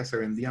cada día se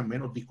vendían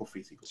menos discos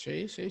físicos.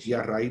 Y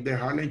a raíz de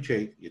Harlem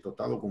Shake, y esto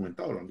está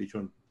documentado, lo han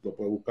dicho, lo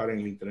puede buscar en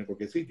el internet en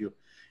cualquier sitio,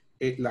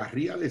 la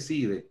RIA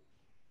decide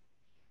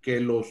que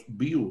los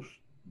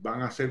views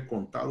van a ser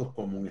contados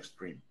como un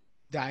stream.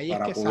 De ahí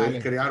para es que poder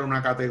sale. crear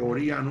una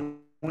categoría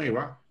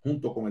nueva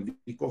junto con el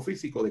disco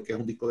físico de que es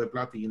un disco de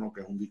platino,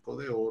 que es un disco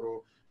de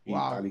oro y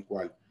tal y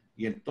cual.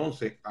 Y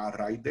entonces, a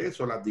raíz de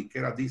eso, las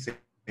disqueras dicen,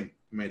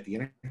 me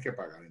tienes que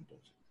pagar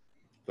entonces.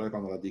 Entonces,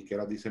 cuando las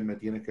disqueras dicen, me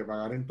tienes que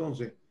pagar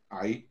entonces,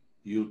 ahí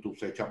YouTube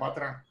se echa para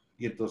atrás,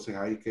 y entonces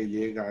ahí que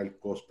llega el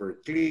cost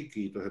per click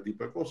y todo ese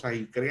tipo de cosas,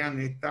 y crean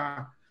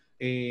esta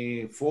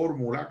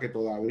fórmula que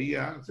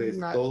todavía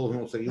todos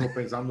nos seguimos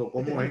pensando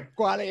cómo es.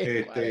 ¿Cuál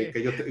es?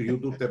 Que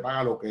YouTube te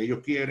paga lo que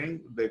ellos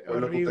quieren, de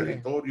acuerdo a tu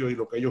territorio y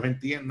lo que ellos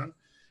entiendan.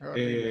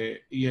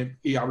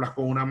 Y hablas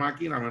con una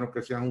máquina, a menos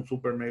que seas un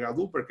super mega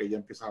duper, que ya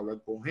empiezas a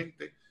hablar con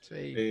gente,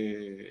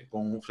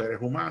 con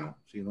seres humanos.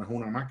 Si no es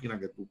una máquina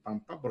que tú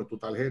pones tu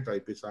tarjeta y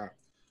empiezas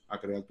a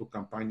crear tus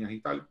campañas y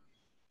tal.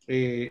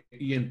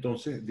 Y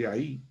entonces de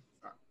ahí,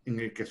 en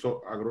el que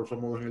eso, a grosso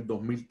modo, en el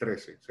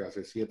 2013, o sea,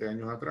 hace 7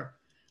 años atrás,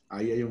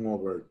 ahí hay un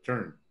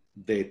overturn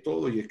de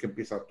todo, y es que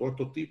empieza todos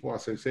estos tipos a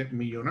hacerse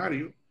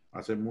millonarios, a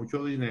hacer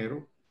mucho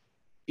dinero.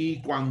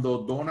 Y cuando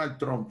Donald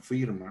Trump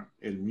firma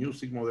el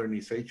Music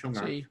Modernization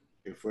Act,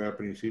 que fue al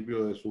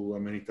principio de su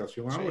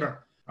administración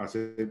ahora,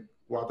 hace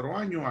 4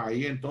 años,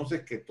 ahí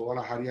entonces que todas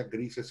las áreas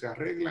grises se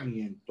arreglan, y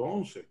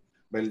entonces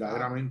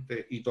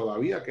verdaderamente, y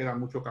todavía queda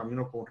mucho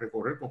camino por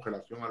recorrer con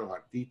relación a los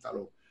artistas,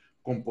 los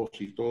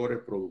compositores,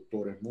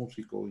 productores,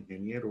 músicos,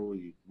 ingenieros,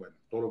 y bueno,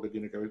 todo lo que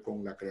tiene que ver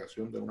con la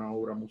creación de una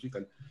obra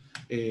musical,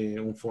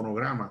 un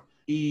fonograma.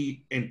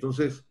 Y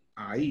entonces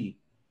ahí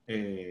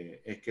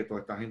es que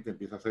toda esta gente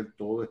empieza a hacer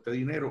todo este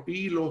dinero,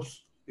 y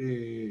los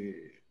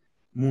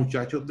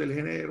muchachos del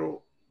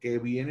género que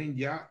vienen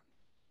ya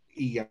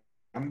y ya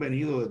han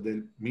venido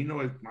desde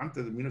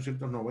antes de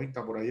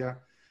 1990 por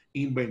allá,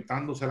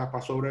 inventándoselas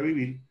para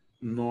sobrevivir,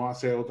 no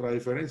hace otra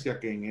diferencia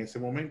que en ese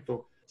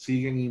momento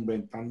siguen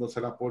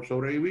inventándoselas por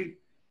sobrevivir,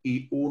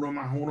 y 1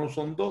 más 1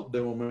 son 2. De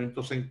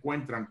momento se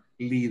encuentran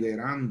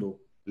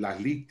liderando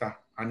las listas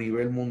a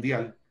nivel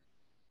mundial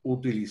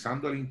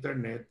utilizando el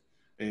internet,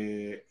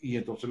 y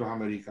entonces los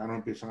americanos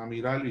empiezan a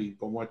mirar y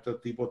cómo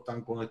estos tipos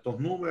están con estos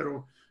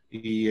números,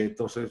 y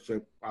entonces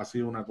ha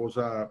sido una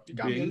cosa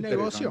bien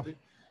interesante,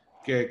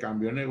 que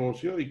cambió el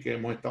negocio, y que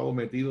hemos estado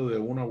metidos de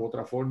una u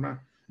otra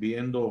forma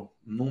viendo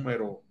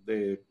números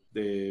de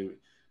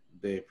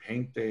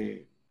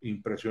gente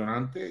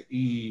impresionante,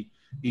 y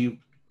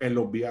en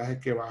los viajes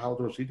que vas a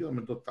otros sitios, de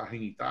momento estás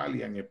en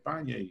Italia, en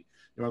España, y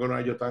yo me acuerdo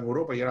que yo estaba en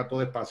Europa y era todo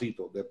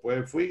despacito,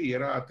 después fui y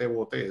era te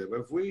boté,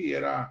 después fui y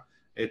era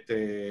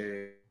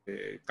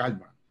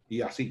calma,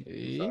 y así,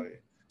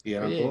 ¿sabes? Y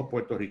eran todos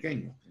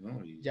puertorriqueños,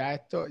 ¿no? Ya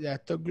esto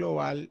es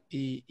global,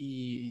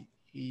 y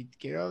y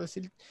quiero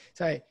decir,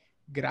 ¿sabes?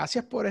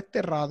 Gracias por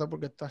este rato,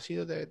 porque esto ha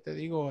sido, te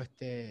digo,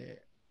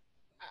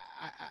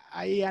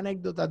 hay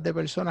anécdotas de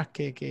personas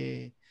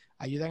que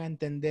ayudan a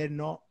entender,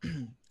 ¿no?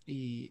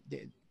 Y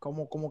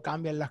cómo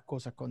cambian las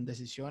cosas con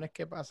decisiones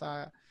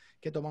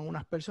que toman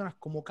unas personas,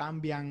 cómo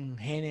cambian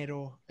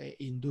géneros,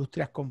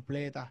 industrias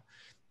completas.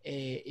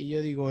 Y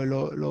yo digo,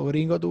 los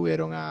gringos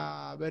tuvieron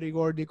a Berry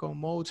Gordy con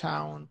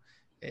Motown,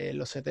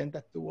 los 70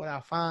 estuvo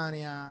la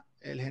Fania,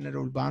 el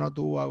género urbano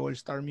tuvo a Gold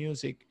Star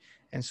Music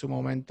en su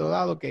momento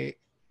dado, que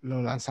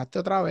lo lanzaste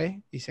otra vez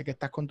y sé que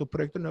estás con tus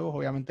proyectos nuevos.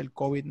 Obviamente el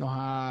COVID nos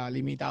ha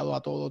limitado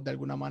a todos de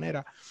alguna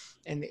manera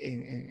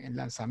en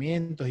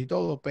lanzamientos y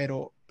todo,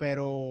 pero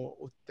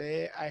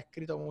usted ha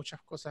escrito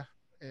muchas cosas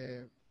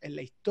en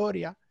la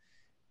historia.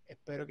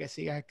 Espero que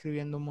sigas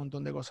escribiendo un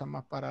montón de cosas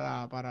más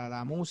para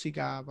la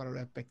música, para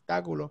los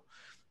espectáculos.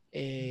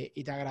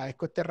 Y te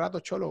agradezco este rato,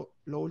 Cholo.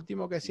 Lo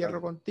último que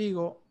cierro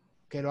contigo,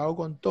 que lo hago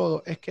con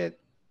todo, es que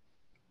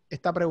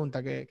esta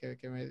pregunta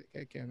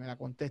que me la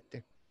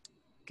conteste.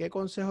 ¿Qué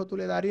consejo tú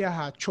le darías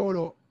a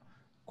Cholo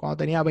cuando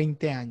tenía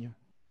 20 años,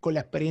 con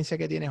la experiencia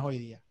que tienes hoy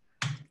día?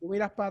 Tú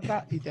miras para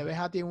atrás y te ves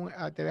a ti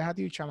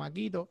un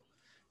chamaquito.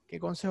 ¿Qué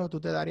consejo tú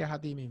te darías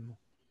a ti mismo?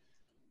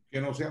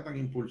 Que no sea tan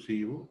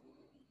impulsivo,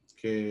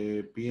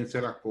 que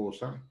piense las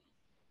cosas,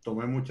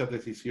 tomé muchas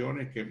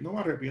decisiones que no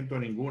me arrepiento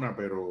de ninguna,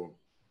 pero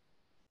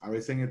a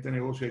veces en este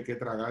negocio hay que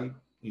tragar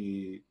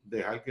y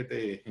dejar que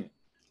te,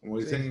 como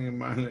dicen,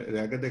 sí,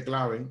 dejar que te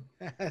claven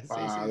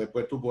para sí,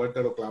 después tú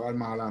podértelo clavar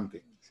más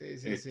adelante. Sí,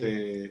 sí,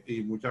 sí.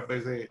 Y muchas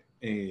veces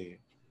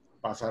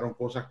pasaron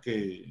cosas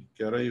que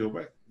ahora digo,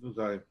 pues, tú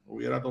sabes,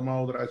 hubiera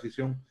tomado otra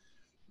decisión.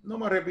 No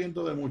me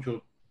arrepiento de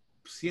mucho.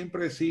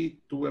 Siempre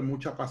sí tuve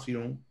mucha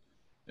pasión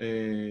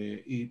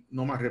y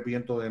no me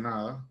arrepiento de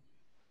nada.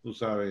 Tú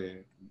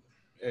sabes,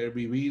 he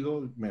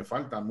vivido, me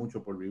falta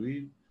mucho por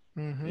vivir.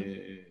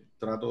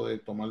 Trato de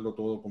tomarlo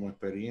todo como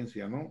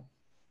experiencia, ¿no?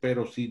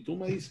 Pero si tú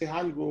me dices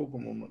algo,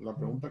 como la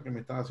pregunta que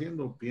me estás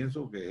haciendo,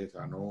 pienso que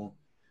esa, ¿no?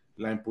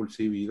 La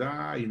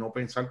impulsividad y no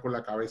pensar con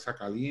la cabeza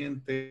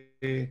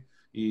caliente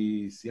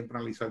y siempre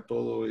analizar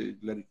todo,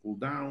 let it cool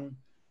down,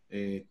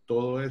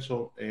 todo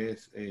eso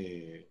es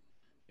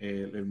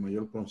el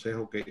mayor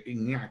consejo que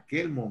en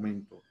aquel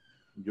momento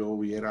yo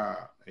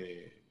hubiera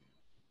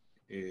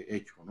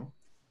hecho, ¿no?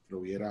 Lo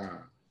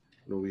hubiera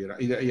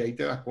y ahí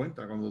te das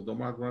cuenta cuando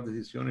tomas algunas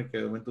decisiones que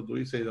de momento tú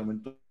dices y de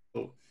momento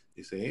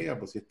dices,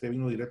 pues si este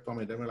vino directo a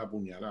meterme la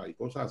puñalada y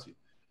cosas así.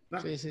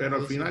 Sí, sí, pero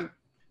al final,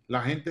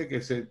 la gente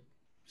que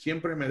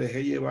siempre me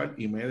dejé llevar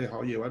y me he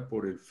dejado llevar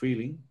por el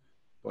feeling,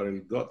 por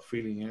el gut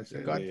feeling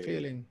ese.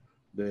 Feeling.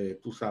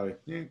 Tú sabes,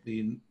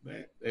 y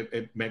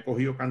me he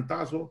cogido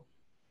cantazos,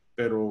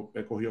 pero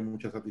he cogido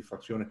muchas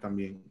satisfacciones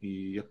también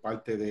y es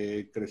parte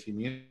del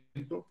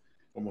crecimiento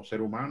como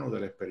ser humano,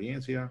 de la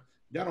experiencia.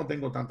 Ya no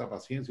tengo tanta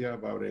paciencia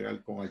para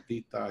bregar con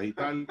artistas y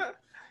tal,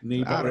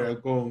 ni para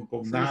bregar con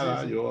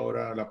nada. Sí. Yo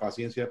ahora la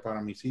paciencia es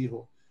para mis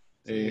hijos.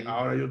 Sí.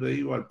 Ahora yo te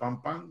digo al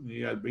pan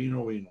y al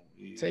vino. Y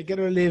si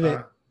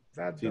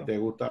te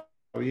gusta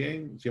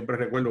bien, siempre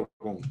recuerdo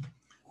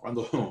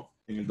cuando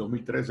en el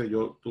 2013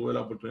 yo tuve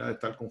la oportunidad de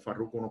estar con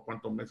Farruko unos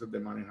cuantos meses de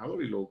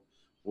manejador y lo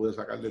pude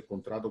sacar del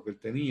contrato que él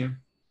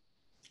tenía,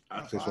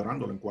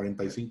 asesorándolo en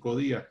 45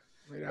 días.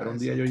 Mira, pero un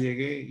día yo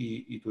llegué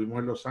y estuvimos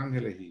en Los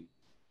Ángeles y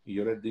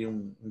yo les di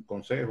un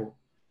consejo.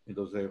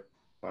 Entonces,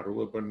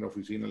 Farruko después en la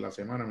oficina en la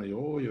semana me dijo,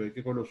 oye, hay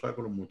que conversar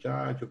con los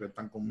muchachos que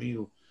están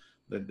conmigo.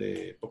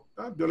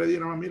 Yo le dije,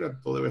 no, mira,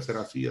 todo debe ser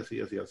así,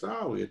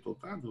 asado, y esto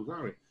tanto,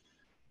 ¿sabes?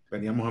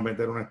 Veníamos a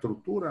meter una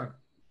estructura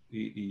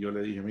y yo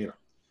le dije, mira,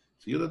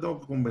 si yo te tengo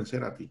que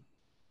convencer a ti,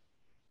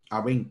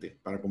 a 20,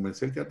 para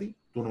convencerte a ti,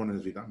 tú no me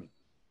necesitas a mí.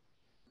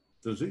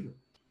 Sencillo.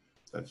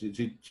 O sea, si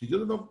yo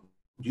tengo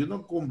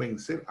que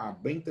convencer a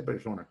 20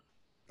 personas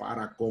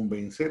para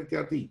convencerte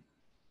a ti,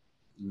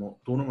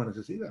 no, tú no me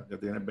necesitas, ya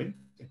tienes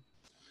 20.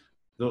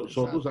 Tú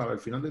sabes, al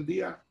final del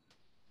día,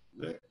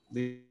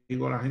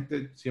 digo a la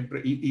gente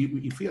siempre,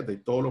 y fíjate,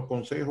 todos los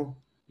consejos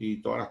y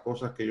todas las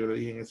cosas que yo le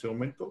dije en ese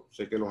momento,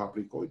 sé que los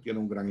aplicó y tiene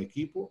un gran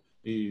equipo,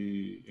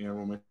 y en el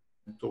momento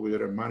que yo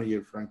era el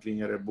manager,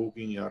 Franklin era el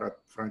booking, y ahora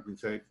Franklin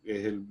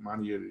es el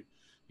manager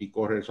y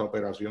corre esa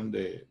operación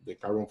de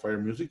Carbon Fire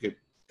Music, que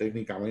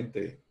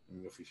técnicamente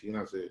en mi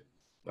oficina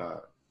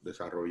la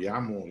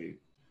desarrollamos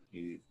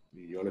y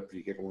yo le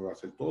expliqué cómo iba a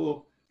hacer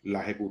todo.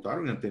 La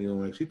ejecutaron y han tenido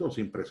un éxito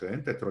sin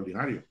precedentes,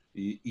 extraordinario.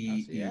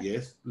 Y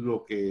es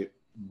lo que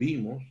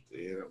vimos,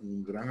 era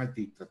un gran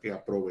artista que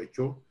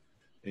aprovechó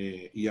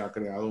y ha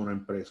creado una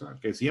empresa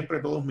que siempre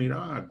todos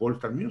miraban a Gold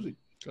Star Music.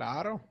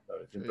 Claro.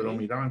 Siempre lo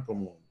miraban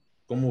como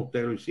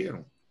ustedes lo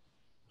hicieron,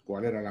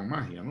 cuál era la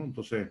magia, ¿no?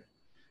 Entonces,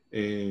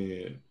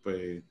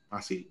 pues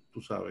así,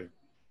 tú sabes,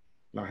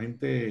 la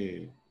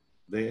gente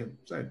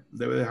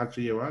debe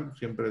dejarse llevar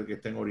siempre que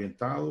estén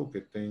orientados, que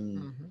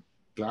estén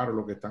claros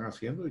lo que están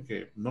haciendo y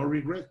que no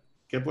regret.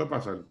 ¿Qué puede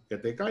pasar? Que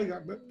te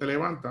caiga, te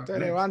levanta. Te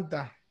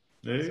levanta.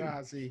 O sea,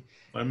 así.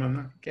 No hay más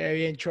nada. Qué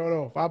bien,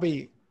 Cholo.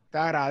 Papi, te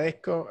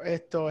agradezco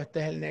esto. Este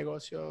es el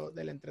negocio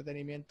del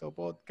entretenimiento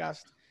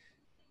podcast.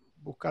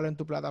 búscalo en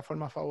tu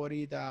plataforma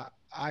favorita,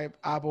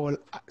 Apple,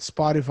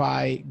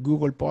 Spotify,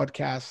 Google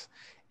Podcasts,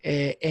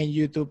 en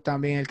YouTube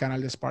también el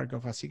canal de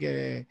Sparkoff. Así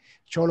que,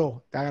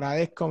 Cholo, te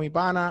agradezco, mi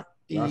pana,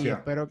 y Gracias.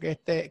 espero que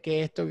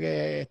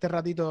este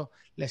ratito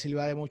le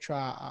sirva de mucho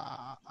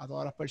a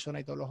todas las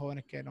personas y todos los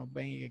jóvenes que nos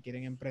ven y que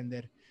quieren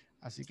emprender.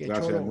 Así que,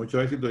 Gracias, Cholo,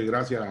 mucho éxito y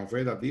gracias,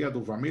 Jafet, a ti, a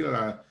tu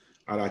familia,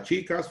 a las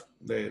chicas.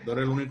 Tú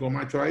eres el único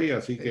macho ahí,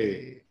 así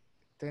que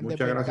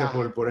muchas gracias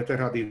por este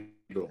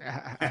ratito.